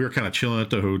 And we were kind of chilling at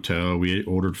the hotel. We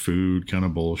ordered food, kind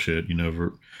of bullshit, you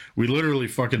know. We literally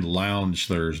fucking lounged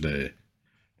Thursday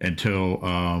until,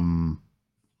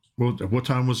 well, what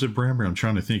time was it, Brammer? I'm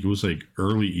trying to think. It was like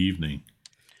early evening.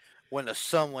 When the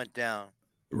sun went down.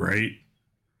 Right.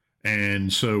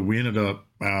 And so we ended up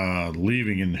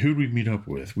leaving. And who did we meet up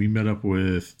with? We met up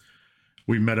with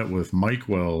Mike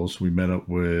Wells. We met up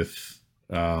with,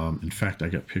 in fact, I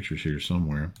got pictures here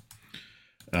somewhere.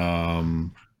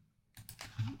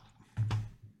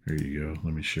 Here you go.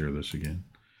 Let me share this again.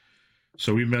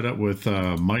 So we met up with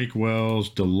Mike Wells,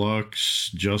 Deluxe,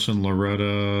 Justin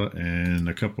Loretta, and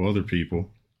a couple other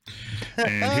people.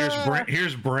 And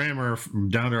here's Brammer from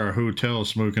down to our hotel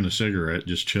smoking a cigarette,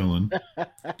 just chilling.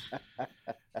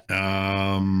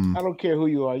 I don't care who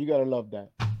you are. You gotta love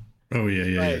that. Oh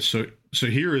yeah. So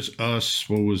here is us.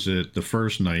 What was it? The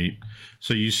first night.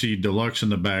 So you see Deluxe in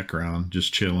the background,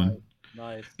 just chilling.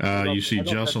 Nice. You see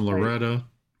Justin Loretta.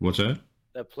 What's that?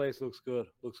 That place looks good.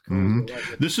 Looks cool. Mm-hmm. I like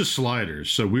it. This is Sliders.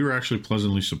 So we were actually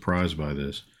pleasantly surprised by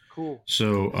this. Cool.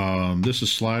 So this is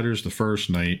Sliders the first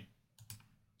night.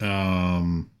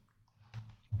 So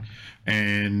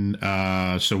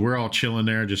we're all chilling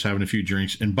there, just having a few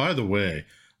drinks. And by the way,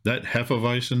 that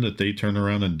Hefeweizen that they turned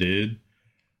around and did,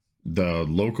 the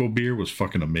local beer was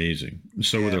fucking amazing.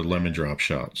 So were their lemon drop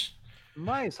shots.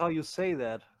 Nice how you say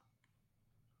that.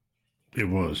 It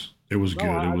was good. It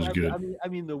was good. I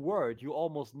mean, the word, you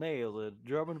almost nailed it.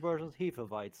 German version's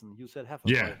Hefeweizen. You said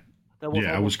Hefeweizen.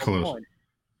 Yeah. I was close. Point.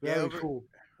 Very cool.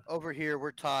 Over here,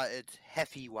 we're taught it's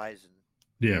Hefeweizen.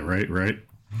 Yeah, right.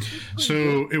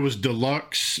 So it was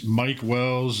Deluxe, Mike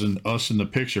Wells, and us in the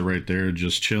picture right there,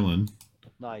 just chilling.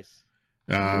 Nice.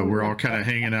 We're all kind of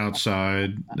hanging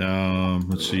outside.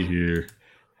 Let's see here.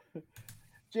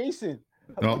 Jason,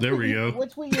 Oh, there we go.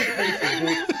 What's with your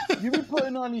faces, dude? You be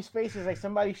putting on these faces like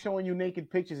somebody showing you naked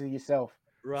pictures of yourself.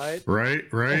 Right.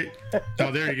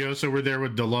 Oh, there you go. So we're there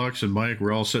with Deluxe and Mike.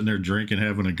 We're all sitting there drinking,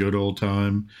 having a good old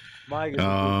time. Mike is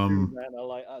a good dude, man. I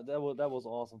like that was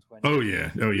awesome. 20. Oh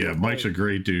yeah. Mike's a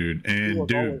great dude, and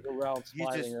dude, he's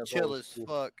just chill as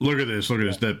fuck. Look at this.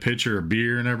 That pitcher of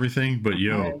beer and everything. But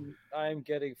yo, I'm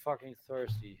getting fucking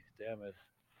thirsty. Damn it.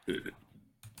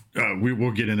 We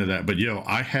will get into that, but yo,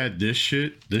 I had this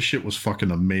shit. This shit was fucking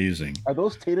amazing. Are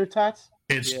those tater tots?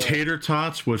 It's tater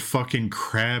tots with fucking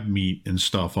crab meat and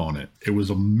stuff on it. It was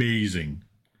amazing.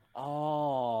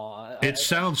 Oh, it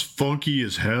sounds funky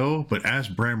as hell, but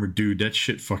ask Brammer, dude, that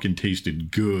shit fucking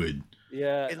tasted good.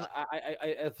 Yeah,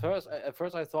 I at first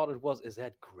I thought it was, is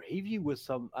that gravy with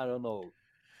some, I don't know,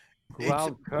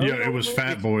 ground curry? Yeah, it was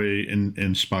Fat Boy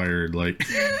inspired, like.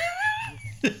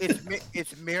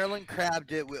 It's Maryland crab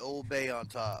dip with Old Bay on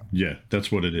top. Yeah,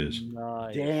 that's what it is.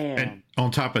 Nice. Damn. And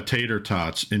on top of tater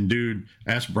tots. And dude,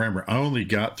 ask Brammer, I only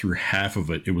got through half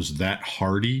of it. It was that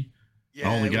hearty.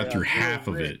 Yeah, I only got through half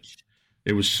of it.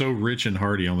 It was so rich and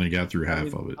hearty. I only got through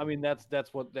half of it. I mean, that's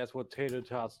what tater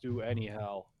tots do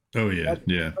anyhow. Oh yeah,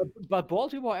 yeah. But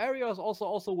Baltimore area is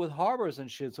also with harbors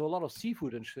and shit, so a lot of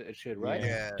seafood and shit, right?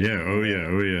 Yeah. Yeah. Oh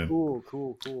yeah.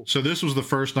 Cool. So this was the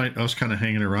first night us kind of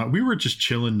hanging around. We were just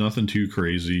chilling, nothing too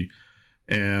crazy.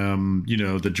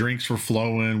 The drinks were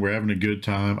flowing. We're having a good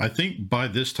time. I think by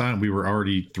this time we were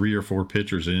already 3 or 4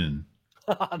 pitchers in.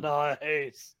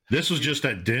 Nice. This was just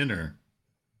at dinner.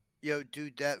 Yo,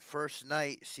 dude, that first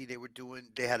night, see, they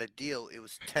had a deal. It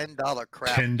was $10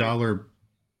 crab.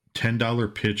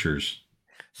 $10 pitchers.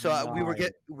 So Nice.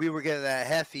 we were getting that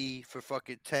Heffy for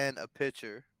fucking 10 a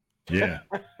pitcher. Yeah.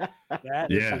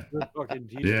 That is a good fucking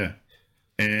deal. Yeah.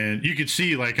 And you could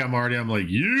see, like, I'm like,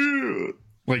 yeah.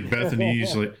 Like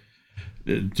Bethany's like,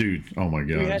 dude, oh my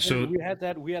god.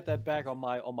 We had that back on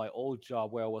my old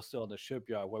job where I was still in the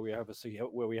shipyard, where we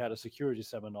had a security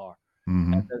seminar.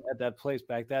 Mm-hmm. At that place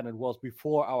back then. It was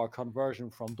before our conversion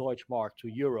from Deutschmark to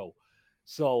Euro.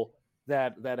 So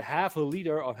that half a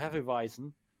liter of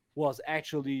Hefeweizen was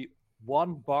actually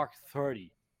 $1.30.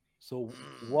 So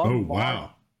one. Oh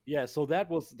wow. Yeah, so that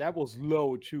was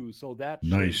low too. So that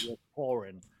nice. Was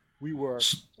pouring. We were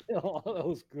that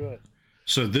was good.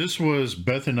 So this was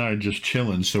Beth and I just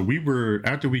chilling. So we were,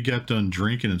 after we got done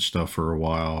drinking and stuff for a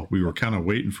while, we were kind of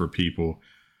waiting for people.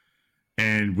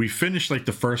 And we finished like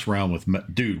the first round with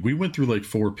dude. We went through like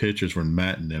 4 pitches when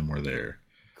Matt and them were there.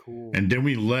 Cool. And then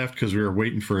we left because we were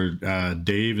waiting for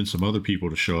Dave and some other people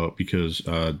to show up because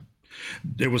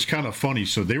it was kind of funny.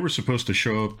 So they were supposed to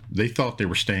show up. They thought they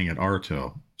were staying at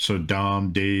Artel. So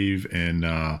Dom, Dave, and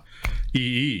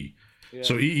EE. Yeah.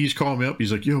 So EE's calling me up.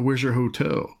 He's like, "Yo, where's your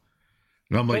hotel?"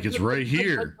 And I'm like, "It's right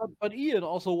here." But Ian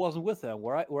also wasn't with them,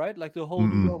 right? Like the whole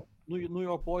New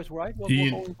York boys, right?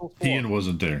 Ian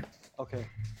wasn't there. Okay.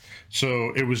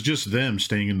 So it was just them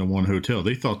staying in the one hotel.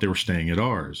 They thought they were staying at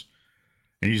ours.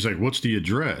 And he's like, "What's the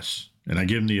address?" And I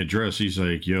give him the address. He's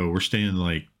like, "Yo, we're staying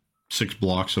like 6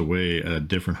 blocks away at a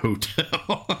different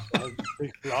hotel."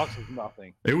 6 blocks is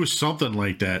nothing. It was something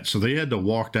like that. So they had to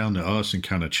walk down to us and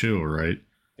kind of chill, right?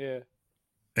 Yeah.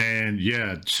 And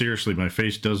yeah, seriously, my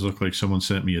face does look like someone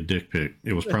sent me a dick pic.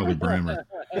 It was probably Brammer.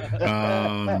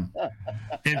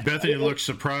 And Bethany looked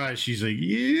surprised. She's like,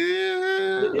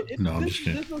 "Yeah." No, I'm just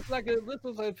kidding. This looks like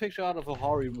a picture out of a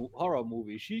horror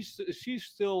movie. She's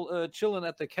still chilling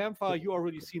at the campfire. You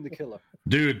already seen the killer.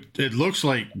 Dude, it looks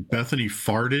like Bethany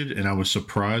farted, and I was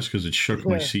surprised because it shook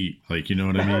my seat. Like, you know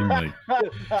what I mean? Like,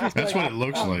 that's what it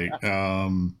looks like.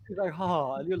 She's like,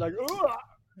 "Ha," and you're like, "Ugh."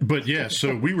 But yeah,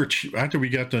 so we were after we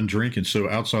got done drinking. So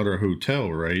outside our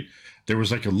hotel, right, there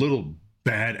was like a little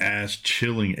badass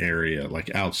chilling area, like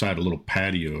outside a little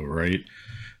patio, right.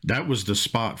 That was the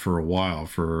spot for a while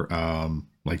for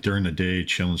like during the day,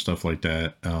 chilling, stuff like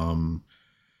that.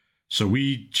 So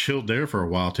we chilled there for a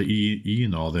while till E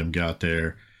and all them got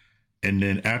there, and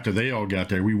then after they all got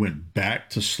there, we went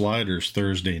back to Sliders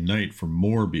Thursday night for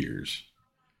more beers.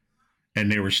 And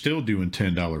they were still doing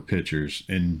 $10 pitchers.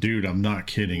 And dude, I'm not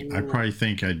kidding. I probably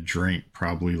think I drank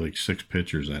probably like 6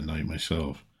 pitchers that night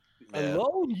myself. Yeah.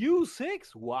 Alone, you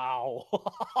 6? Wow.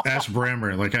 Ask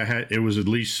Brammer. Like it was at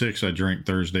least 6 I drank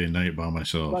Thursday night by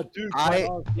myself. But dude,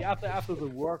 after the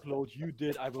workload you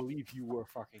did, I believe you were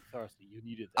fucking thirsty. You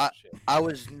needed that shit. I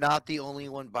was not the only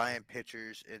one buying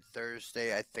pitchers. And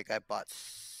Thursday, I think I bought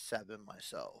 7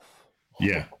 myself.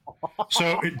 Yeah.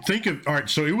 So all right.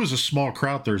 So it was a small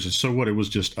crowd Thursday. So what? It was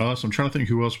just us. I'm trying to think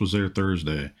who else was there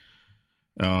Thursday.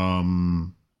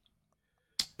 Trying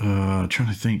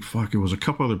to think. Fuck. It was a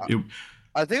couple other.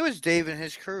 I think it was Dave and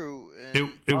his crew.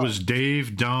 And, It was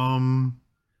Dave, Dom,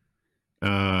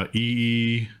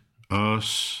 EE,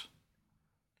 us.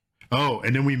 Oh,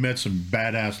 and then we met some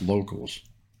badass locals.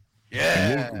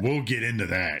 yeah. We'll get into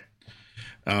that.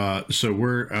 So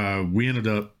we ended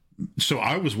up. So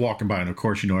I was walking by, and of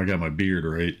course, I got my beard,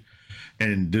 right?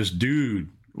 And this dude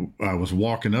was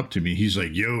walking up to me. He's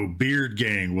like, "Yo, beard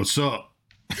gang, what's up?"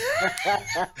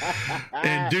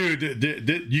 And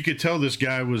dude, you could tell this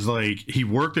guy was like, he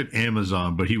worked at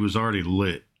Amazon, but he was already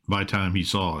lit by the time he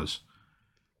saw us.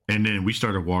 And then we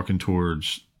started walking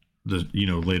towards the,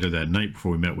 later that night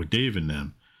before we met with Dave and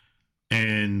them.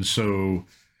 And so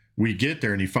we get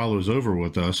there and he follows over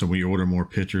with us and we order more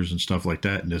pictures and stuff like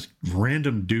that. And this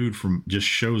random dude just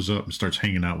shows up and starts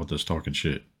hanging out with us talking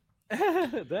shit.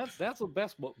 That's the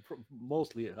best,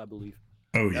 mostly, I believe.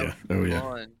 Oh, yeah. Oh, yeah.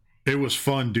 Fun. It was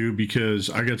fun, dude,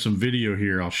 because I got some video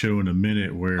here I'll show in a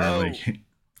minute where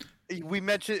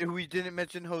we didn't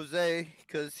mention Jose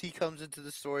because he comes into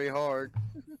the story hard.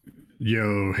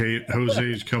 Yo, hey,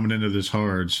 Jose's coming into this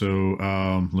hard. So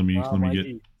let me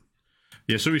get.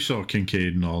 Yeah, so we saw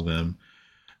Kincaid and all them,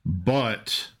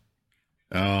 but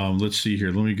let's see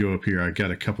here. Let me go up here. I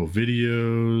got a couple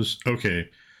videos. Okay,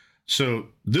 so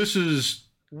this is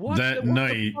that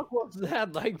night. What the fuck was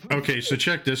that? Like, okay, so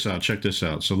check this out.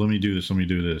 So let me do this.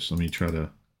 Let me try to.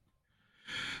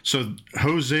 So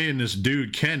Jose and this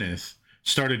dude Kenneth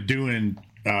started doing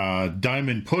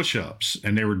diamond push-ups,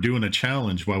 and they were doing a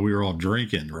challenge while we were all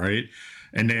drinking, right?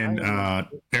 And then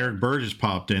Eric Burgess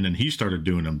popped in, and he started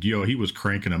doing them. Yo, he was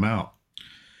cranking them out,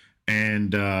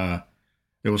 and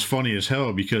it was funny as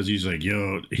hell because he's like,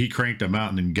 yo, he cranked them out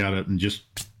and then got up and just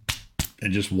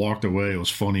walked away. It was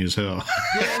funny as hell.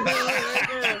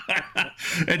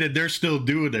 And then they're still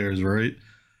doing theirs, right?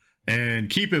 And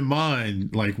keep in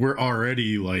mind, like, we're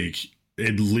already like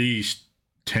at least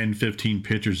 10, 15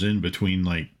 pictures in between,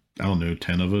 like, I don't know,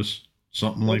 10 of us,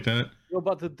 something like that. No,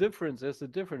 but the difference is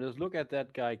look at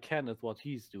that guy Kenneth, what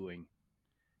he's doing.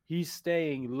 He's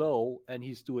staying low and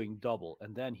he's doing double,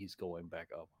 and then he's going back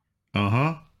up.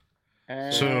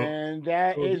 And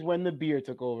that is when the beer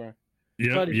took over.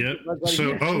 Yep.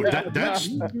 So, that's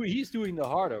he's doing the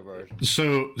harder version.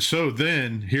 So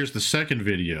then here's the second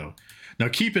video. Now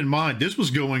keep in mind this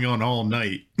was going on all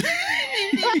night.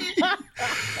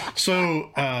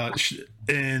 So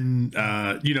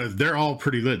they're all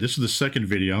pretty lit. This is the second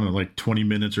video. I don't know, like 20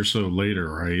 minutes or so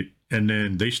later, right? And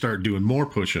then they start doing more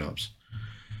push-ups.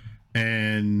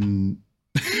 And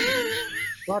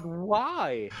but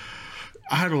why?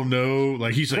 I don't know.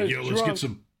 Like, he's like, yo, let's drunk. get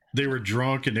some. They were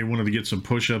drunk and they wanted to get some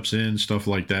push-ups in, stuff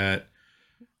like that.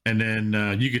 And then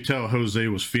you could tell Jose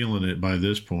was feeling it by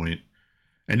this point.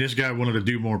 And this guy wanted to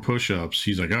do more push-ups.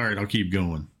 He's like, all right, I'll keep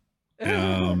going.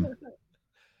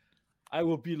 I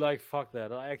will be like, fuck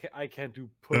that. I can't do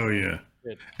push-ups. Oh, yeah.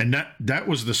 And that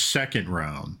was the second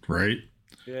round, right?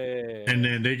 Yeah. And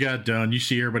then they got done. You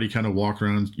see everybody kind of walk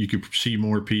around. You could see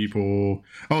more people.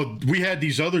 Oh, we had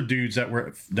these other dudes that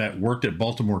worked at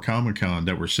Baltimore Comic-Con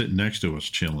that were sitting next to us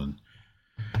chilling.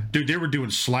 Dude, they were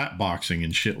doing slap boxing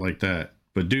and shit like that.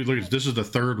 But dude, look, this is the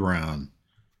third round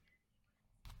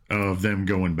of them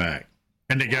going back.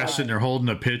 And the guy's sitting there holding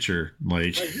a pitcher.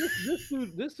 Like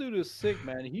this dude is sick,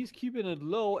 man. He's keeping it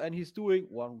low and he's doing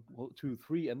 1, 2,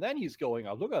 3, and then he's going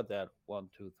up. Look at that. 1,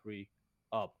 2, 3,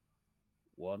 up.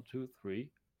 1, 2, 3,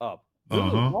 up. This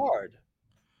is hard.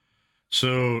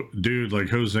 So, dude, like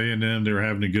Jose and them, they were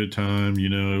having a good time.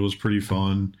 It was pretty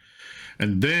fun.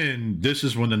 And then this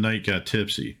is when the night got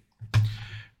tipsy.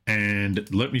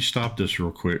 And let me stop this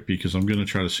real quick because I'm going to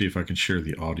try to see if I can share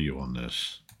the audio on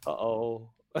this. Uh-oh.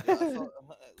 I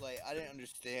didn't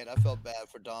understand. I felt bad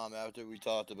for Dom after we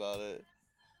talked about it.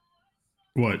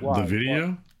 What? Why? The video?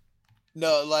 What?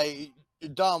 No, like,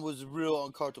 Dom was real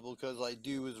uncomfortable because, like,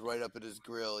 dude was right up at his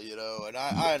grill, and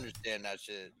I understand that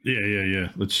shit. Yeah.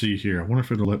 Let's see here. I wonder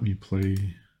if it'll let me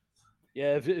play.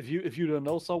 Yeah, if you don't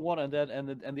know someone and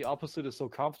the opposite is so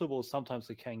comfortable, sometimes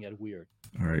it can get weird.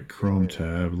 All right, Chrome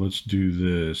tab. Let's do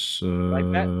this. Like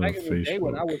back in the Facebook. day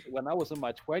when I was in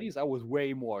my 20s, I was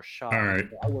way more shy. All right.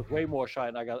 I was way more shy,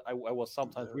 and I was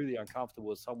sometimes really uncomfortable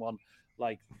with someone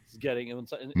like getting in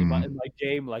my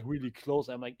game like really close.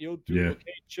 I'm like, yo, dude,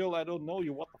 okay, chill. I don't know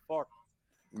you. What the fuck?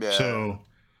 Yeah.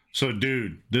 So,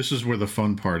 dude, this is where the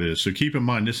fun part is. So keep in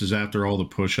mind, this is after all the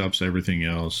push-ups, everything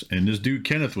else. And this dude,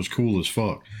 Kenneth, was cool as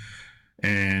fuck.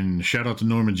 And shout out to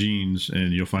Norma Jeans,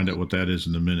 and you'll find out what that is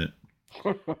in a minute.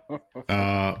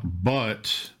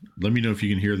 But let me know if you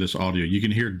can hear this audio. You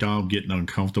can hear Dom getting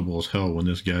uncomfortable as hell when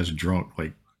this guy's drunk,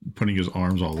 like putting his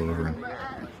arms all over him.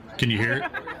 Can you hear it?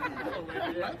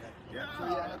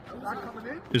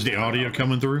 Is the audio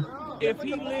coming through? If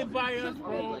he lived by us,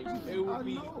 bro, it would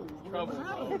be trouble.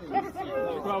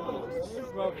 Trouble.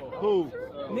 Who?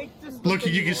 Nick just Look,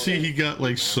 you can see he got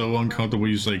like so uncomfortable.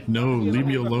 He's like, "No, leave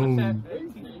me alone."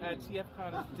 At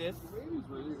TFCon this,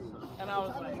 and I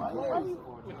was like,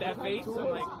 with that face,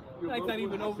 I'm like not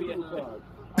even over yet.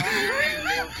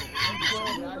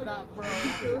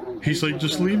 He's like,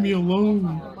 "Just leave me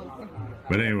alone."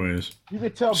 But anyways, You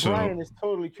could tell Brian is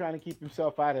totally trying to keep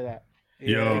himself out of that.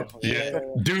 yeah,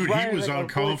 dude, Brian he was like,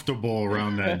 uncomfortable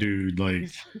around that dude. Like,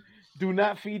 do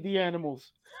not feed the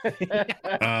animals.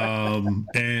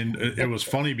 and it was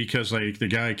funny because like the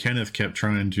guy Kenneth kept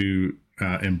trying to,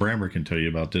 and Brammer can tell you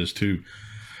about this too.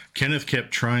 Kenneth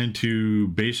kept trying to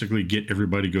basically get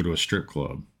everybody to go to a strip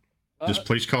club. This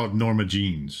place called Norma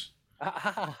Jeans.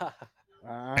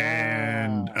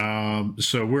 And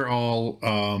so we're all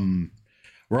kind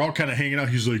of hanging out.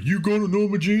 He's like, "You go to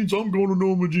Norma Jeans? I'm going to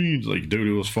Norma Jeans." Like, dude,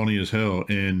 it was funny as hell.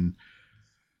 And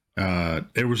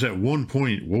it was at one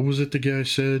point, what was it the guy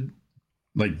said?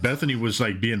 Like, Bethany was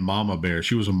like being mama bear.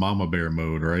 She was in mama bear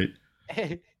mode, right?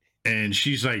 And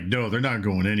she's like, "No, they're not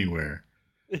going anywhere.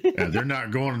 They're not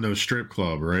going to no strip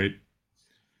club, right?"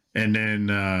 And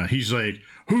then he's like,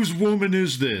 "Whose woman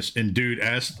is this?" And dude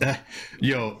asked,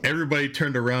 everybody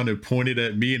turned around and pointed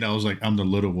at me, and I was like, "I'm the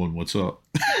little one. What's up?"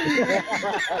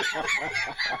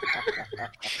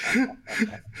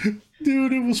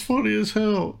 Dude, it was funny as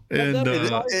hell. And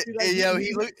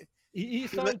he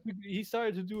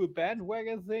started to do a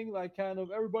bandwagon thing, like kind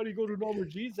of everybody go to Norma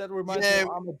Jeans. That reminds me of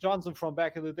Ahmed Johnson from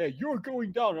back in the day. You're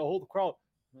going down, and the whole crowd.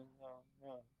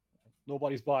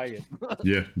 Nobody's buying it.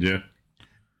 Yeah.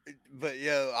 But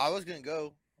I was gonna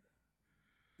go.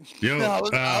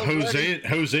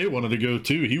 Jose wanted to go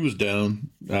too. He was down.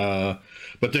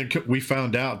 But then we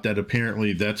found out that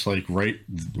apparently that's like right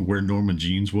where Norma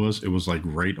Jeans was. It was like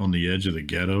right on the edge of the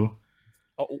ghetto,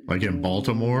 like in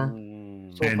Baltimore.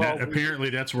 So and apparently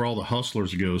that's where all the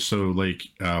hustlers go. So like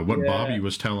what Bobby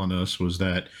was telling us was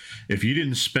that if you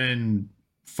didn't spend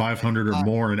 $500 or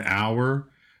more an hour,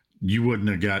 you wouldn't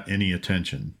have got any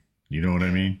attention. You know what I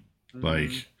mean?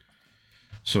 Like,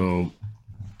 so,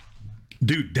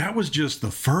 dude, that was just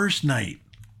the first night.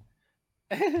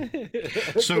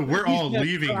 So we're all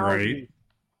leaving, right?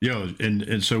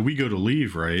 And so we go to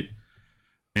leave, right?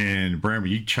 And Brammer,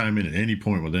 you chime in at any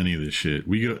point with any of this shit.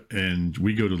 We go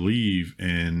to leave,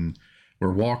 and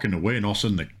we're walking away, and all of a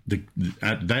sudden,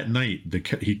 at that night,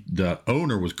 the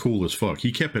owner was cool as fuck.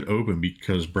 He kept it open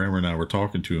because Brammer and I were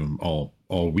talking to him all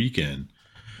weekend.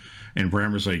 And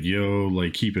Brammer's like,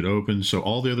 like, keep it open. So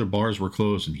all the other bars were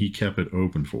closed, and he kept it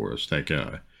open for us, that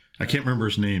guy. I can't remember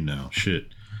his name now.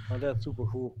 Shit. Oh, that's super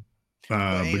cool.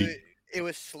 But it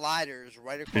was Sliders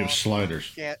right across. It was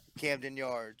Sliders. Camden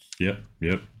Yards. Yep.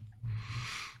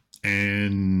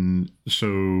 And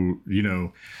so,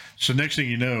 so next thing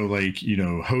you know, like,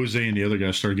 Jose and the other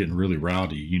guys started getting really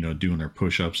rowdy, doing their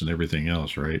push-ups and everything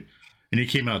else, right? And he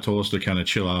came out and told us to kind of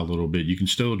chill out a little bit. You can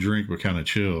still drink, but kind of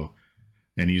chill.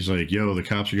 And he's like, the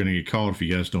cops are going to get called if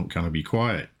you guys don't kind of be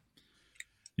quiet.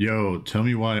 Tell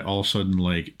me why all of a sudden,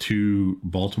 like, 2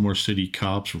 Baltimore City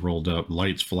cops rolled up,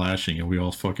 lights flashing, and we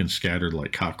all fucking scattered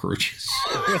like cockroaches.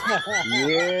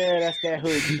 Yeah, that's that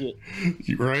hood shit.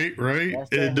 Right?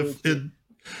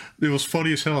 It was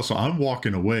funny as hell. So I'm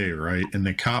walking away, right? And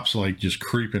the cops, like, just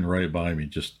creeping right by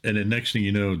me. And then next thing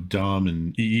you know, Dom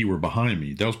and EE were behind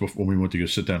me. That was before we went to go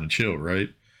sit down and chill, right?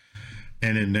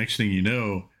 And then next thing you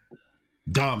know,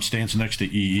 Dom stands next to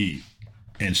EE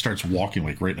and starts walking,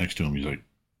 like, right next to him. He's like,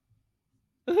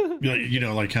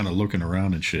 like kind of looking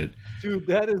around and shit. Dude,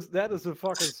 that is a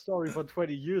fucking story from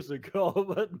 20 years ago,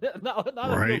 but not in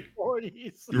the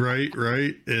 40s.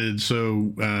 Right. And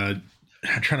so I'm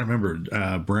trying to remember,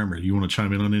 Brammer, you want to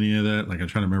chime in on any of that? Like, I'm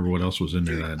trying to remember what else was in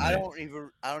there that night.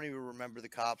 I don't even remember the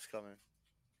cops coming.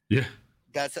 Yeah.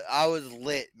 I was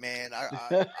lit, man. I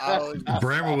was.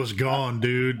 Brammer was gone,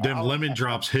 dude. Them lemon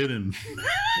drops hit him.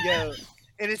 Yeah.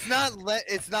 And it's not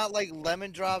like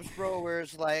lemon drops, bro, where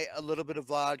it's like a little bit of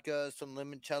vodka, some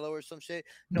limoncello or some shit.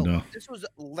 No, this was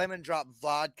lemon drop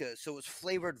vodka, so it was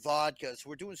flavored vodka. So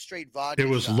we're doing straight vodka. It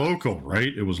was local,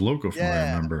 right? It was local from what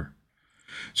I remember.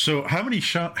 So how many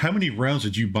rounds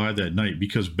did you buy that night?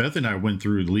 Because Beth and I went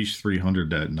through at least 300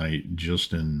 that night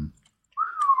just in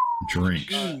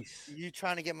drinks. You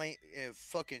trying to get my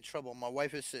fucking trouble? My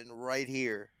wife is sitting right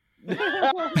here.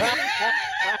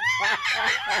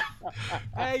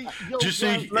 Hey, just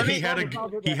see, he had a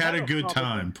good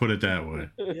time. Put it that way.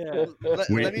 Yeah,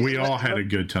 we all had a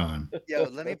good time. Yeah,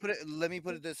 let me put it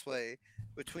this way: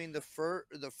 between the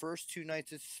first 2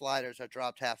 nights at Sliders, I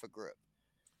dropped half a grip.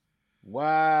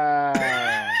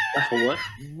 Wow. For what?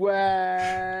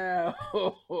 Wow.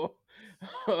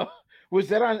 Was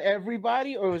that on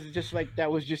everybody, or was it just like that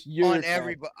was just your On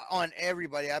tab?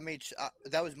 everybody. I made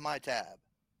that was my tab.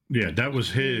 Yeah, that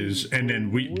was his, and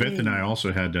then Beth and I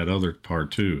also had that other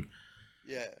part too.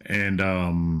 Yeah. And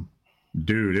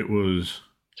dude,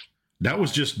 that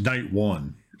was just night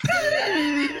one.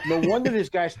 No wonder this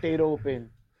guy stayed open.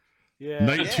 Yeah.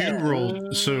 Night two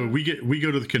rolled, so we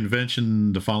go to the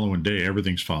convention the following day.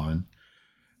 Everything's fine.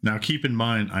 Now, keep in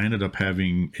mind, I ended up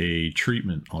having a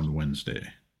treatment on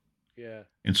Wednesday, Yeah.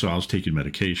 and so I was taking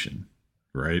medication,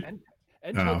 right?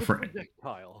 And for-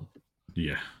 projectile.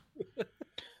 Yeah,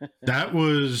 that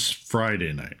was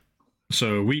Friday night.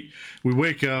 So we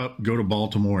wake up, go to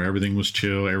Baltimore. Everything was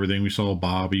chill. Everything, we saw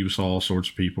Bobby, we saw all sorts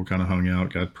of people, kind of hung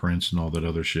out, got Prince and all that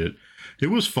other shit. It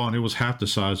was fun. It was half the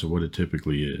size of what it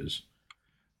typically is.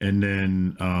 And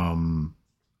then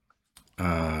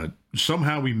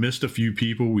somehow we missed a few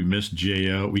people. We missed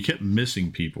JL. We kept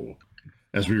missing people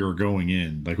as we were going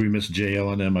in. Like we missed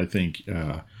JL and them. I think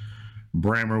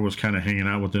Brammer was kind of hanging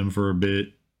out with them for a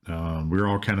bit. We were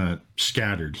all kind of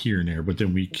scattered here and there, but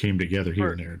then we came together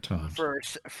here and there at times.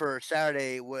 For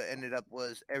Saturday, what ended up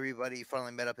was everybody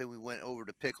finally met up and we went over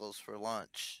to Pickles for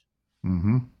lunch.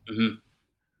 Mm-hmm. Mm-hmm.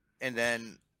 And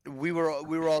then we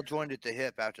were all joined at the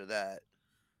hip after that.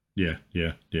 Yeah.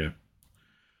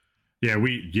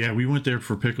 We went there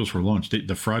for Pickles for lunch.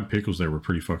 The fried pickles there were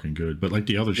pretty fucking good, but like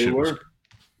the other shit was.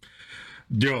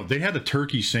 Yo, they had a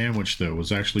turkey sandwich though. It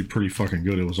was actually pretty fucking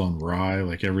good. It was on rye,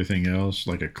 like everything else,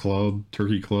 like a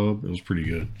turkey club. It was pretty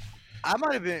good. I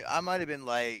might have been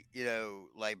like,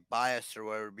 like biased or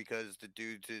whatever because the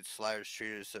dudes at Sliders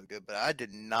treated us so good, but I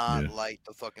did not like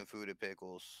the fucking food at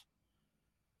Pickles.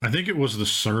 I think it was the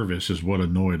service is what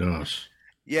annoyed us.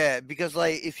 Yeah, because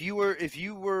like if you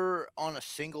were on a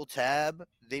single tab,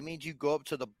 they made you go up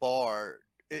to the bar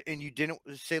and you didn't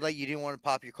want to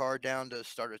pop your card down to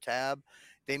start a tab.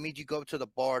 They made you go up to the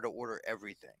bar to order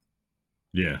everything.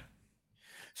 Yeah.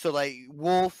 So like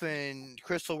Wolf and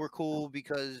Crystal were cool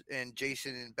and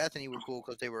Jason and Bethany were cool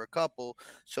because they were a couple.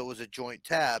 So it was a joint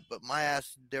tab. But my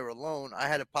ass, they were alone. I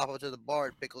had to pop up to the bar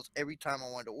at Pickles every time I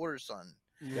wanted to order something.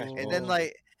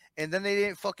 And then they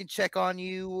didn't fucking check on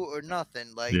you or nothing,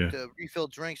 like to refill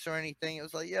drinks or anything. It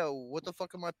was like, yo, what the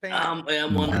fuck am I paying? I'm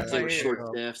wondering if they were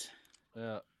short-staffed.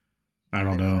 Yeah. I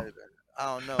don't know. I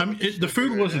don't know. I mean, the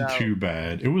food wasn't too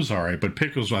bad. It was all right, but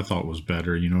Pickles I thought was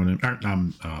better. You know what I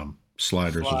mean?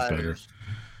 Sliders was better.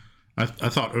 I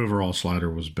thought overall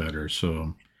Slider was better.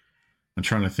 So I'm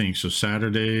trying to think. So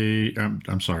Friday,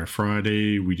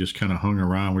 we just kind of hung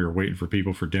around. We were waiting for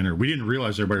people for dinner. We didn't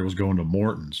realize everybody was going to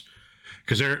Morton's.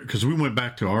 Because we went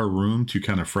back to our room to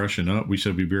kind of freshen up. We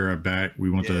said we'd be right back. We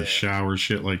went to shower,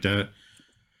 shit like that.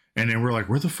 And then we're like,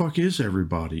 where the fuck is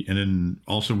everybody? And then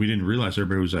also we didn't realize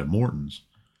everybody was at Morton's.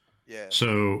 Yeah.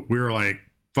 So we were like,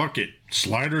 fuck it.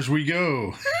 Sliders we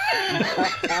go.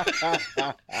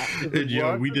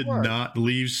 And we did not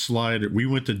leave Slider. We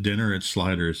went to dinner at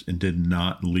Sliders and did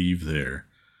not leave there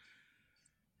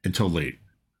until late.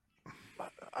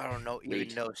 I don't know. Even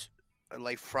though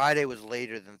like Friday was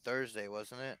later than Thursday,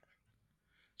 wasn't it?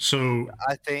 So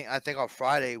I think on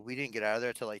Friday we didn't get out of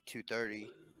there till like 2:30.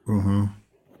 Uh-huh.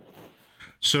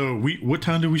 So what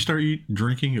time did we start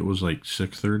drinking? It was like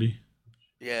 6:30.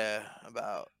 Yeah,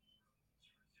 about.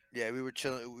 Yeah, we were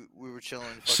chilling. We were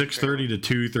chilling. 6:30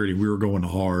 to 2:30. We were going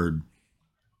hard.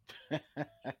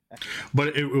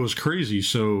 But it was crazy.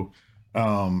 So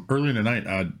early in the night,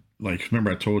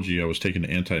 remember I told you I was taking the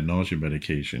anti-nausea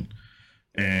medication.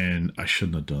 And I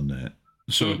shouldn't have done that.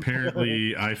 So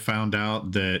apparently I found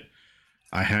out that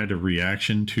I had a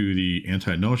reaction to the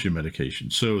anti-nausea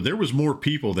medication. So there was more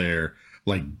people there,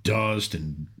 like Dust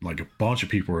and like a bunch of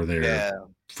people were there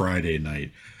Friday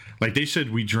night. Like they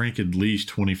said we drank at least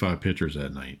 25 pitchers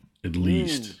that night. At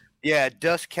least. Yeah,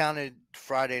 Dust counted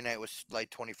Friday night was like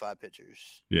 25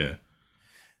 pitchers. Yeah.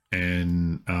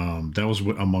 And that was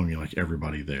among like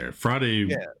everybody there.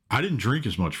 Friday, I didn't drink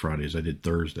as much Friday as I did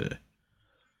Thursday.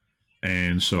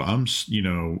 And so I'm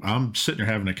sitting there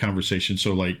having a conversation.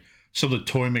 So like some of the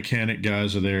toy mechanic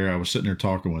guys are there. I was sitting there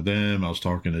talking with them. I was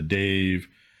talking to Dave,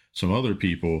 some other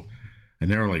people,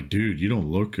 and they were like, dude, you don't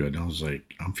look good. And I was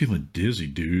like, I'm feeling dizzy,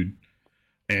 dude.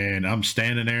 And I'm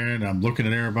standing there and I'm looking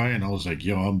at everybody and I was like,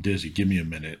 yo, I'm dizzy. Give me a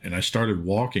minute. And I started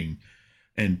walking,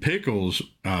 and Pickles,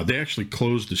 they actually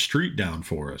closed the street down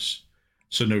for us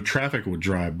so no traffic would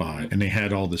drive by, and they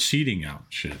had all the seating out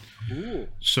and shit. Ooh.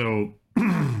 So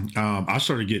I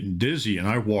started getting dizzy, and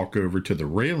I walk over to the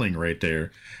railing right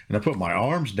there, and I put my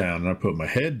arms down and I put my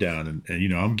head down,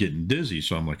 and I'm getting dizzy.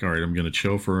 So I'm like, all right, I'm going to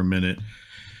chill for a minute.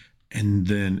 And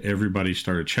then everybody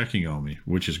started checking on me,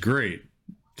 which is great.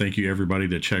 Thank you, everybody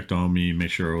that checked on me, make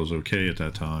sure I was okay at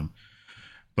that time.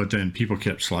 But then people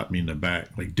kept slapping me in the back,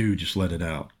 like, dude, just let it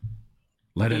out.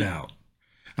 Let it out.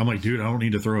 I'm like, dude, I don't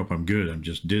need to throw up. I'm good. I'm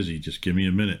just dizzy. Just give me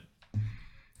a minute.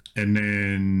 And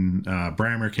then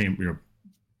Brammer came,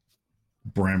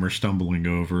 Brammer stumbling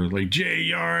over, like, Jay,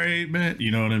 you all right, man?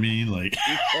 You know what I mean? Like,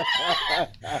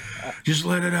 just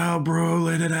let it out, bro.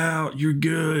 Let it out. You're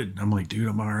good. I'm like, dude,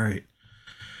 I'm all right.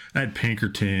 I had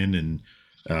Pinkerton and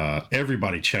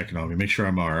everybody checking on me, make sure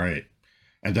I'm all right.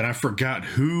 And then I forgot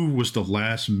who was the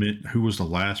last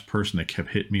person that kept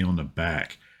hitting me on the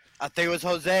back. I think it was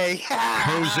Jose.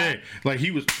 Jose, like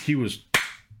he was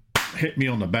hit me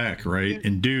on the back, right?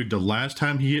 And dude, the last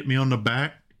time he hit me on the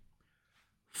back,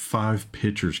 5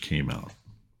 pitchers came out.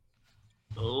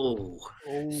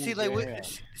 See, like,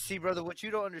 brother, what you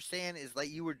don't understand is, like,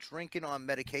 you were drinking on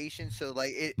medication, so,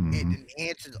 like, it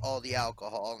enhances all the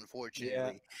alcohol,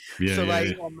 unfortunately. Yeah. So, Yeah,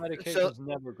 like, yeah. on medication is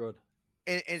never good.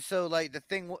 And so, like, the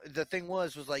thing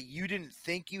was like, you didn't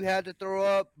think you had to throw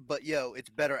up, but yo, it's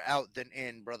better out than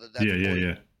in, brother. That's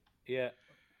Yeah.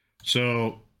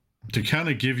 So to kind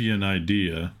of give you an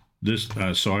idea, this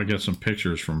so I got some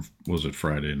pictures from, was it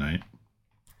Friday night?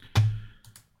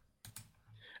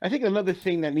 I think another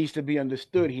thing that needs to be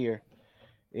understood here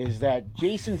is that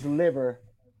Jason's liver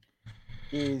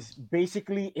is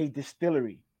basically a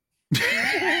distillery.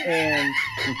 And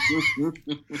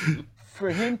for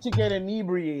him to get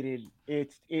inebriated,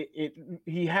 it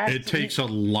takes a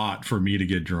lot for me to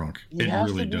get drunk. He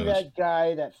has to be that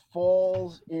guy that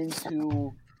falls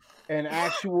into an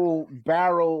actual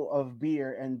barrel of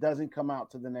beer and doesn't come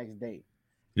out to the next day.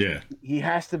 Yeah. He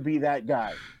has to be that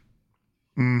guy.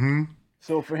 Mm-hmm.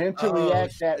 So for him to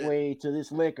react that way to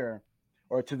this liquor,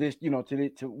 or to this,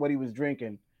 to what he was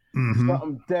drinking,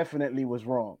 something definitely was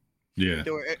wrong. Yeah.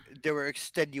 There were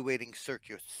extenuating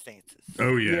circumstances.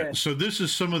 Oh yeah. So this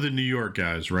is some of the New York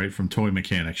guys, right, from Toy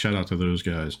Mechanic. Shout out to those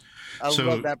guys. I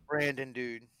love that Brandon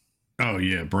dude. Oh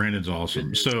yeah, Brandon's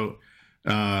awesome. So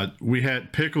we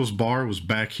had Pickles Bar was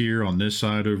back here on this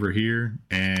side over here,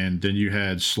 and then you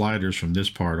had Sliders from this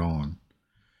part on.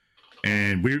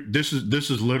 And this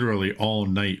is literally all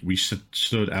night we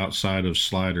stood outside of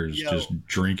Sliders, just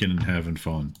drinking and having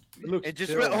fun. And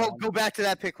just go back to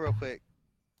that pic real quick.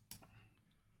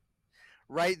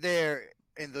 Right there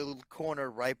in the little corner,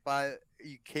 right by,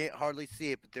 you can't hardly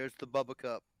see it, but there's the Bubba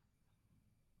Cup.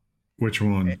 Which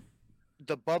one?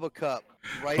 The Bubba Cup,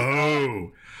 right?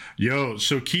 Yo,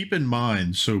 so keep in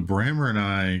mind, so Brammer and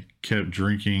I kept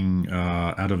drinking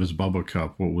out of his Bubba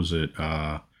Cup. What was it?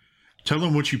 Tell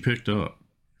him what you picked up.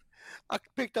 I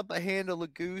picked up a handle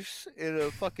of goose and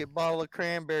a fucking bottle of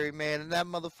cranberry, man, and that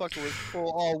motherfucker was full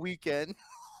all weekend.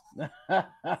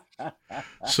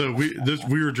 So we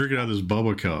were drinking out of this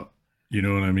Bubba Cup, you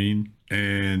know what I mean?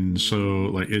 And so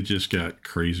like it just got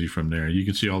crazy from there. You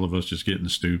can see all of us just getting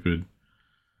stupid.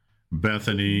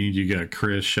 Bethany, you got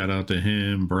Chris, shout out to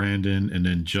him, Brandon, and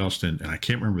then Justin, and I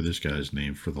can't remember this guy's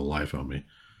name for the life of me,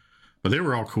 but they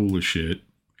were all cool as shit.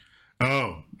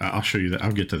 Oh, I'll show you that.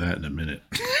 I'll get to that in a minute.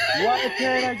 Why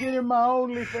can't I get in my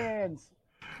OnlyFans?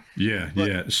 Yeah.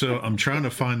 So I'm trying to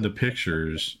find the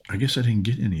pictures. I guess I didn't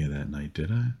get any of that night,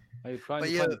 did I? Are you trying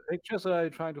to find the pictures, or are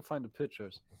you trying to find the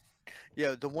pictures?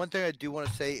 Yeah, the one thing I do want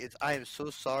to say is I am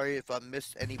so sorry if I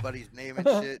missed anybody's name and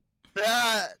shit.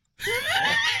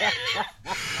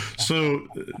 So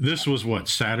this was what,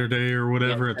 Saturday or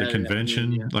whatever at the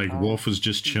convention? Yeah. Like Wolf was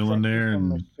just chilling there,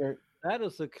 and that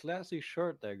is a classy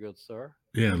shirt there, good sir.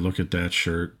 Yeah, look at that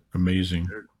shirt. Amazing.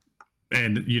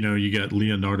 And, you got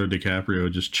Leonardo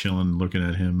DiCaprio just chilling, looking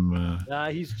at him.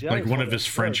 He's jealous, like one of his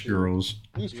French girls.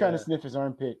 He's trying to sniff his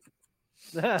armpit.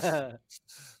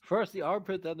 First the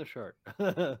armpit, then the shirt.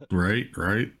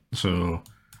 Right. So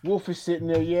Wolf is sitting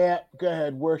there. Yeah, go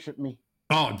ahead, worship me.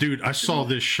 Oh, dude, I saw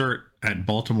this shirt at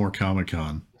Baltimore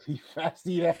Comic-Con. He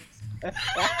fasty ass.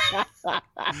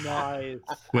 Nice.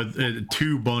 With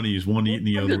 2 bunnies, one eating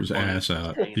the other's ass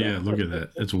out. Yeah, look at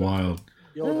that. It's wild.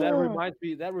 Yo, that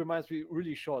reminds me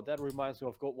really short. That reminds me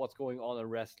of what's going on in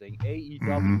wrestling.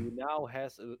 AEW now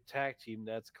has a tag team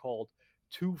that's called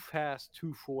Too Fast,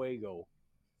 Too Fuego.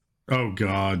 Oh,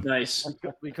 God. Nice.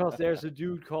 Because there's a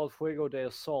dude called Fuego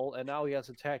del Sol, and now he has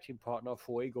a tag team partner,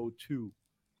 Fuego 2.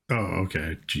 Oh,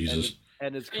 okay. Jesus.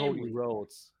 And it's Cody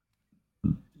Rhodes.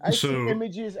 I see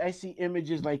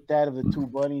images like that of the 2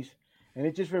 bunnies, and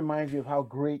it just reminds me of how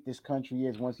great this country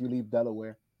is once you leave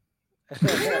Delaware.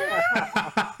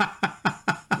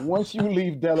 Once you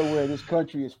leave Delaware, this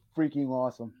country is freaking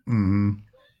awesome. Mm-hmm.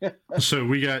 So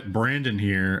we got Brandon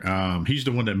here. He's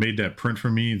the one that made that print for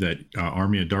me, that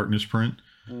Army of Darkness print.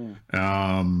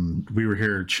 We were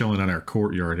here chilling in our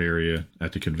courtyard area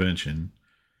at the convention.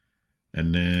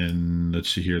 And then, let's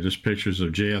see here. There's pictures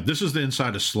of JF. This is the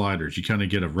inside of Sliders. You kind of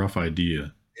get a rough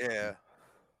idea. Yeah.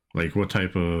 Like what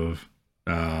type of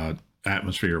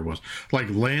atmosphere it was. Like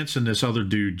Lance and this other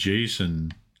dude,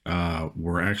 Jason,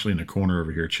 were actually in the corner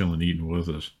over here chilling, eating with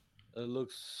us. It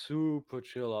looks super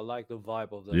chill. I like the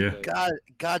vibe of that. Yeah. place.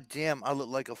 God damn, I look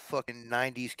like a fucking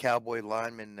 90s cowboy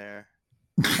lineman there.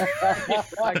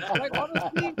 like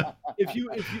honestly,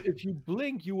 if you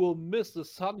blink, you will miss the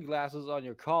sunglasses on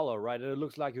your collar, right? And it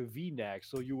looks like a V-neck,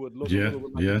 so you would look a little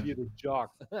bit like a bearded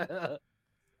jock.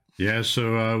 Yeah,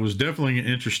 so it was definitely an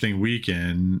interesting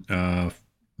weekend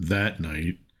that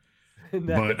night.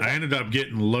 But I ended up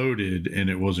getting loaded, and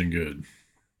it wasn't good.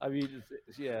 I mean,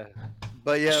 yeah.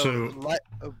 But yeah, So-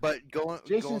 but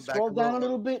Jason, going back scroll down a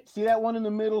little bit. See that one in the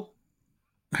middle?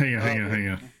 Hang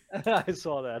on. I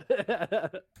saw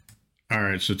that. All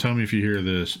right, so tell me if you hear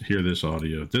this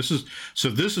audio. This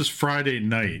is Friday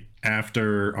night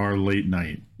after our late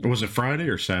night. Was it Friday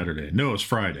or Saturday? No, it's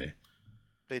Friday.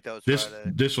 I think that was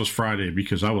Friday. This was Friday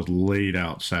because I was laid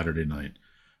out Saturday night.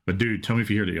 But dude, tell me if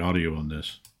you hear the audio on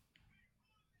this.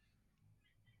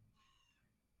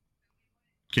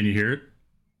 Can you hear it?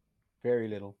 Very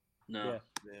little. No.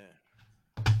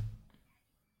 Yeah.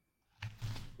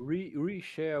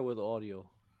 Reshare with audio.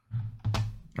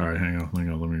 All right, hang on.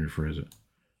 Let me rephrase it.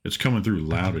 It's coming through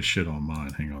loud as shit on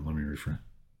mine. Hang on, let me rephrase.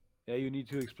 Yeah, you need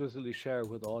to explicitly share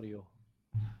with audio.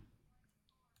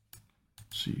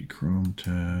 See, Chrome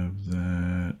tab,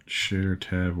 that, share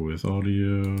tab with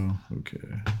audio. Okay.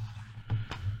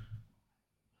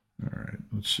 All right,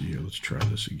 let's see here. Let's try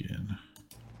this again.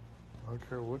 I don't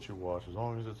care what you watch, as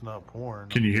long as it's not porn.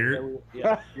 Can you hear it?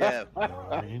 Yeah. Yeah. You know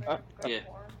what I mean? Yeah.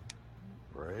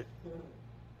 Right?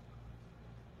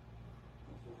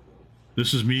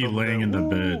 This is me Some of laying that in the woo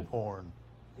bed. porn.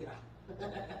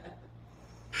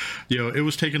 Yo, it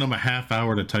was taking him a half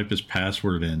hour to type his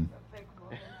password in.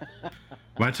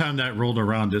 By the time that rolled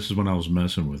around, this is when I was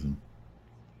messing with him.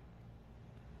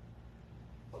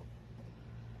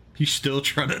 He's still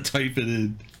trying to type it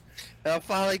in. I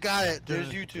finally got it. There's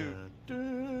YouTube.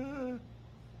 Dun.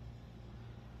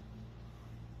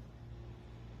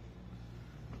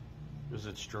 Is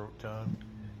it stroke time?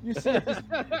 You see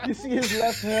his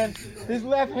left hand. His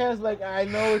left hand's like, I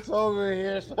know it's over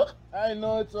here. I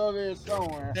know it's over here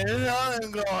somewhere. There's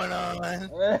nothing going on.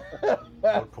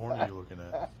 What porn are you looking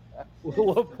at?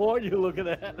 What porn you looking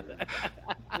at?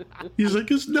 He's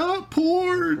like, it's not I don't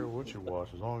porn. care what you watch,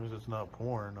 as long as it's not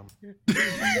porn.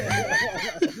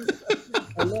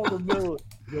 I love the middle.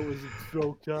 Yo, is it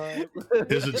stroke time?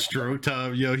 Is it stroke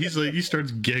time? Yo, he's like, he starts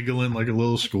giggling like a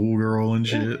little schoolgirl and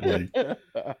shit. Like,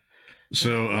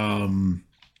 so,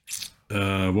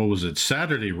 what was it?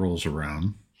 Saturday rolls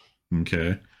around.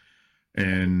 Okay.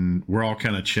 And we're all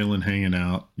kind of chilling, hanging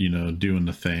out, you know, doing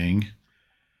the thing.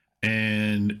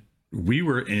 And we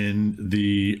were in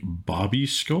the Bobby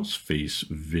Skullsface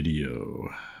video.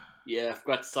 Yeah, I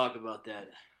forgot to talk about that.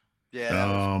 Yeah. That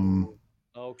was cool.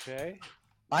 Okay.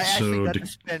 I actually so got the- to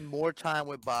spend more time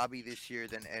with Bobby this year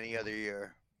than any other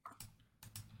year.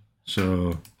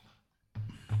 So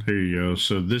there you go.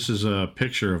 So this is a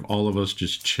picture of all of us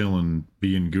just chilling,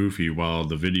 being goofy while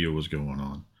the video was going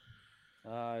on.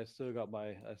 I still got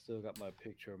my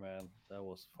picture, man. That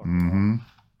was fucking Mm-hmm.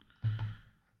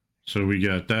 So we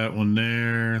got that one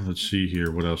there. Let's see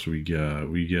here. What else we got?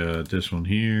 We got this one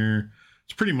here.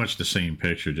 It's pretty much the same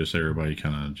picture, just everybody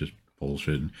kind of just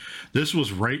bullshitting. This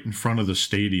was right in front of the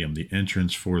stadium, the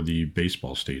entrance for the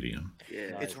baseball stadium.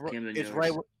 Yeah, It's Camden it's Yards.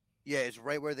 right. It's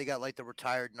right where they got like the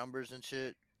retired numbers and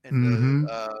shit and Mhm.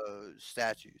 the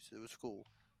statues. It was cool.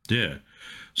 Yeah.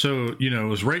 So, you know, it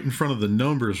was right in front of the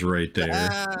numbers right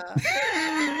there.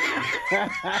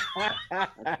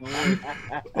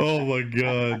 Oh my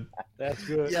God. That's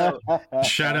good. Yo,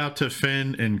 Shout out to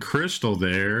Finn and Crystal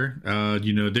there.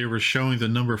 You know, they were showing the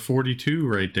number 42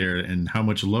 right there and how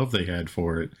much love they had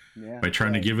for it Yeah. by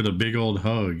trying to give it a big old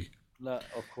hug. No,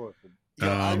 of course. yo,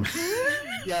 Um,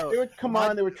 They were, come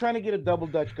on, they were trying to get a double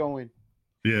dutch going.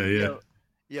 Yeah.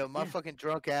 Yo, my fucking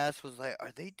drunk ass was like,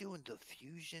 "Are they doing the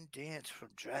fusion dance from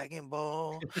Dragon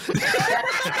Ball?"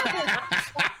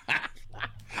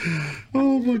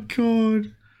 Oh my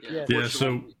God. Yeah,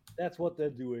 so That's what they're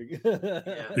doing.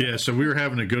 yeah, so we were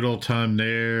having a good old time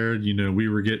there. You know, we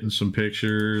were getting some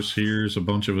pictures. Here's a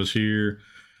bunch of us here.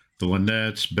 The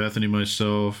Lynnettes, Bethany,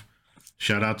 myself.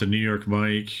 Shout out to New York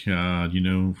Mike. You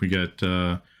know, we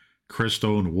got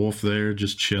Crystal and Wolf there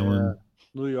just chilling.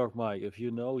 New York Mike, if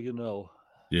you know, you know.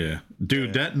 Yeah.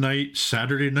 Dude, that night,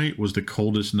 Saturday night, was the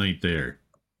coldest night there.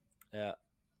 Yeah.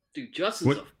 Dude, Justin's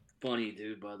What? a funny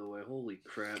dude, by the way. Holy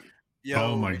crap.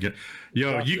 Oh my god,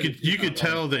 yo, you could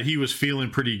tell that he was feeling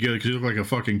pretty good because he looked like a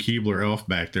fucking Keebler elf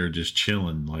back there just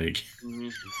chilling, like.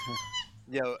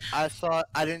 Yo, I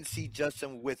didn't see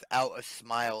Justin without a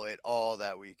smile at all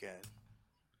that weekend.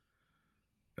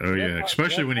 Oh yeah,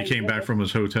 especially when he came back from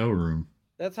his hotel room.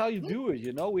 That's how you do it,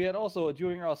 you know. We had also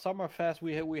during our summer fest,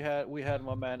 we had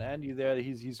my man Andy there.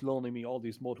 He's loaning me all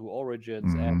these Motu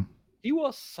Origins, and he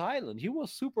was silent. He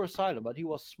was super silent, but he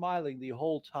was smiling the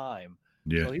whole time.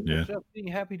 Yeah, so he was just being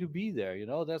happy to be there. You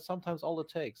know, that's sometimes all it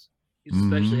takes. He's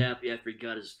especially happy after he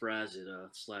got his fries at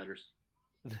Slatters.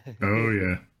 Oh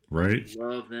yeah, right.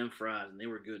 Love them fries, and they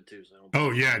were good too. So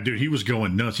oh yeah, dude, he was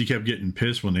going nuts. He kept getting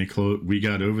pissed when they closed. We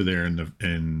got over there,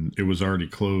 and it was already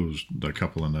closed a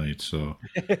couple of nights. So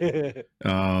that,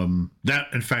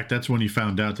 in fact, that's when he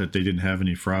found out that they didn't have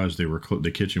any fries. They were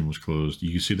the kitchen was closed. You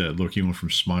can see that look. He went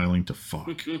from smiling to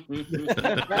fuck.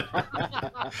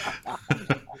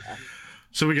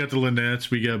 So we got the Lynnettes,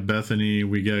 we got Bethany,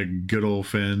 we got good old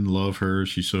Finn. Love her,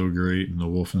 she's so great. And the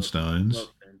Wolfensteins.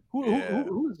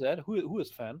 Who is that? Who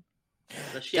is Finn?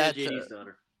 That's JD's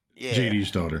daughter. Yeah,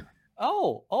 JD's daughter.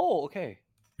 Oh, okay.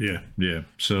 Yeah.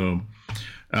 So,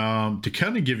 to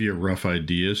kind of give you a rough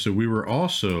idea, so we were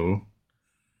also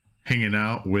hanging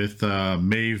out with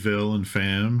Mayville and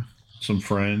fam, some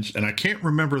friends, and I can't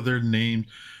remember their name.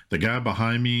 The guy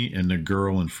behind me and the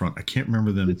girl in front. I can't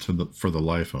remember them for the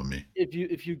life of me.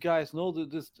 If you guys know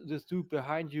that this dude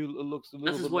behind you looks a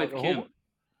little bit like a Kim. homo.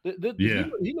 Yeah.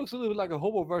 He looks a little bit like a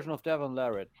homo version of Devin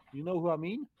Larratt. You know who I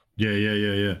mean? Yeah.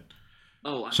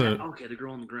 Oh, okay, the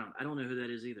girl on the ground. I don't know who that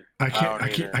is either. I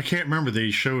can't remember. They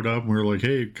showed up and we were like,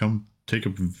 hey, come take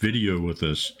a video with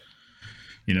us.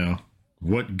 You know,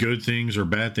 what good things or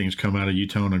bad things come out of you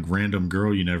telling a random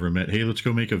girl you never met, hey, let's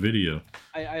go make a video.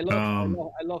 I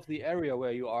love the area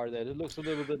where you are there. It looks a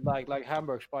little bit like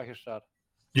Hamburg Speicherstadt.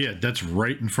 Yeah, that's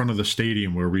right in front of the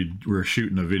stadium where we were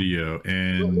shooting a video,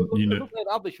 and look you know, look that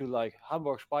up if you like.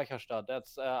 Hamburg Speicherstadt.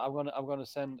 That's I'm gonna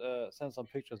send some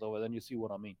pictures over. Then you see what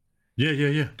I mean.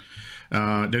 Yeah.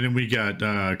 Then we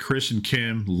got Chris and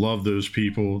Kim. Love those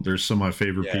people. They're some of my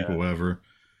favorite people ever.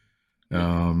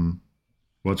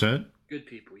 What's that? Good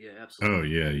people, yeah, absolutely. Oh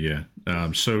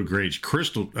yeah. So great.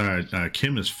 Crystal,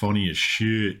 Kim is funny as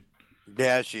shit.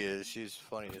 Yeah, she is. She's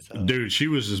funny as hell. Dude, she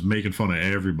was just making fun of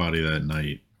everybody that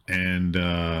night. And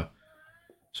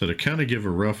so to kind of give a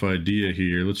rough idea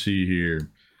here, let's see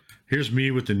here. Here's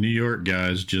me with the New York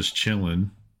guys just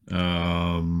chilling.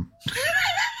 The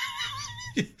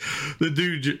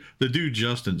dude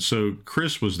Justin. So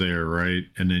Chris was there, right?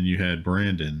 And then you had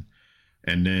Brandon.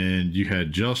 And then you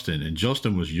had Justin, and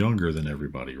Justin was younger than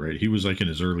everybody, right? He was like in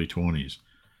his early 20s.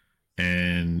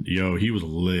 And, he was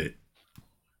lit.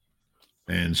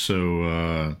 And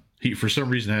so he, for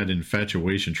some reason, had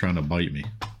infatuation trying to bite me.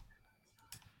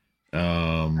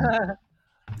 That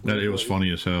it was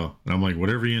funny as hell. And I'm like,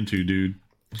 whatever you into, dude.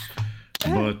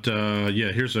 But,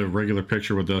 here's a regular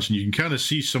picture with us. And you can kind of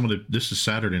see this is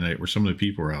Saturday night where some of the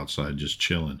people are outside just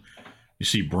chilling. You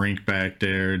see Brink back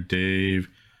there, Dave.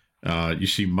 You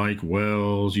see Mike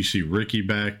Wells, you see Ricky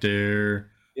back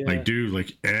there. Yeah. Like,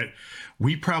 dude,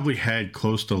 we probably had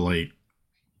close to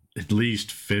at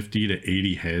least 50 to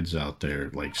 80 heads out there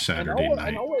Saturday night.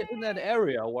 And always in that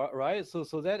area, right? So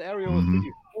that area was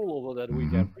pretty cool over that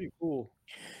weekend. Pretty cool.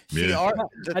 See, I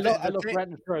love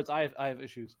Brandon shirts. I have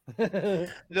issues.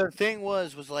 The thing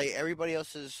was everybody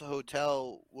else's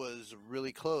hotel was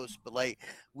really close, but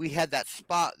we had that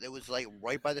spot that was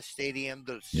right by the stadium.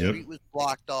 The street was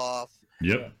blocked off.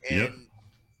 Yep. And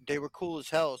they were cool as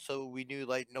hell, so we knew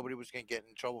nobody was gonna get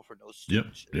in trouble for no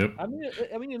stupid shit. Yep. I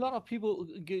mean, a lot of people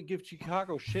give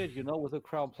Chicago shit, with the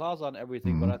Crown Plaza and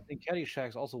everything, but I think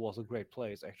Caddyshack's also was a great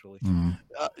place, actually.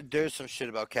 There's some shit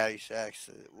about Caddyshack's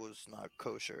that was not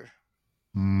kosher.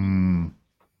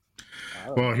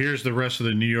 Well, here's the rest of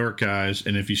the New York guys,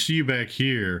 and if you see back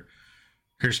here,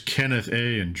 here's Kenneth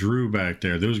A. and Drew back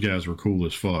there. Those guys were cool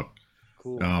as fuck.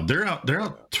 Cool. They're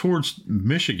out towards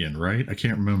Michigan, right? I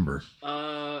can't remember.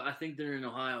 I think they're in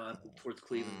Ohio, towards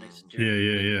Cleveland, next to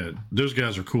Jerry. Yeah. Those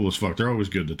guys are cool as fuck. They're always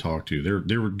good to talk to.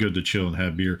 They were good to chill and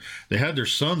have beer. They had their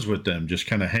sons with them, just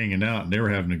kind of hanging out, and they were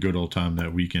having a good old time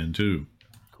that weekend too.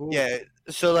 Cool. Yeah.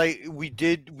 So we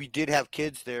did have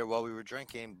kids there while we were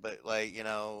drinking, but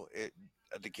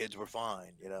the kids were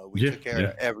fine. We took care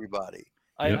of everybody.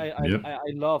 I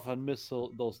love and miss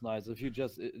those nights. If you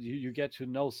just you get to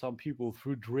know some people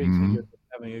through drinks and you're just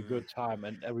having a good time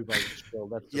and everybody's chill.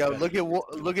 That's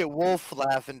look at Wolf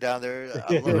laughing down there.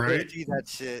 I love to see that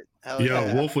shit.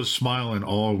 Wolf was smiling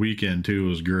all weekend too. It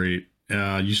was great.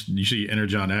 You see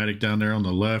Energon Addict down there on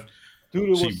the left. Dude,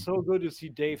 it See- was so good to see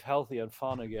Dave healthy and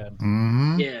fun again.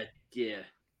 Mm-hmm. Yeah. Yo,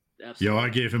 Absolutely. I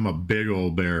gave him a big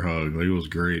old bear hug. Like, it was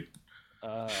great.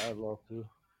 I'd love to.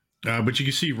 But you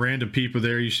can see random people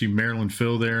there. You see Marilyn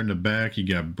Phil there in the back. You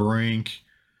got Brink.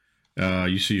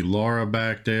 You see Laura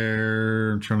back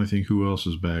there. I'm trying to think who else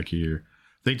is back here.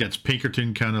 I think that's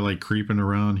Pinkerton kind of like creeping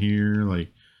around here. Like,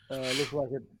 Looks like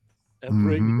a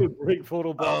Mhm. break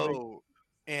photo bombing. Oh,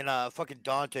 and fucking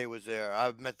Dante was there.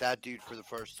 I met that dude for the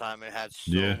first time and had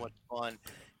so Yeah. much fun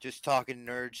just talking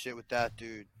nerd shit with that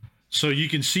dude. so you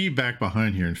can see back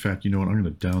behind here. In fact, you know what? I'm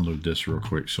going to download this real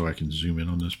quick so I can zoom in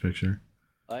on this picture.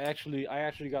 I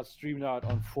actually got streamed out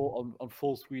on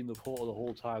full screen the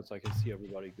whole time, so I can see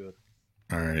everybody good.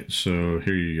 All right, so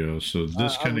here you go. So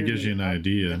this I kind of gives you an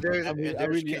idea. There's, I and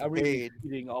really Kincaid.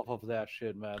 feeding off of that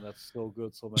shit, man. That's so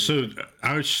good. So many. So things.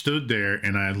 I stood there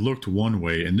and I looked one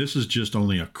way, and this is just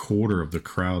only a quarter of the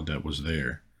crowd that was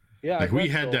there. Yeah, Like, I we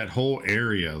bet had so. that whole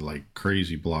area like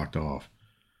crazy blocked off.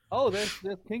 Oh, there's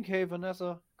Kincaid,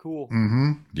 Vanessa. Cool.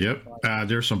 Mm-hmm. Yep.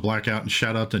 There's some Blackout, and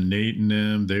shout out to Nate and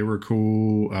them. They were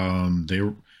cool. They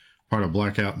were part of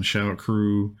Blackout and Shout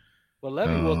crew. But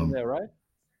Levy wasn't there, right?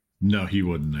 No, he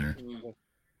wasn't there.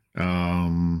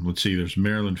 Let's see. There's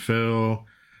Marilyn Phil.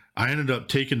 I ended up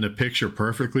taking the picture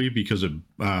perfectly because of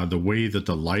the way that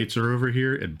the lights are over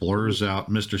here. It blurs out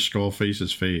Mr.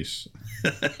 Skullface's face.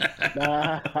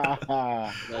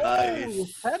 Oh, the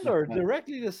sender,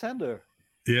 directly the sender.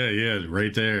 Yeah,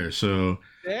 right there. So,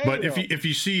 but if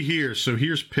you see here, so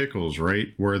here's Pickles,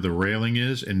 right where the railing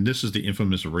is, and this is the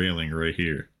infamous railing right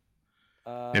here.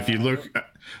 If you look, I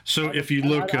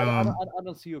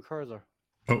don't see your cursor.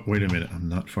 Oh, wait a minute. I'm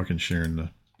not fucking sharing the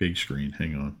big screen.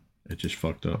 Hang on. It just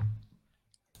fucked up.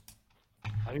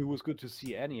 I mean, it was good to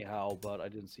see anyhow, but I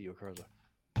didn't see your cursor.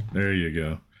 There you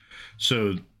go.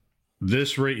 So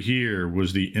this right here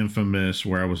was the infamous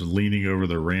where I was leaning over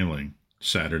the railing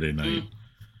Saturday night.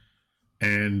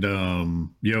 And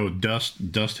yo, Dust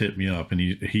hit me up and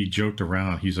he joked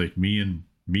around. He's like, him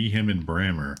and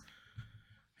Brammer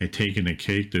had taken a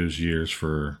cake those years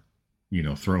for,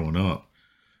 throwing up.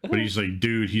 But he's like,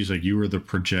 dude, you were the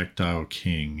projectile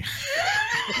king.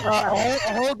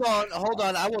 Hold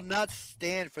on. I will not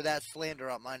stand for that slander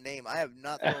on my name. I have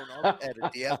not thrown up at a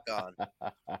TFCon.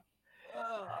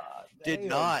 Did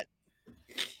not.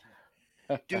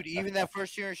 Dude, even that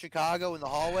first year in Chicago in the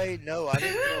hallway, no, I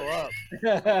didn't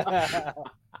throw up.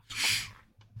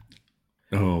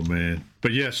 Oh, man.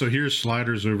 But yeah, so here's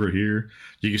sliders over here.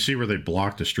 You can see where they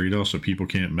blocked the street off so people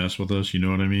can't mess with us. You know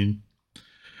what I mean?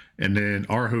 And then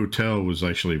our hotel was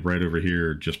actually right over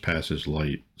here, just past his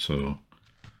light. So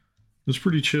it was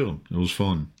pretty chill. It was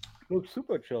fun. It was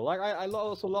super chill. Like I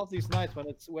also love these nights when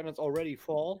it's already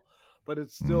fall, but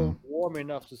it's still warm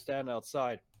enough to stand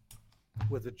outside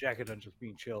with a jacket and just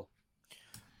being chill.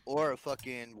 Or a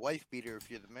fucking wife beater if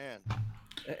you're the man.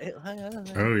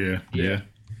 Oh, yeah. Yeah,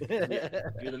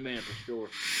 you're the man for sure.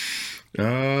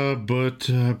 But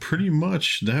pretty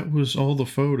much that was all the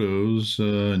photos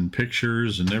and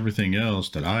pictures and everything else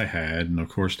that I had. And of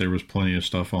course, there was plenty of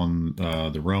stuff on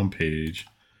the Realm page.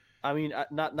 I mean,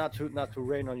 not to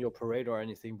rain on your parade or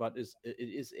anything, but it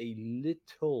is a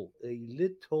little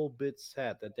bit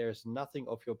sad that there's nothing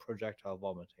of your projectile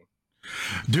vomiting.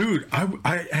 Dude,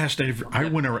 I asked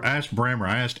Brammer,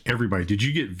 I asked everybody, did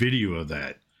you get video of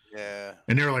that? Yeah.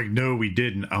 And they were like, no, we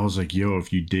didn't. I was like, yo,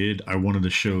 if you did, I wanted to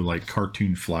show like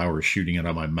cartoon flowers shooting out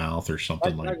of my mouth or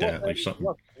something like that. Like something.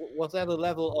 Was that a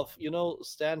level of,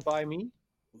 Stand By Me?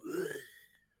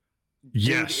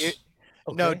 Yes. Dude,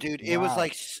 no, dude, it was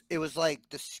like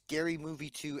the Scary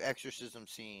Movie 2 exorcism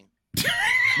scene.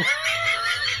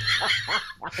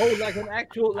 Oh, like an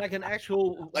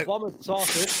actual vomit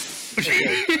sausage.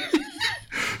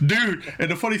 Dude, and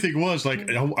the funny thing was, like,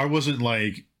 I wasn't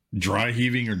like dry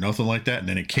heaving or nothing like that, and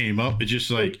then it came up. It just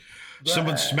like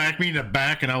someone smacked me in the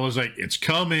back, and I was like, "It's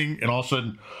coming!" And all of a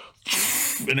sudden,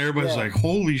 and everybody's like,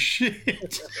 "Holy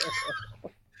shit!"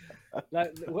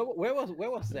 Like, where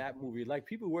was that movie? Like,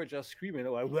 people were just screaming,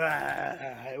 like,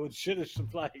 it was shit is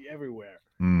flying everywhere.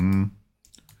 Mm-hmm.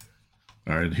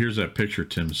 All right, here's that picture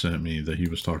Tim sent me that he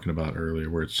was talking about earlier,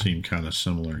 where it seemed kind of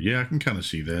similar. Yeah, I can kind of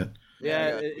see that.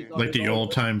 Yeah, like the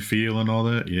old time feel and all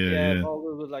that. Yeah. It's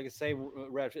all like the same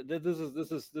rap. This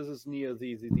is near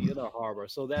the inner harbor,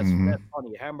 so that's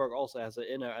funny. Hamburg also has an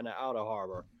inner and an outer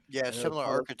harbor. Yeah, and similar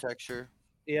architecture.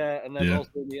 Yeah, and then also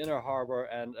in the inner harbor,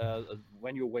 and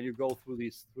when you go through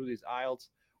these aisles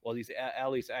or these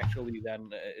alleys, actually, then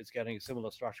it's getting a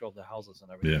similar structure of the houses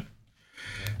and everything. Yeah.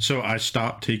 So I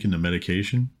stopped taking the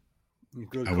medication.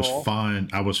 Good I was fine.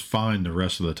 I was fine the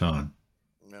rest of the time.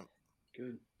 Yep.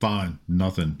 Good. Fine.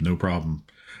 Nothing. No problem.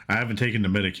 I haven't taken the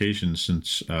medication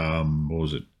since, what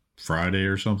was it, Friday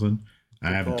or something?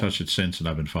 I haven't touched it since, and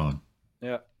I've been fine.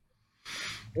 Yeah.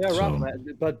 Yeah, So- rough, man.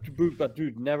 But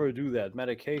dude, never do that.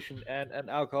 Medication and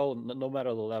alcohol, no matter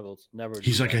the levels, never.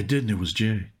 He's do like, that. I didn't. It was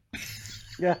Jay.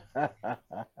 Yeah.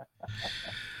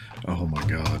 Oh, my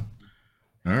God.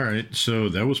 All right. So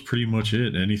that was pretty much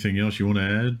it. Anything else you want to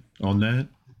add on that?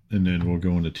 And then we'll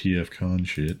go into TFCon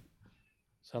shit.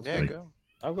 Sounds Yeah, good. go.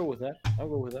 I'll go with that.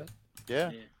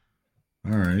 Yeah.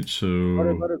 All right.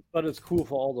 So, But it's cool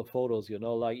for all the photos, you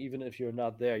know. Like even if you're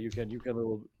not there, you can a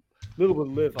little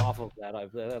bit live off of that.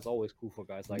 That's always cool for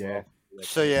guys like Yeah. Ralph.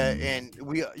 So yeah, and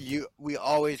we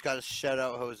always got to shout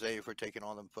out Jose for taking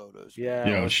all them photos. Yeah.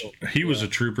 yeah, also- he was a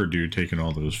trooper dude taking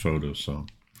all those photos.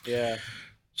 yeah.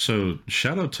 So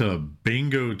shout out to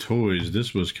Bingo Toys.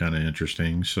 This was kind of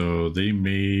interesting. So they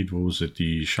made, what was it,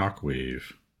 the Shockwave.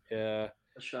 Yeah.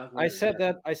 A shock I said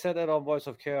yeah. that on Voice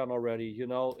of Chaos already. You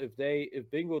know, if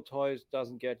Bingo Toys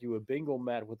doesn't get you a bingo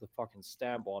mat with a fucking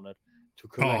stamp on it to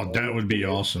collect, Oh, that would be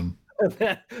awesome.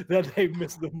 that they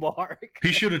missed the mark.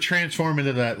 He should have transformed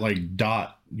into that like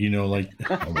dot, like,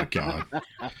 oh my God. The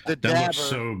That dabber. looks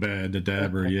so bad. The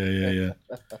dabber. Yeah.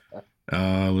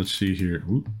 Let's see here.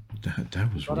 Ooh,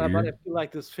 that was But I weird. feel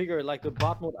like this figure, like the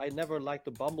bot mode, I never liked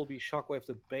the Bumblebee Shockwave.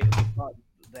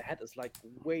 The head is like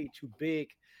way too big,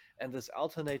 and this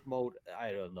alternate mode,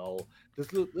 I don't know.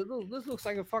 This looks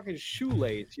like a fucking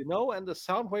shoelace, you know. And the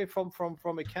Soundwave from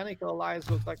Mechanical Alliance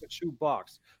looks like a shoe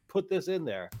box. Put this in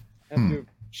there, and your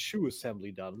shoe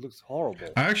assembly done. It looks horrible.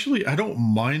 Actually, I don't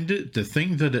mind it. The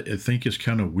thing that I think is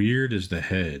kind of weird is the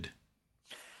head.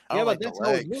 I don't Yeah, but like the that's how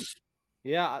it legs. looks.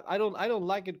 Yeah, I don't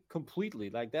like it completely.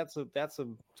 Like that's a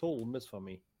total miss for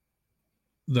me.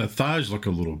 The thighs look a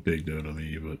little big though to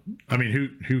me, but I mean,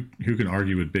 who can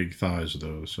argue with big thighs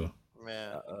though? So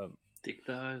Yeah. Thick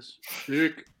thighs.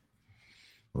 Thick.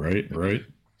 right. All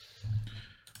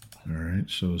right,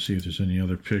 so let's see if there's any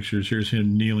other pictures. Here's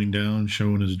him kneeling down,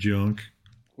 showing his junk.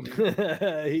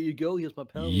 Here you go. Here's my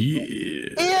pelvis.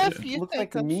 Yeah, Looks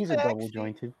like the knees are double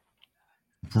jointed.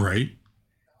 right.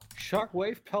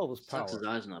 Shockwave pelvis power. Sucks his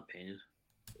eyes not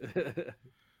painted.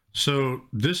 So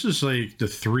this is like the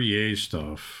 3A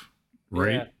stuff,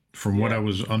 right? Yeah. From what Yeah. I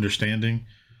was understanding.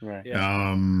 Right.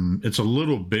 Yeah. It's a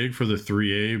little big for the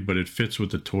 3A, but it fits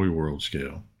with the Toy World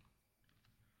scale.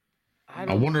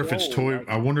 I wonder if it's know, Toy. like-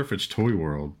 I wonder if it's Toy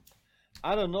World.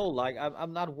 I don't know. Like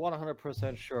I'm not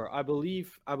 100% sure. I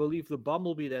believe the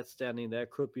Bumblebee that's standing there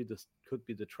could be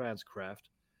the Transcraft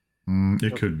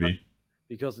It could be.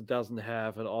 because it doesn't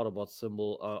have an Autobot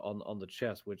symbol on the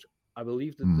chest, which I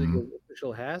believe that Mhm. the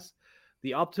official has.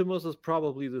 The Optimus is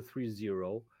probably the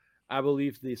 3-0. I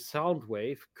believe the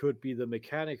Soundwave could be the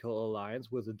Mechanical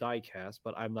Alliance with the diecast,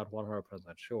 but I'm not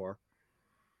 100% sure.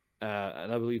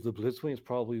 And I believe the Blitzwing is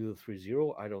probably the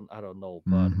 3-0. I don't know,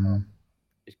 but Mhm.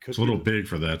 it could It's a little be big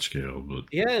for that scale, but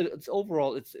yeah, it's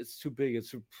overall it's too big.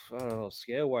 It's I don't know,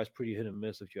 scale wise pretty hit and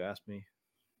miss if you ask me.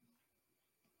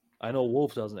 I know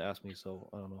Wolf doesn't ask me, so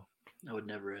I don't know. I would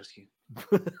never ask you.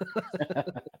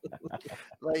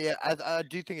 Like, yeah, I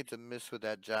do think it's a miss with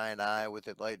that giant eye with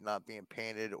it like not being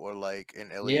painted or like an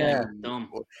LED. Yeah,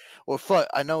 dumb. Or fuck,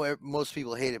 I know most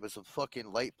people hate it, but some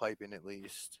fucking light piping at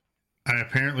least. I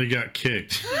apparently got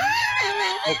kicked.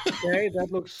 Okay, that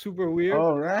looks super weird.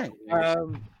 All right.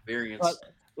 Variants. But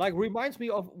like reminds me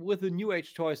of with the New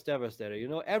Age toys Devastator. You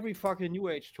know, every fucking New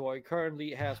Age toy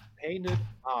currently has painted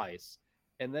eyes,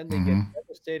 and then they Mhm. get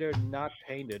Devastator not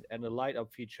painted and a light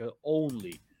up feature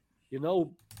only. You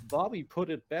know, Bobby put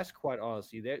it best, quite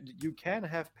honestly. There, you can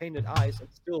have painted eyes and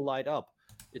still light up.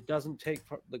 It doesn't take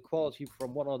the quality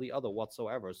from one or the other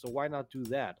whatsoever. So why not do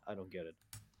that? I don't get it.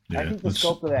 I Yeah, think the let's-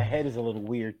 sculpt of that head is a little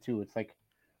weird too. It's like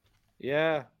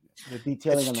Yeah, the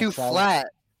detailing It's on the too side. flat.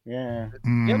 Yeah. yeah, but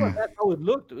Mm, that's how it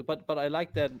looked. But I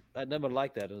like that. I never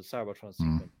liked that in the Cybertron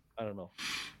sequence. I don't know.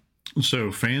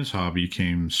 So Fans Hobby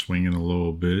came swinging a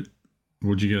little bit.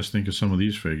 What'd you guys think of some of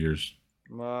these figures?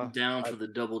 Down for the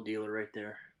double dealer right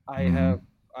there.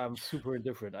 I'm super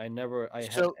indifferent. I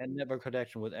So- had never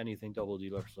connection with anything double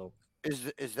dealer. So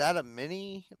Is that a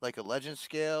mini, like a legend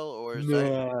scale, or is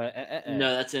that?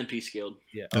 No, that's MP scaled.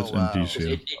 Yeah. That's Oh, wow.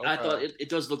 NPC. I thought it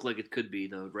does look like it could be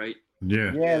though, right?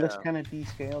 Yeah. Yeah, it looks Yeah. kind of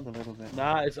descaled a little bit.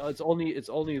 Nah, it's only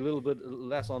a little bit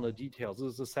less on the details.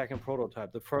 This is the second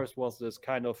prototype. The first was this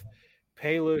kind of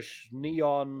palish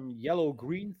neon yellow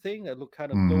green thing that looked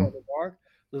kind of glow in the dark.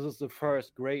 This is the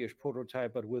first grayish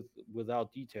prototype, but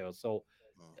without details. So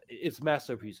it's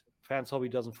masterpiece. Fans Hobby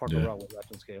doesn't fuck Yeah. around with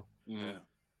legend scale. Yeah.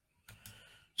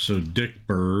 So Dick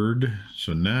Bird.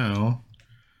 So now,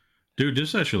 dude,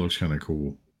 this actually looks kind of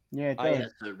cool. Yeah, it I- does.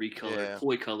 That's the recolor, Yeah.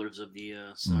 toy colors of the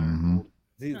siren Mhm. mold.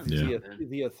 The, Yeah.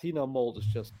 the Athena mold is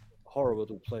just horrible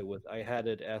to play with. I had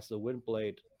it as the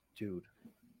Windblade dude.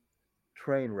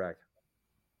 Train wreck.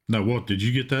 Now, what did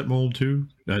you get that mold too?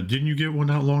 Didn't you get one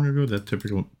not long ago? That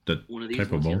One of these type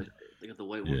of ones, yeah, mold. they got the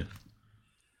white Yeah. one.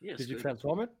 Yeah, it's Did you good.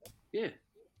 transform it? Yeah,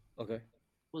 Okay.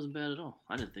 wasn't bad at all.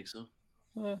 I didn't think so.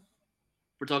 Eh.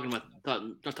 We're talking about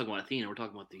not talking about Athena. We're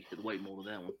talking about the white mold of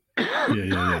that one.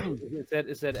 Yeah.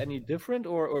 Is that any different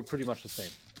or pretty much the same?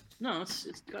 No,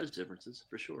 it's got its differences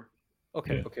for sure.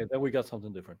 Okay, Yeah. okay, then we got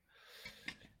something different.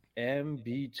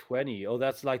 MB20. Oh,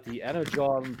 that's like the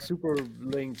Energon Super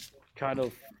Link kind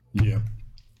of Yeah.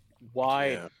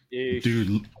 wide-ish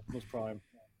Dude, Optimus Prime.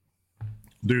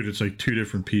 it's like two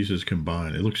different pieces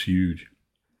combined. It looks huge.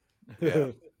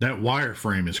 Yeah. That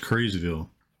wireframe is crazy though.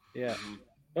 Yeah.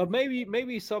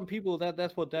 Maybe some people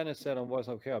that's what Dennis said on Voice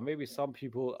of Care. Maybe some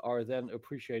people are then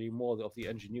appreciating more of the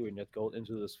engineering that goes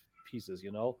into these pieces,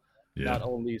 you know? Yeah. Not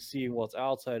only seeing what's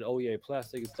outside, oh yeah,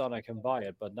 plastic is done, I can buy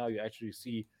it, but now you actually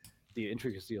see the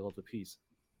intricacy of the piece.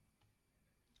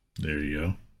 There you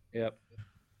go. Yep.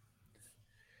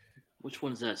 Which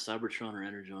one's that? Cybertron or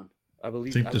Energon? I I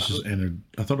believe think this is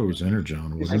I thought it was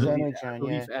Energon, I wasn't it? believe, Energon, I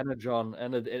believe yeah. Energon,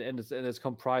 and it's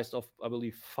comprised of, I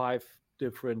believe, 5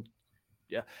 different.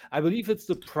 Yeah, I believe it's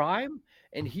the Prime,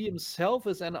 and he himself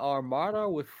is an armada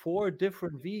with 4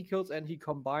 different vehicles, and he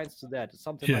combines to that. It's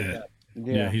something like Yeah. that.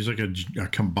 Yeah, he's like a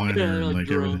combiner Yeah, and like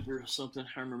everything. or something.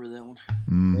 I remember that one.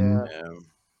 Mhm.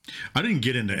 Yeah. I didn't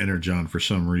get into Energon for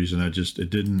some reason. It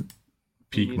didn't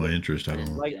pique my interest. I don't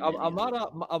know. Like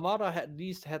Armada at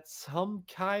least had some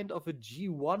kind of a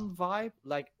G1 vibe,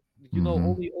 like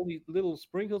only little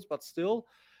sprinkles, but still,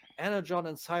 Energon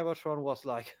and Cybertron was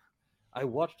like, I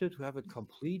watched it to have it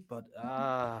complete, but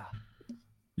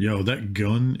Yo, that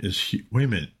gun is. Wait a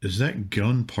minute, is that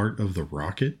gun part of the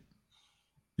rocket?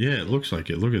 Yeah, it looks like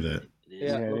it. Look at that.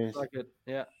 yeah, it looks is. like it.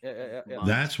 Yeah.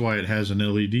 That's why it has an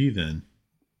LED. Then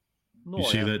No, you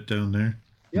see yeah. that down there?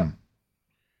 Yep.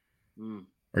 Mm.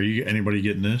 Are you anybody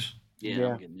getting this? Yeah, Yeah.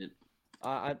 I'm getting it.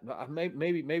 I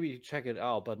maybe check it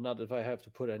out, but not if I have to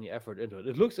put any effort into it.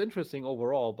 It looks interesting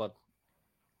overall, but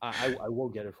I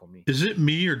won't get it for me. Is it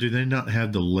me or do they not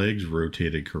have the legs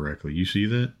rotated correctly? You see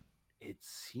that? It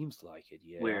seems like it,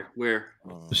 yeah. Where?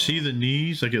 See the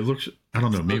knees? Like it looks. I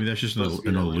don't know. Maybe that's just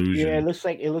an illusion. Yeah, it looks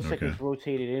like Okay. it's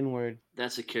rotated inward.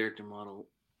 That's a character model.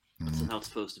 That's how it's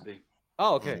supposed to be.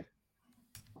 Oh, okay.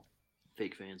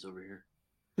 Fake fans over here.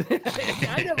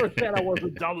 I never said I was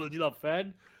a double dealer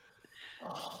fan.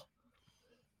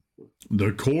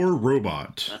 The core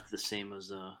robot. That's the same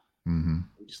as Mm-hmm.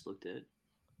 we just looked at.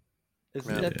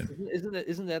 Isn't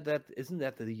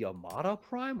that the Armada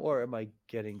Prime, or am I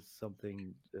getting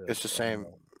something? It's the same.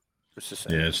 It's the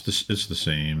same. Yeah, it's the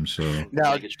same. So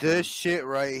Now Like it's this shit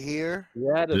right here.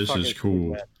 Yeah, this is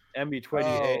cool.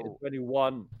 MB28, Oh.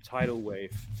 21 tidal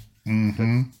wave.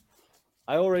 Mm-hmm.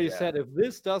 I already Yeah. said if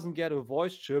this doesn't get a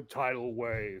voice chip, tidal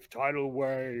wave,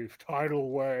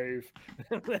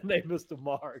 then they missed the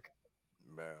mark.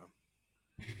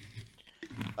 Yeah.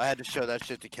 I had to show that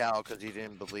shit to Cal because he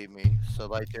didn't believe me. So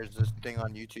like, there's this thing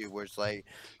on YouTube where it's like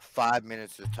 5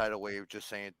 minutes of tidal wave just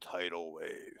saying tidal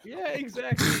wave. Yeah,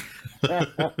 exactly.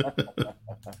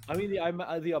 I mean, the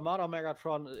Armada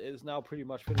Megatron is now pretty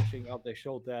much finishing up. They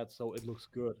showed that, so it looks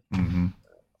good. Mm-hmm.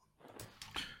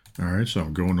 All right, so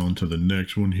I'm going on to the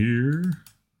next one here.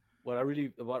 What I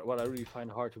really find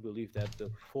hard to believe that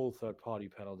the full third-party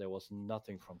panel there was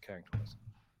nothing from Characters.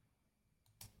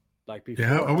 Like before,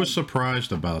 Yeah, I was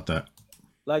surprised about that.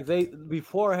 like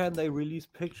beforehand they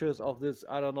released pictures of this,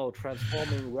 I don't know,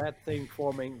 transforming red thing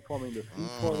forming the feet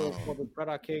for the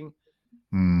Predator King,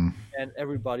 Mm. and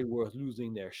everybody was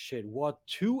losing their shit. What,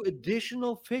 2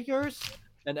 additional figures?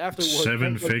 And afterwards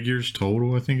 7 figures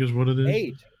total, I think is what it is.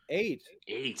 8.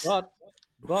 8. But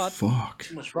Fuck.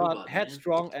 Too much but robot, man.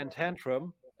 Headstrong and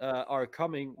Tantrum are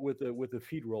coming with the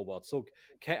feed robot. So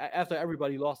after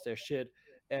everybody lost their shit,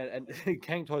 and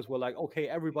Kang Toys were like, okay,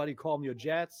 everybody calm your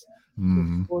jets.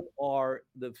 Mhm. The foot or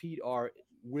the feet are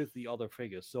with the other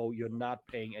figures, so you're not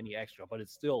paying any extra. But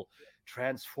it's still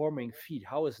transforming feet.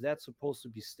 How is that supposed to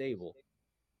be stable?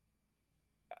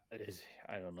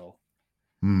 I don't know.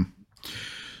 Hmm.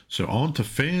 So on to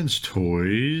fans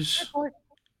toys.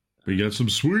 We got some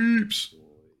sweeps.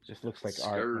 Just looks like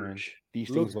art, man. Scourge. These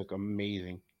Look- things look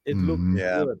amazing. It Mhm. looks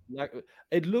Yeah. good. Like,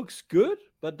 it looks good,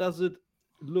 but does it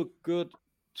look good?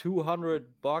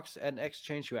 $200 and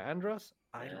exchange your Andras?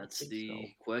 I don't That's think the so.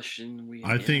 question we.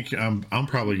 I think I'm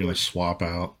probably gonna swap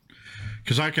out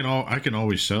because I can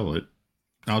always sell it.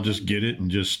 I'll just get it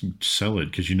and just sell it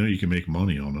because you can make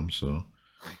money on them. So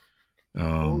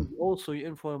Also, you're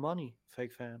in for the money,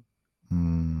 fake fan.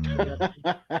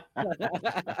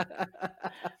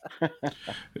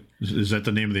 Is that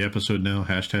the name of the episode now?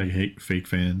 Hashtag hate fake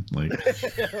fan. Like,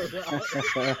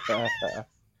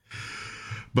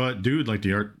 but dude, like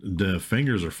the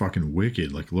fingers are fucking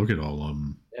wicked. Like, look at all of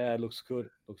them. Yeah, it looks good.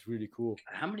 Looks really cool.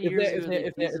 How many years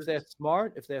ago? If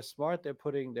they're smart, they're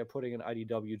putting an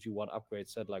IDW G1 upgrade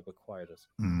set like with Quietus.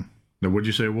 Now, what'd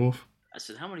you say, Wolf? I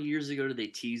said, how many years ago did they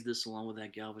tease this along with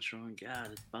that Galvatron? God,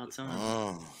 it's about time.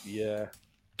 Oh. Yeah.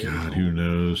 God, who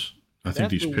knows? I think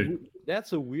these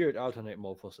that's a weird alternate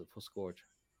mode for Scourge.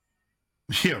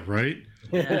 Yeah, right?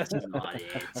 That's not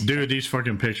it. Dude, these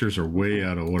fucking pictures are way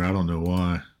out of order. I don't know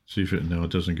why. See if it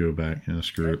doesn't go back. Yeah,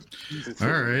 screw it.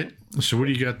 All right. So what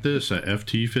do you got this? A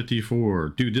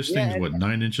FT54. Dude, this thing's what,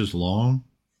 9 inches long?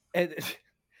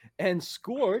 And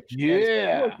Scourge,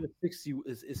 yeah, is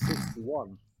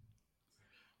 61.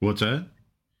 What's that?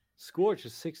 Scourge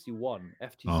is 61.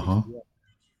 FT 61. Uh-huh.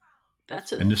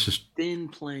 That's a and this is thin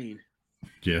plane.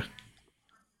 Yeah.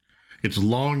 It's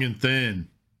long and thin.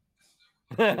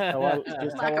 Just how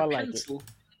I like it.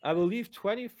 I believe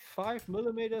 25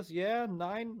 millimeters. Yeah,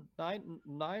 9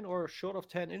 or short of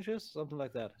 10 inches, something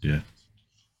like that. Yeah.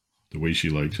 The way she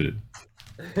likes it.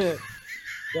 That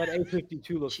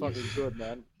A52 looks fucking good,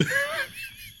 man.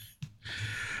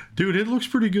 Dude, it looks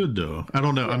pretty good though. I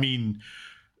don't know. Yeah. I mean,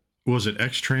 was it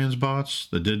X-Transbots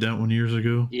that did that one years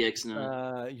ago?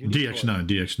 DX9.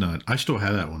 DX9. I still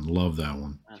have that one. Love that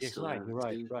one. DX9,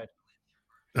 you're right.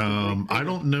 I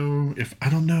don't know.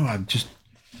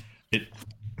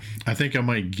 I think I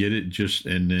might get it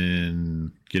and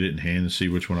then get it in hand and see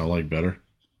which one I like better.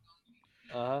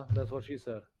 That's what she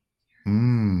said.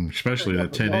 Especially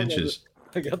that 10 inches.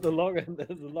 I got the long and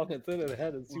thin in the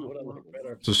head and see what I like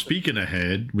better. So speaking of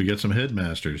head, we got some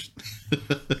headmasters.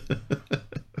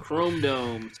 Chrome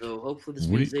Dome. So hopefully this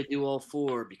means they do all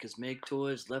 4 because Make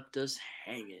Toys left us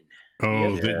hanging.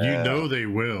 Oh, yeah. They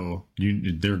will.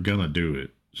 They're gonna do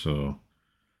it. So,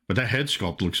 but that head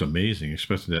sculpt looks amazing,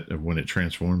 especially that when it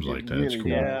transforms like that. It's cool.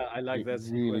 Yeah, I like that.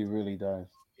 Really does.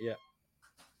 Yeah.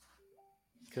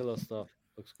 Killer stuff.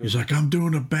 Looks good. He's like, I'm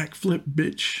doing a backflip,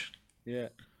 bitch. Yeah.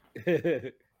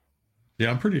 Yeah,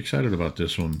 I'm pretty excited about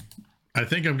this one. I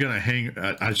think I'm gonna hang.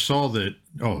 I saw that.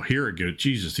 Oh, here it goes.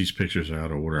 Jesus, these pictures are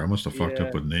out of order. I must have fucked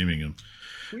up with naming them.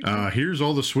 Here's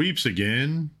all the sweeps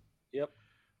again. Yep.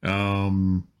 I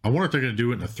wonder if they're gonna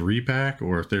do it in a 3-pack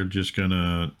or if they're just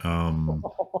gonna a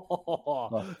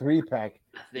 3-pack.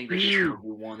 I think they're showing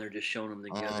one. They're just showing them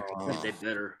together. They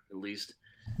better at least.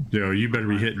 Yo, you better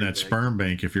be hitting that sperm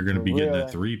bank if you're gonna be getting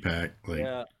that 3-pack. Like,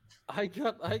 yeah. I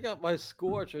got my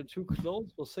Scourge and 2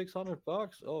 clones for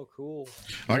 $600. Oh, cool.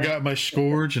 I got my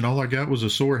Scourge and all I got was a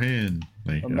sore hand.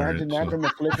 Like, imagine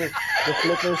the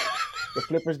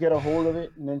flippers get a hold of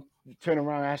it and then turn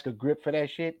around and ask a grip for that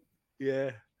shit.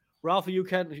 Yeah, Ralphie, you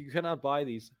cannot buy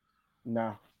these.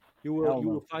 No, you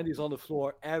will find these on the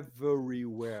floor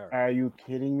everywhere. Are you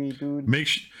kidding me, dude?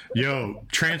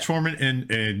 Transform it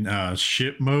in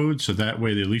ship mode so that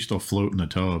way at least they'll float in the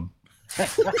tub.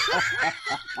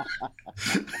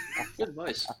 Good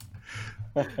advice.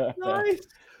 Nice.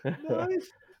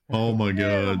 Oh my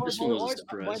god.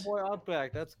 My boy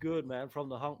Outback. That's good, man. From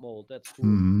the hunk mold. That's cool.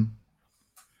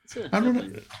 Mm-hmm. I don't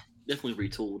know. Definitely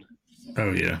retooled.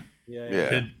 Oh yeah.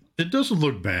 Yeah. It doesn't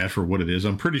look bad for what it is.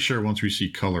 I'm pretty sure once we see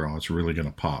color on, it's really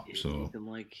gonna pop. So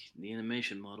like the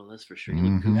animation model, that's for sure.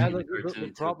 Mm-hmm.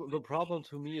 The problem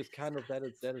to me is kind of that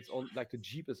it's on like the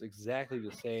Jeep is exactly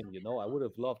the same. You know, I would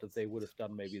have loved if they would have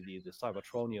done maybe the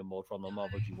Cybertronium mode from the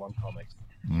Marvel G1 comics.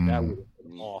 That would have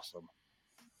been awesome.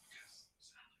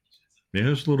 Yeah,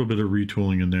 there's a little bit of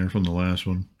retooling in there from the last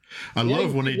one. I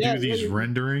love when they do these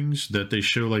renderings that they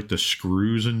show like the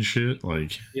screws and shit.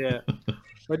 Like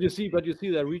But you see that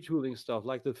retooling stuff,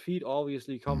 like the feet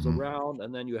obviously comes around,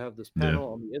 and then you have this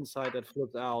panel on the inside that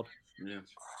flips out. Yeah.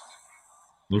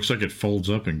 Looks like it folds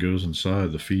up and goes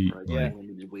inside the feet. Right,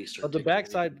 but the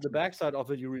backside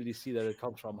of it, you really see that it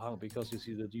comes from hung because you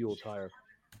see the dual tire.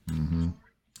 Mm-hmm.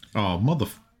 Oh,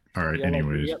 all right.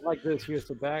 Anyways, like this. Here's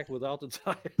the back without the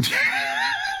tire.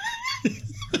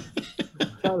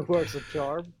 That works a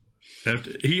charm.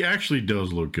 He actually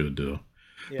does look good though.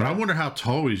 Yeah. But I wonder how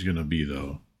tall he's gonna be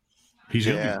though. He's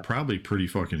gonna be probably pretty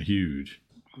fucking huge.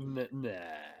 Nah.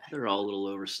 They're all a little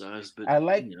oversized, but I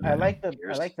like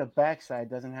the backside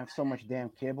doesn't have so much damn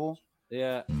kibble.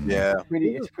 Yeah.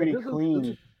 It's pretty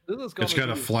clean. It's got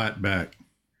a flat back.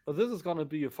 But this is gonna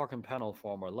be a fucking panel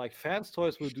former. Like Fans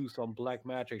Toys will do some black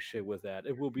magic shit with that.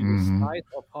 It will be the size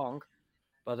of Hunk,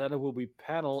 but then it will be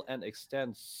panel and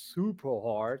extend super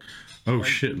hard. Oh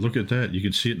shit! Look at that. You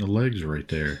can see it in the legs right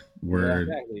there. Where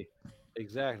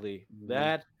exactly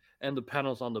that, and the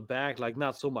panels on the back, like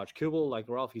not so much kibble, like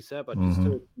Ralphie said, but just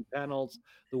still two panels.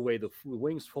 The way the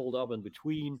wings fold up in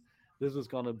between. This is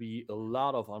gonna be a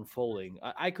lot of unfolding.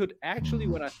 I could actually,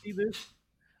 when I see this,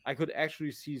 I could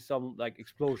actually see some like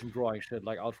explosion drawing shit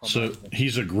like out from. So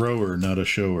he's a grower, not a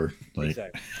shower. Like.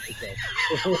 Exactly.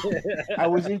 I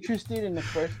was interested in the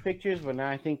first pictures, but now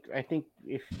I think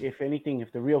if anything,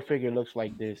 if the real figure looks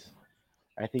like this,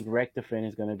 I think Rectifin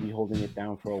is going to be holding it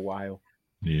down for a while.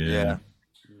 Yeah.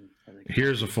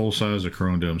 Here's a full size of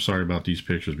Chrome Dome. Sorry about these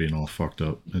pictures being all fucked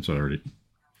up. It's already.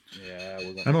 Yeah.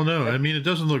 I don't know. I mean, it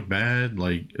doesn't look bad.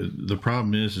 Like the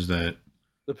problem is that.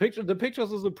 The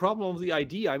pictures is the problem of the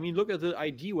ID. I mean, look at the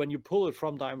ID when you pull it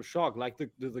from Dime Shock, like the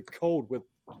code with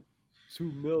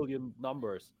 2 million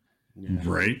numbers.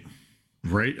 Yeah.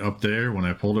 Right up there when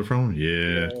I pulled it from.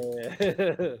 Yeah.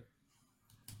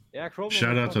 Yeah.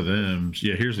 Shout out to them.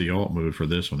 Yeah, here's the alt mode for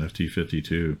this one,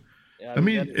 FT52. Yeah, I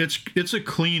mean, it's a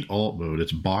clean alt mode.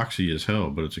 It's boxy as hell,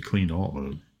 but it's a clean alt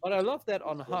mode. But I love that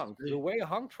on Hunk. The way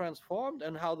Hunk transformed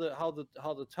and how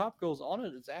the top goes on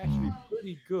it, it's actually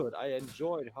pretty good. I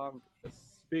enjoyed Hunk a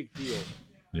big deal.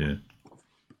 Yeah.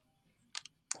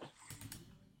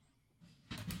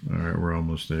 All right, we're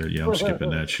almost there. Yeah, I'm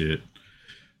skipping that shit.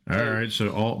 All right,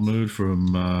 so alt mode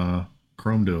from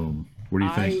Chrome Dome. What do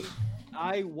you think?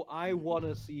 I want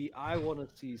to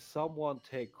see someone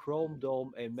take Chrome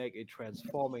Dome and make a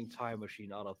transforming time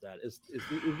machine out of that. Isn't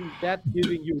that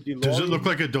giving you DeLorean? Does it look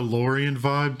like a DeLorean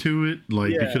vibe to it?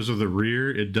 Like because of the rear,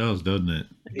 it does, doesn't it?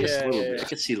 Yeah, a little bit. I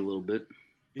can see it a little bit.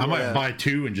 I might buy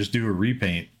two and just do a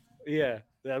repaint. Yeah,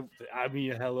 I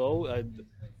mean, hello,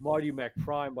 Marty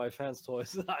McPrime by Fans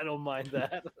Toys. I don't mind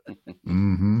that.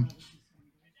 Mm-hmm.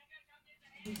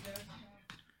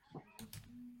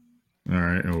 All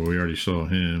right. Oh, we already saw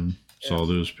him. Saw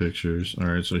those pictures. All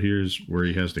right. So here's where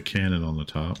he has the cannon on the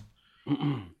top.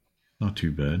 Not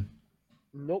too bad.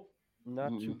 Nope.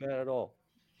 Not too bad at all.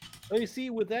 So you see,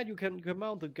 with that, you can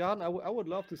mount the gun. I would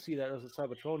love to see that as a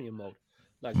Cybertronian mode.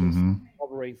 Like this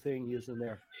hovering thing is in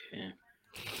there. Yeah.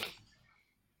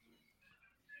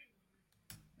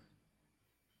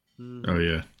 Oh,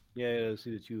 yeah. Yeah,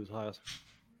 see the two tires.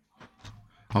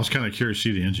 I was kind of curious to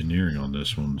see the engineering on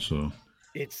this one, so...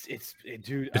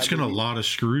 Dude. It's got a lot of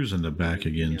screws in the back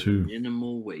again too.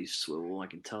 Minimal waist swivel. I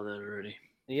can tell that already.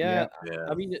 Yeah.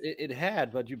 I mean, it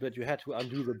had, but you had to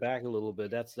undo the back a little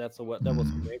bit. That was the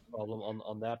main problem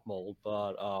on that mold.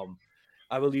 But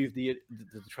I believe the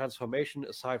transformation,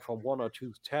 aside from one or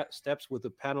two steps with the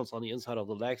panels on the inside of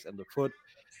the legs and the foot,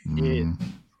 is the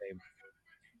same.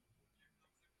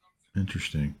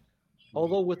 Interesting.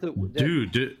 Although with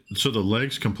so the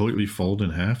legs completely fold in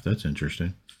half. That's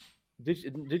interesting.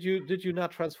 Did you not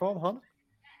transform, huh?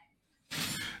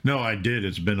 No, I did.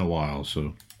 It's been a while,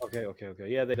 so. Okay.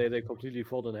 Yeah, they completely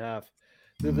fold in half.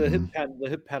 The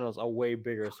hip panels are way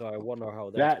bigger, so I wonder how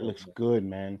that looks good,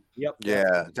 man. Yep.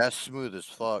 Yeah, that's smooth as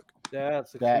fuck. That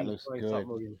looks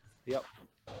good. Yep.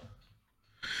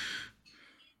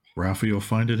 Ralphie will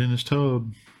find it in his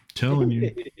tub. Telling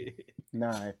you.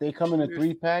 Nah, if they come in a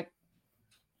 3-pack,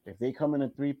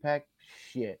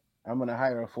 shit, I'm gonna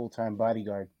hire a full-time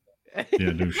bodyguard.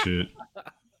 Yeah, no shit.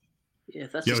 Yeah,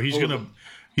 that's he's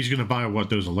gonna buy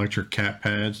those electric cat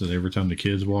pads that every time the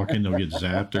kids walk in they'll get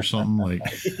zapped or something like.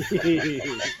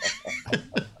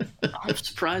 I'm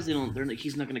surprised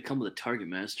he's not gonna come with a target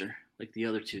master like the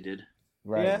other two did.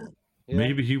 Right. Yeah.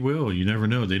 Maybe he will. You never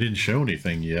know. They didn't show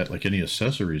anything yet, like any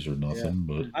accessories or nothing.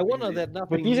 But I wonder that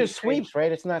nothing. But these are sweeps,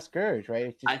 right? It's not Scourge, right?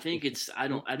 It's just, I think it's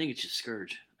just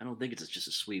Scourge. I don't think it's just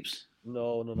a sweeps.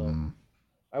 No.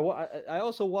 I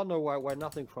also wonder why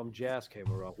nothing from Jazz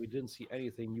came around. We didn't see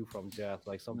anything new from Jazz,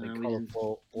 like something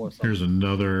colorful or something. Here's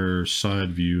another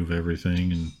side view of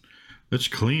everything, and it's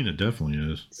clean. It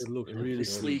definitely is. It looks really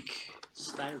sleek,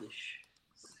 stylish.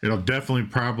 It'll definitely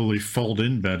probably fold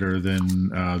in better than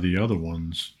the other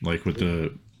ones, like with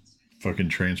the fucking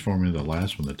transforming the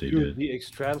last one that they did. The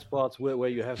extreme spots where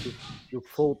you have to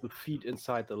fold the feet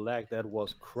inside the leg, that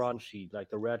was crunchy.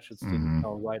 Like the ratchets didn't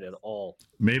sound right at all.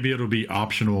 Maybe it'll be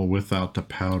optional without the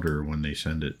powder when they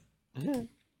send it.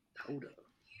 Powder.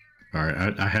 All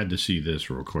right, I had to see this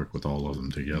real quick with all of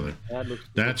them together.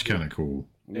 That's kind of cool.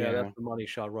 Yeah, that's the money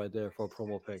shot right there for a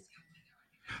promo pick.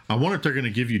 I wonder if they're going to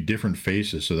give you different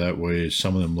faces, so that way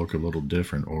some of them look a little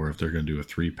different, or if they're going to do a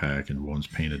 3-pack and one's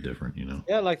painted different, you know?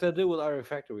 Yeah, like they did with Iron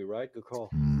Factory, right? Good call.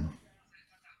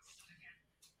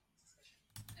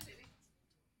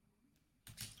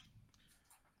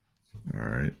 All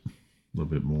right. little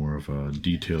bit more of a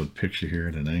detailed picture here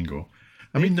at an angle.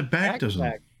 I mean, the back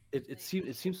doesn't. It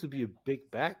seems to be a big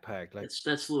backpack. Like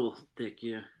that's a little thick,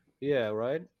 yeah. Yeah,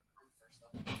 right.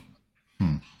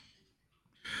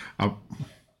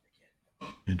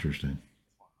 Interesting.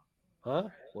 Huh?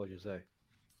 What'd you say?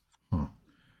 Huh.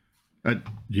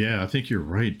 Yeah, I think you're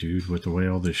right, dude. With the way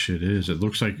all this shit is, it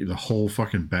looks like the whole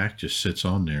fucking back just sits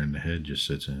on there, and the head just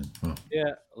sits in. Huh.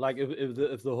 Yeah, like if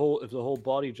the whole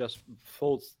body just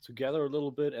folds together a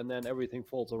little bit, and then everything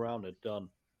folds around it, done.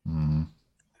 Mm-hmm.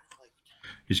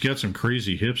 He's got some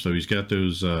crazy hips though. He's got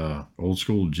those old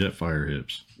school Jetfire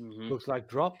hips. Mm-hmm. Looks like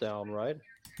drop down, right?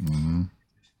 Mm-hmm.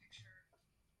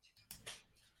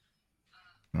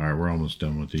 All right, we're almost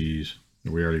done with these.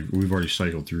 We've already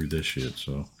cycled through this shit,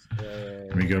 so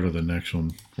let me go to the next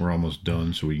one. We're almost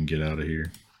done, so we can get out of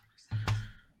here.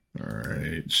 All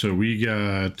right, so we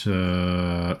got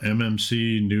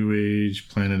MMC, New Age,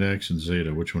 Planet X, and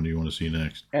Zeta. Which one do you want to see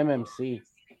next? MMC.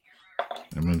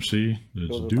 MMC. Let's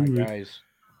Those do are my it. guys.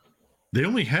 They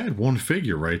only had one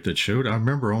figure, right? That showed. I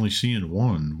remember only seeing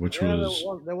one, which was.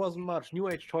 There wasn't much. New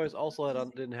Age Toys also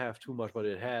didn't have too much, but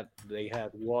they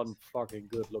had one fucking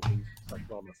good looking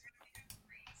Cyclones.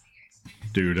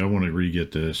 Dude, I want to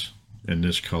re-get this in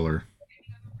this color.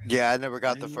 Yeah, I never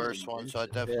got the first one, so I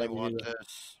definitely want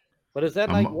this. But is that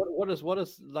like what is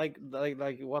like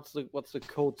what's the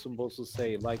code supposed to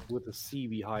say? Like with the C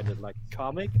behind it, like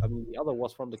comic? I mean, the other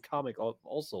was from the comic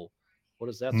also. What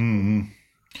is that? Mm-hmm.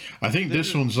 I think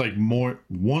this one's like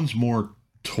one's more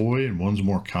toy and one's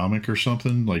more comic or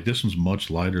something. Like this one's much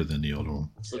lighter than the other one.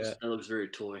 That looks very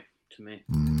toy to me,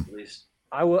 at least.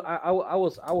 I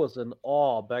was in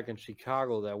awe back in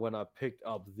Chicago there when I picked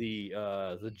up the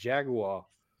Jaguar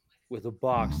with a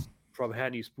box from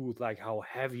Handy's booth, like how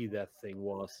heavy that thing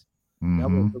was. That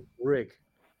was a brick.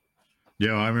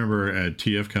 Yeah, I remember at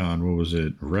TFCon, what was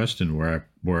it, Reston,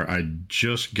 where I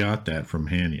just got that from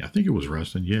Handy. I think it was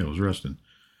Reston. Yeah, it was Reston.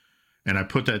 And I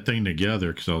put that thing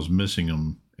together because I was missing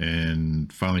them,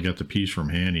 and finally got the piece from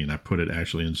Handy, and I put it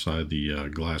actually inside the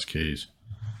glass case.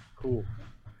 Cool.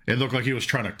 It looked like he was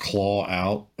trying to claw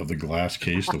out of the glass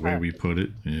case the way we put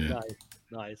it. Yeah.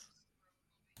 Nice.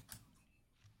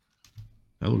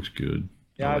 That looks good.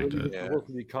 Yeah, I like that. It was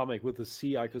the comic with the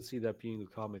C. I could see that being the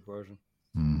comic version.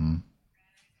 Mm-hmm.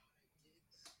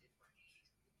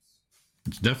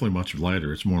 It's definitely much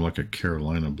lighter. It's more like a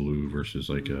Carolina blue versus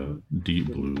like a deep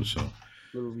blue. So, a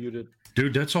little muted.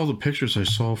 Dude, that's all the pictures I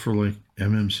saw for like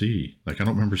MMC. Like I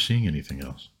don't remember seeing anything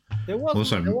else.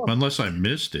 Unless I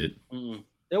missed it.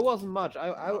 There wasn't much.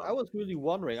 I was really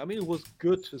wondering. I mean, it was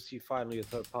good to see finally a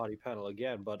third party panel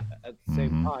again, but at the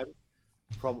same time,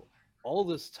 from all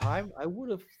this time, I would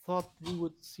have thought we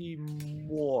would see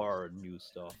more new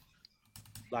stuff.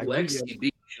 Like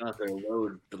XCB shot their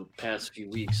load for the past few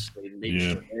weeks. They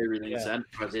showed everything.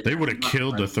 They would have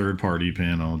killed the third party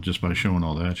panel just by showing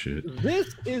all that shit.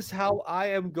 This is how I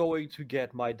am going to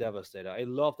get my Devastator. I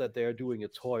love that they're doing a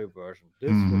toy version.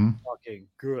 This was fucking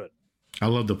good. I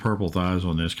love the purple thighs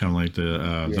on this, kind of like the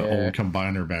old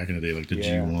combiner back in the day, like the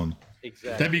G1.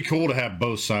 Exactly. That'd be cool to have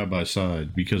both side by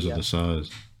side because of the size.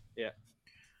 Yeah.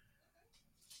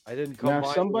 I didn't combine.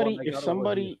 Now, if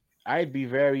somebody, I'd be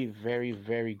very, very,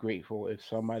 very grateful if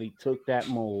somebody took that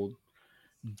mold,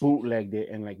 bootlegged it,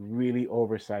 and like really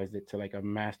oversized it to like a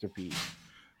masterpiece.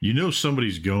 You know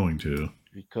somebody's going to.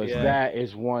 Because that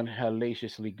is one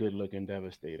hellaciously good looking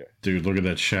Devastator. Dude, look at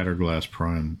that Shatterglass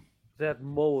Prime. That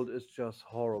mold is just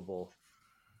horrible.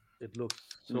 It looks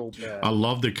so bad. I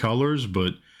love the colors,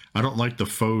 but I don't like the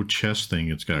faux chest thing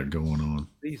it's got going on.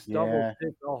 These double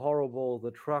sticks are horrible.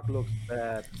 The truck looks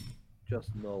bad. Just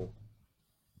no.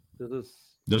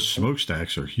 The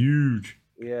smokestacks are huge.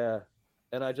 Yeah.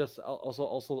 And I just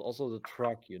also the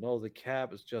truck, the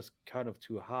cab is just kind of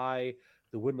too high.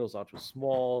 The windows are too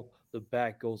small. The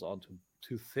back goes on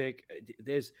too thick.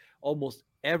 There's almost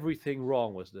everything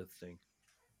wrong with this thing.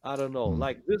 I don't know.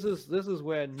 Like this is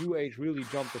where New Age really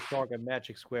jumped the shark, and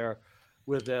Magic Square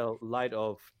with their Light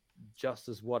of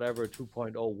Justice whatever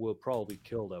 2.0 will probably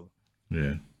kill them.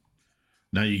 Yeah.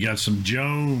 Now you got some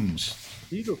Jones.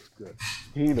 He looks good.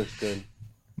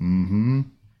 Mm-hmm.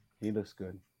 He looks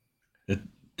good.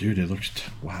 Dude, it looks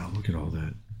wow, look at all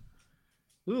that.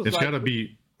 It's gotta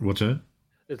be what's that?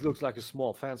 It looks like a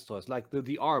small fans toy. It's like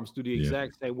the arms do the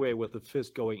exact same way with the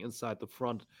fist going inside the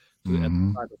front to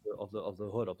the side of the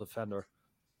hood of the fender.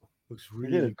 Looks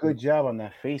really They did a good job on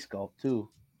that face sculpt too.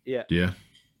 Yeah.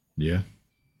 Yeah.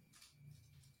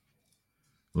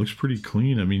 Looks pretty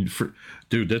clean. I mean,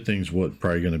 dude, that thing's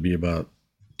probably going to be about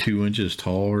 2 inches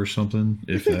tall or something,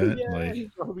 if that. Yeah, he's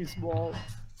probably small.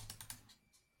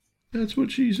 That's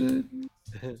what she said.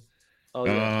 Oh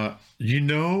yeah.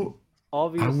 I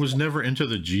Obviously. was never into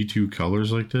the G2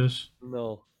 colors like this.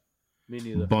 No, me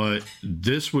neither. But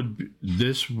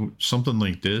something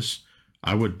like this,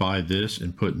 I would buy this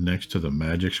and put next to the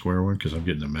Magic Square one because I'm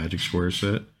getting a Magic Square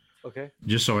set. Okay.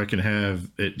 Just so I can have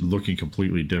it looking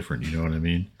completely different. You know what I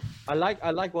mean? I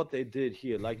like what they did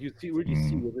here. Like you really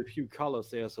see with a few colors,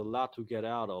 there's a lot to get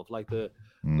out of. Like the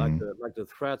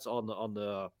threads on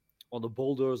the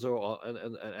boulders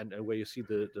and where you see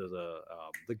the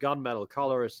gunmetal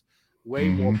colors, way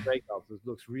more breakouts. It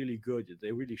looks really good.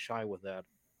 They really shine with that.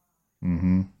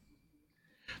 Mm-hmm.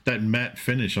 That matte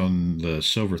finish on the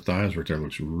silver thighs right there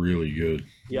looks really good.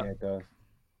 Yeah, it does.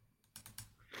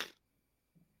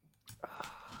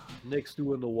 Nick's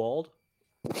doing the wall.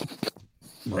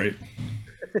 Right.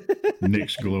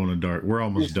 Nick's glow in the dark. We're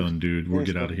almost done, dude. We'll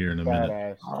get out of here in a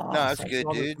minute. No, that's good,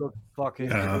 dude. Fucking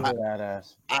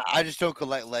badass. I just don't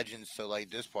collect legends, so like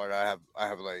this part, I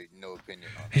have like no opinion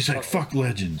on. He's like, fuck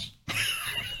legends.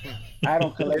 I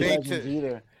don't collect legends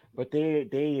either, but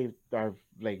they are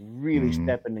like really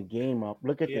stepping the game up.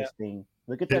 Look at this thing.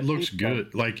 Look at that. It looks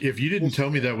good. Like if you didn't tell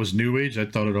me that was New Age, I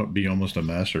thought it'd be almost a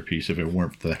masterpiece if it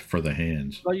weren't for the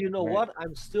hands. But you know what?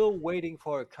 I'm still waiting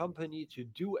for a company to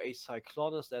do a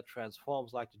Cyclonus that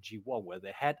transforms like the G1, where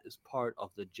the head is part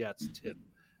of the jet's tip.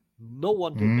 No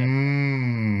one did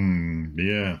that.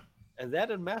 Yeah. And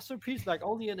that in Masterpiece, like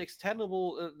only an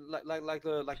extendable, like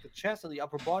the chest and the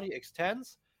upper body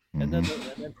extends, and then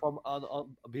from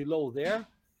below there,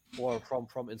 or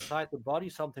from inside the body,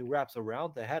 something wraps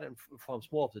around the head and forms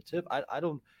more of the tip. I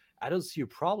don't see a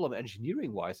problem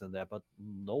engineering wise in that, but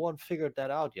no one figured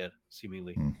that out yet,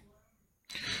 seemingly.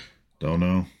 Don't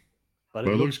know. But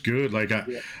it looks good. Like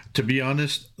to be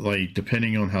honest, like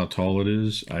depending on how tall it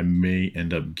is, I may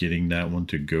end up getting that one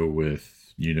to go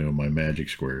with, my Magic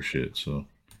Square shit. So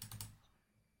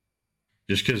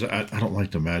just because I don't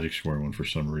like the Magic Square one for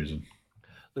some reason.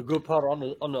 The good part on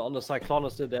the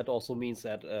Cyclonus that also means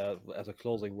that as a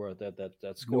closing word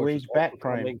that score is back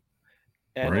prime,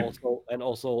 and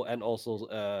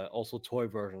also toy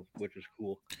version, which is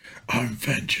cool. I'm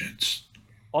vengeance.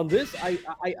 On this,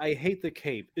 I hate the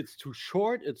cape. It's too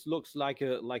short. It looks like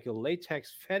a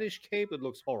latex fetish cape. It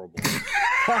looks horrible.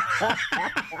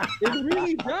 It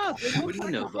really does. It looks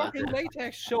like a fucking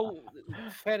latex show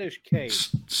fetish cape.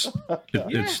 It's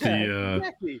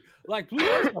exactly like Blue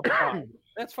Oyster Prime.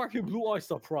 That's fucking Blue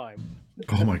Oyster Prime.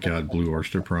 Oh my god, Blue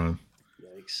Oyster Prime.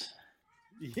 Yikes.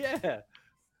 Yeah.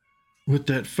 With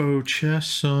that faux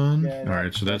chest, son. Yeah, all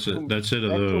right, so that's it. That's it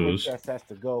of those. That has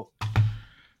to go.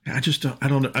 I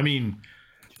don't know. I mean,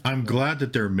 I'm glad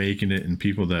that they're making it, and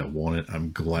people that want it,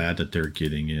 I'm glad that they're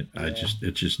getting it. Yeah.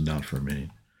 It's just not for me.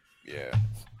 Yeah.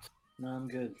 No, I'm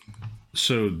good.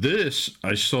 So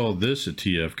I saw this at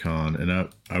TFCon, and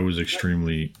I was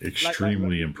extremely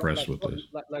impressed with this.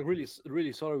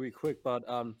 Really sorry, quick, but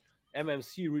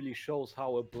MMC really shows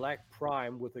how a black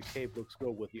prime with a cape looks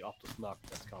good with the Optus Knock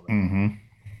that's coming. Mm-hmm.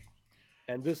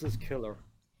 And this is killer.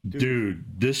 Dude,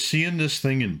 seeing this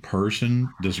thing in person,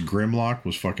 this Grimlock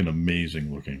was fucking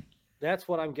amazing looking. That's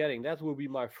what I'm getting. That will be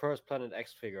my first Planet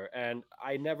X figure. And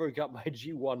I never got my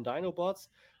G1 Dinobots,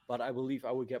 but I believe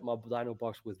I will get my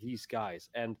Dinobots with these guys.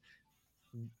 And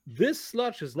this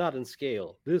sludge is not in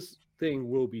scale. This thing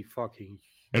will be fucking huge.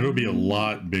 It'll be a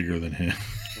lot bigger than him.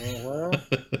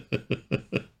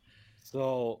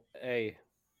 So, hey,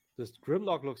 this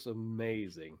Grimlock looks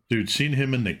amazing. Dude, seeing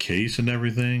him in the case and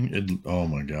everything, oh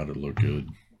my god, it looked good.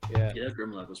 Yeah,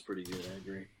 Grimlock was pretty good, I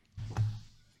agree.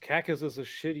 Cactus is a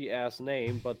shitty ass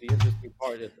name, but the interesting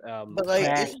part is but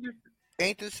like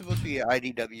ain't this supposed to be an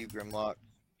IDW Grimlock?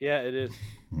 Yeah, it is.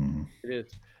 It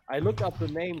is. I looked up the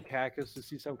name Cactus to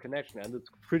see some connection, and it's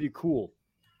pretty cool.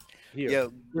 Here. Yeah,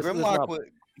 Grimlock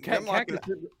would Cactus,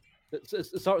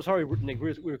 sorry, Nick,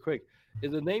 real quick.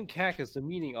 In the name Cactus, the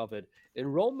meaning of it, in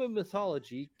Roman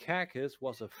mythology, Cacus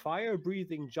was a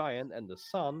fire-breathing giant and the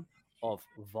son of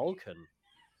Vulcan.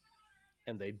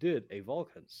 And they did a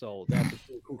Vulcan, so that's a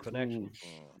pretty cool connection.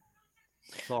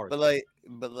 Sorry. But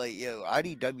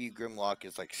IDW Grimlock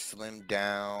is like slimmed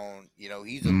down.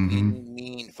 He's a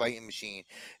mean fighting machine.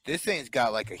 This thing's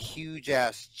got like a huge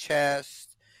ass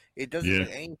chest. It doesn't look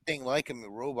anything like him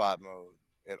in robot mode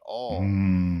at all.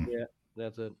 Yeah,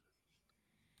 that's it.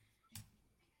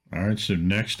 All right, so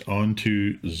next on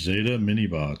to Zeta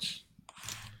Minibots.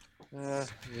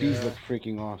 These look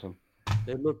freaking awesome.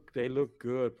 They look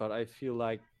good, but I feel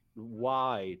like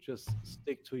why just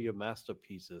stick to your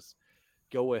masterpieces?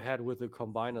 Go ahead with the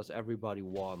combiners everybody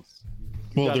wants.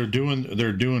 Well, they're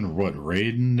doing what,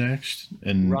 Raiden next,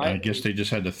 and I Right. guess they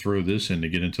just had to throw this in to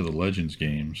get into the Legends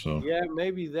game. So Yeah,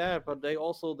 maybe that, but they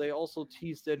also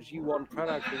teased their G1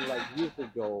 product thing like years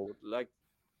ago. Like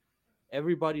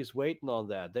everybody's waiting on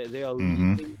that. They are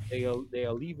Mhm. leaving they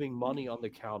are leaving money on the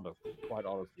counter. Quite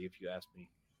honestly, if you ask me.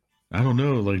 I don't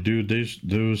know, like, dude,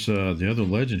 those the other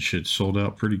Legend shit sold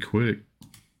out pretty quick.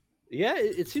 Yeah,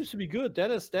 it seems to be good.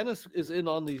 Dennis is in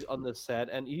on the set,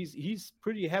 and he's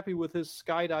pretty happy with his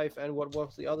skydive and what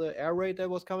was the other air raid that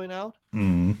was coming out.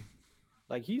 Mm.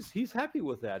 Like he's happy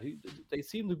with that. They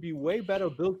seem to be way better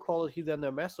build quality than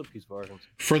their masterpiece versions.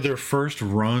 For their first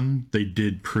run, they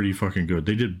did pretty fucking good.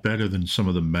 They did better than some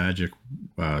of the Magic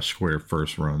Square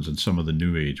first runs and some of the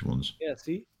New Age ones. Yeah,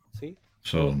 see.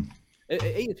 So,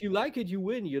 Hey, if you like it, you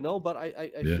win, you know. But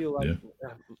I Yeah, feel like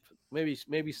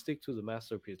maybe stick to the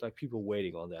masterpiece. Like people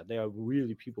waiting on that. There are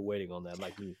really people waiting on that,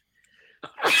 like me.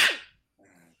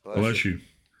 bless you.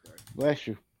 Bless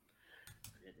you.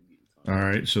 All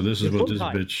right, so this is what this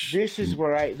bitch. This is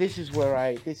where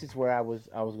I was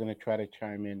gonna try to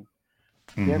chime in.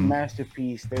 Their Mhm.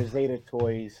 masterpiece, their Zeta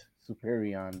Toys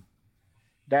Superion.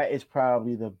 That is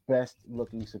probably the best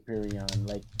looking Superion.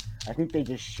 Like, I think they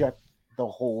just shut the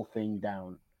whole thing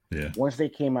down. Yeah. Once they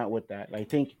came out with that, I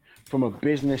think from a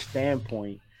business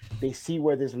standpoint, they see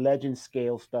where this legend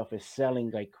scale stuff is selling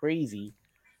like crazy,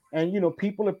 and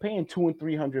people are paying $200 and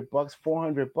 $300,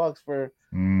 $400 for a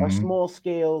Mhm. small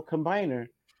scale combiner.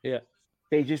 Yeah.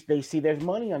 They see there's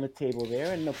money on the table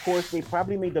there, and of course they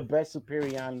probably made the best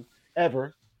Superion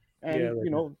ever. And Yeah, they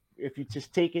did. if you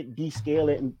just take it, descale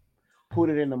it, and put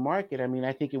it in the market, I mean,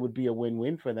 I think it would be a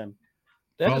win-win for them.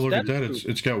 Oh, look at that!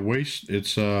 It's got waist.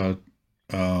 It's got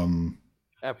ab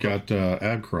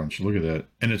crunch. Look at that,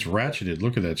 and it's ratcheted.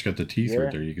 Look at that! It's got the teeth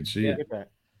right there. You can see it. Look at that.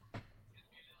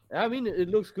 I mean, it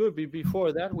looks good.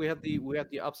 Before that, we had the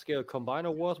upscale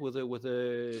combiner wars with a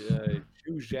Zhu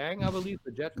Zhang, I believe,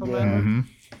 the Jet Commander. Mhm.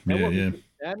 That Yeah, was yeah.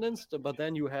 balanced, but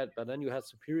then you had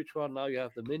Superitron. Now you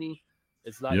have the Mini.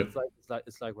 It's like Yep.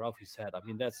 it's like Ralphie said. I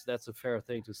mean, that's a fair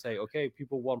thing to say. Okay,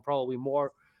 people want probably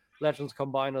more Legends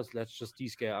combiners. Let's just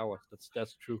descale ours.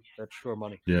 That's true. That's sure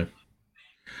money. Yeah.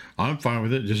 I'm fine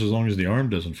with it, just as long as the arm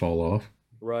doesn't fall off.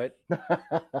 Right.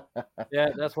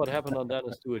 Yeah, that's what happened on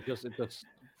Dennis too. It just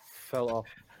fell off.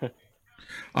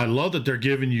 I love that they're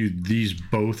giving you these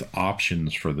both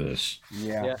options for this.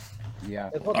 Yeah.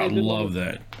 That's what I they did love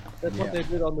that. That's what they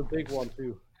did on the big one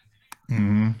too.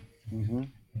 Mm-hmm.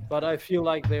 But I feel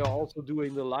like they are also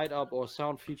doing the light up or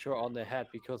sound feature on the head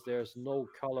because there's no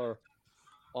color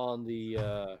on the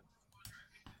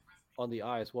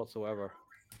eyes whatsoever.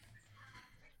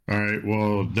 All right,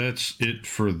 well, that's it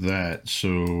for that.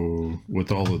 So,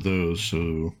 with all of those,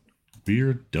 so we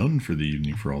are done for the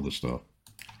evening for all this stuff.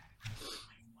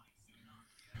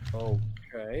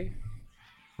 Okay.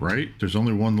 Right? There's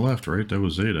only one left, right? That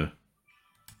was Zeta.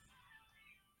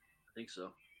 I think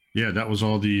so. Yeah, that was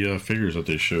all the figures that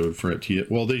they showed for at TF.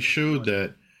 Well, they showed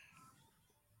that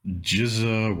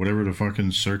Jizza, whatever the fucking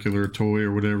circular toy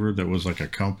or whatever, that was like a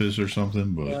compass or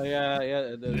something. But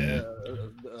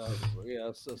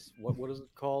what is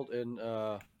it called in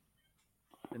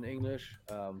English?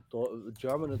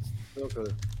 German, it's circle.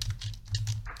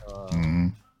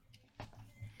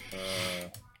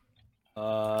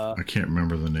 I can't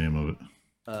remember the name of it.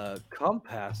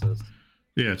 Compasses.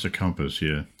 Yeah, it's a compass.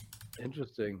 Yeah.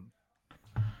 Interesting.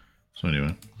 So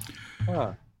anyway.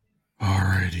 Huh.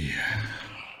 Alrighty.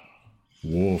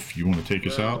 Wolf, you want to take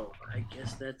us out? I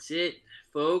guess that's it,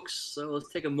 folks. So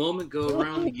let's take a moment, go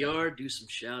around the yard, do some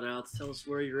shout outs, tell us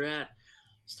where you're at.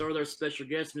 Start with our special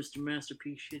guest, Mr.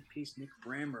 Masterpiece Shitpiece, Nick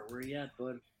Brammer. Where you at,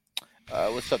 bud?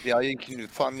 What's up, y'all? You can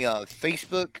find me on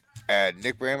Facebook at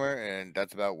Nick Brammer, and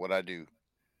that's about what I do.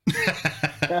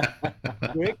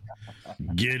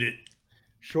 Get it.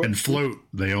 And float.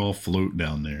 They all float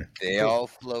down there. They all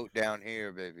float down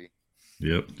here, baby.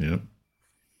 Yep. All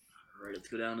right, let's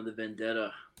go down to the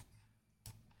Vendetta.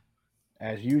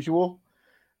 As usual,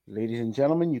 ladies and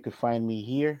gentlemen, you can find me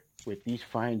here with these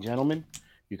fine gentlemen.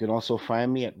 You can also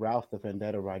find me at Ralph the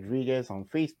Vendetta Rodriguez on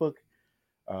Facebook,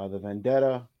 the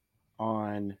Vendetta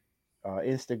on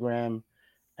Instagram,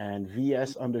 and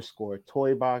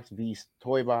VS_Toybox, V's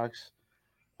Toybox,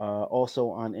 also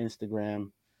on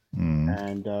Instagram.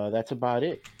 And that's about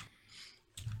it.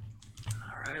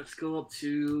 All right, let's go up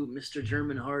to Mr.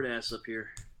 German Hardass up here.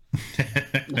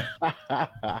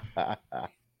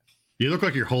 You look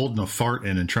like you're holding a fart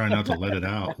in and trying not to let it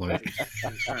out. Like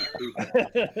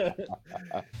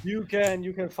you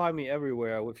can find me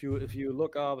everywhere. If you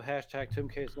look up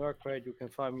 #TimCaseNerdCrate, you can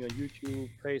find me on YouTube,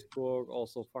 Facebook,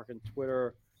 also fucking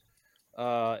Twitter.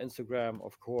 Instagram,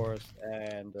 of course,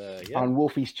 and On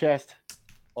Wolfie's chest.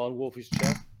 on Wolfie's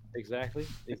chest. Exactly.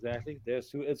 There's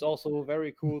two. It's also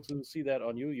very cool to see that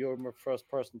on you. You're my first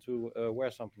person to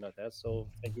wear something like that. So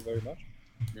thank you very much.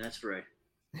 That's right.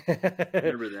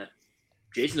 Remember that.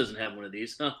 Jason doesn't have one of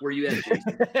these. Huh? Where you at,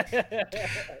 Jason?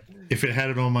 If it had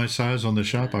it on my size on the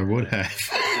shop, I would have.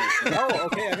 Oh,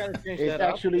 okay. I gotta change It that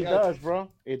up. actually does, bro.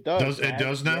 It does. It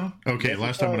does now? Okay, Yes, it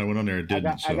last time when does. I went on there, it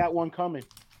didn't. I got one coming.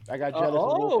 I got jealous of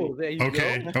Oh, Wolfie. there you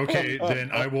go. Okay,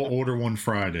 then I will order one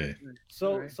Friday.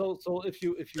 So, Alright. so if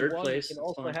you Third want, place, you can it's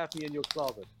also fine. have me in your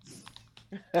closet.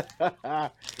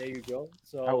 There you go.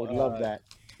 So I would love that.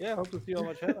 Yeah, hope to see you on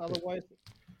my channel. Otherwise,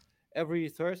 every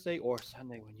Thursday or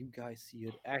Sunday when you guys see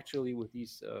it, actually with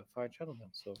these fine gentlemen.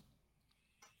 So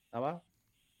I'm out.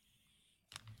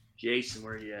 Jason,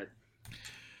 where you at?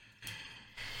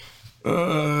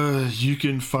 You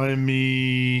can find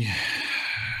me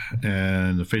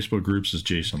and the Facebook groups is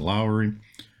Jason Lowry.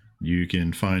 You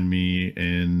can find me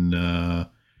in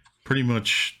pretty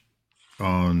much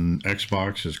on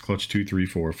Xbox as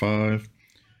Clutch2345.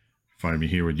 Find me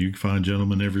here with You Fine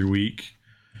Gentlemen every week.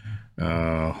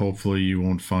 Hopefully you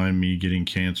won't find me getting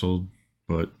canceled,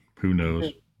 but who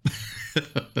knows?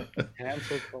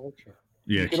 Cancel culture.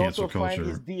 Yeah, You can cancel also find culture.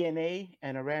 his DNA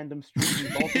and a random street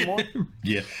in Baltimore.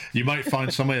 Yeah, you might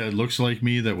find somebody that looks like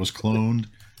me that was cloned.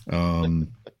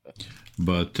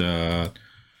 But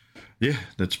yeah,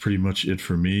 that's pretty much it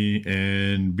for me.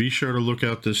 And be sure to look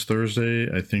out this Thursday.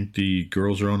 I think the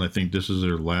girls are on. I think this is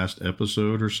their last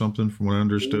episode or something, from what I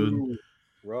understood,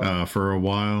 for a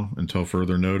while until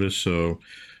further notice. So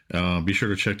be sure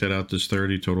to check that out this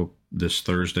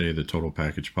Thursday, the Total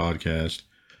Package Podcast.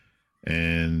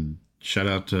 And shout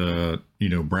out to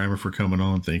Brammer for coming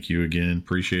on. Thank you again.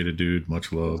 Appreciate it, dude.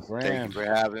 Much love. Thank you for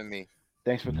having me.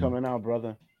 Thanks for coming out,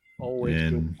 brother. Always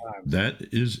And good times. that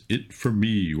is it for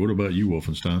me. What about you,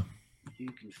 Wolfenstein? You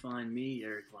can find me,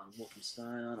 Eric Von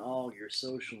Wolfenstein, on all your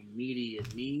social media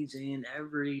needs and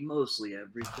mostly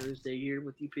every Thursday here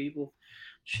with you people.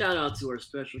 Shout out to our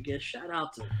special guest. Shout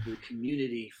out to the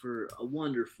community for a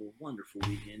wonderful, wonderful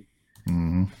weekend.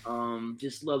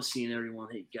 Just love seeing everyone.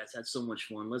 Hey, you guys had so much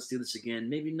fun. Let's do this again.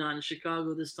 Maybe not in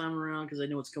Chicago this time around because I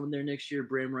know it's coming there next year.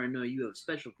 Brammer, I know you have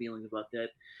special feelings about that.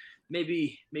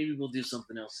 Maybe we'll do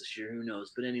something else this year. Who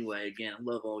knows? But anyway, again, I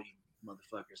love all you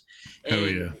motherfuckers. And Hell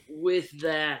yeah. with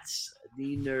that,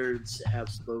 the nerds have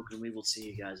spoken. We will see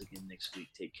you guys again next week.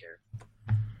 Take care.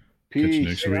 Catch you Peace.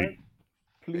 next week.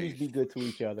 Please be good to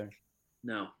each other.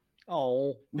 No.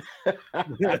 Oh.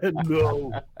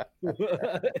 No.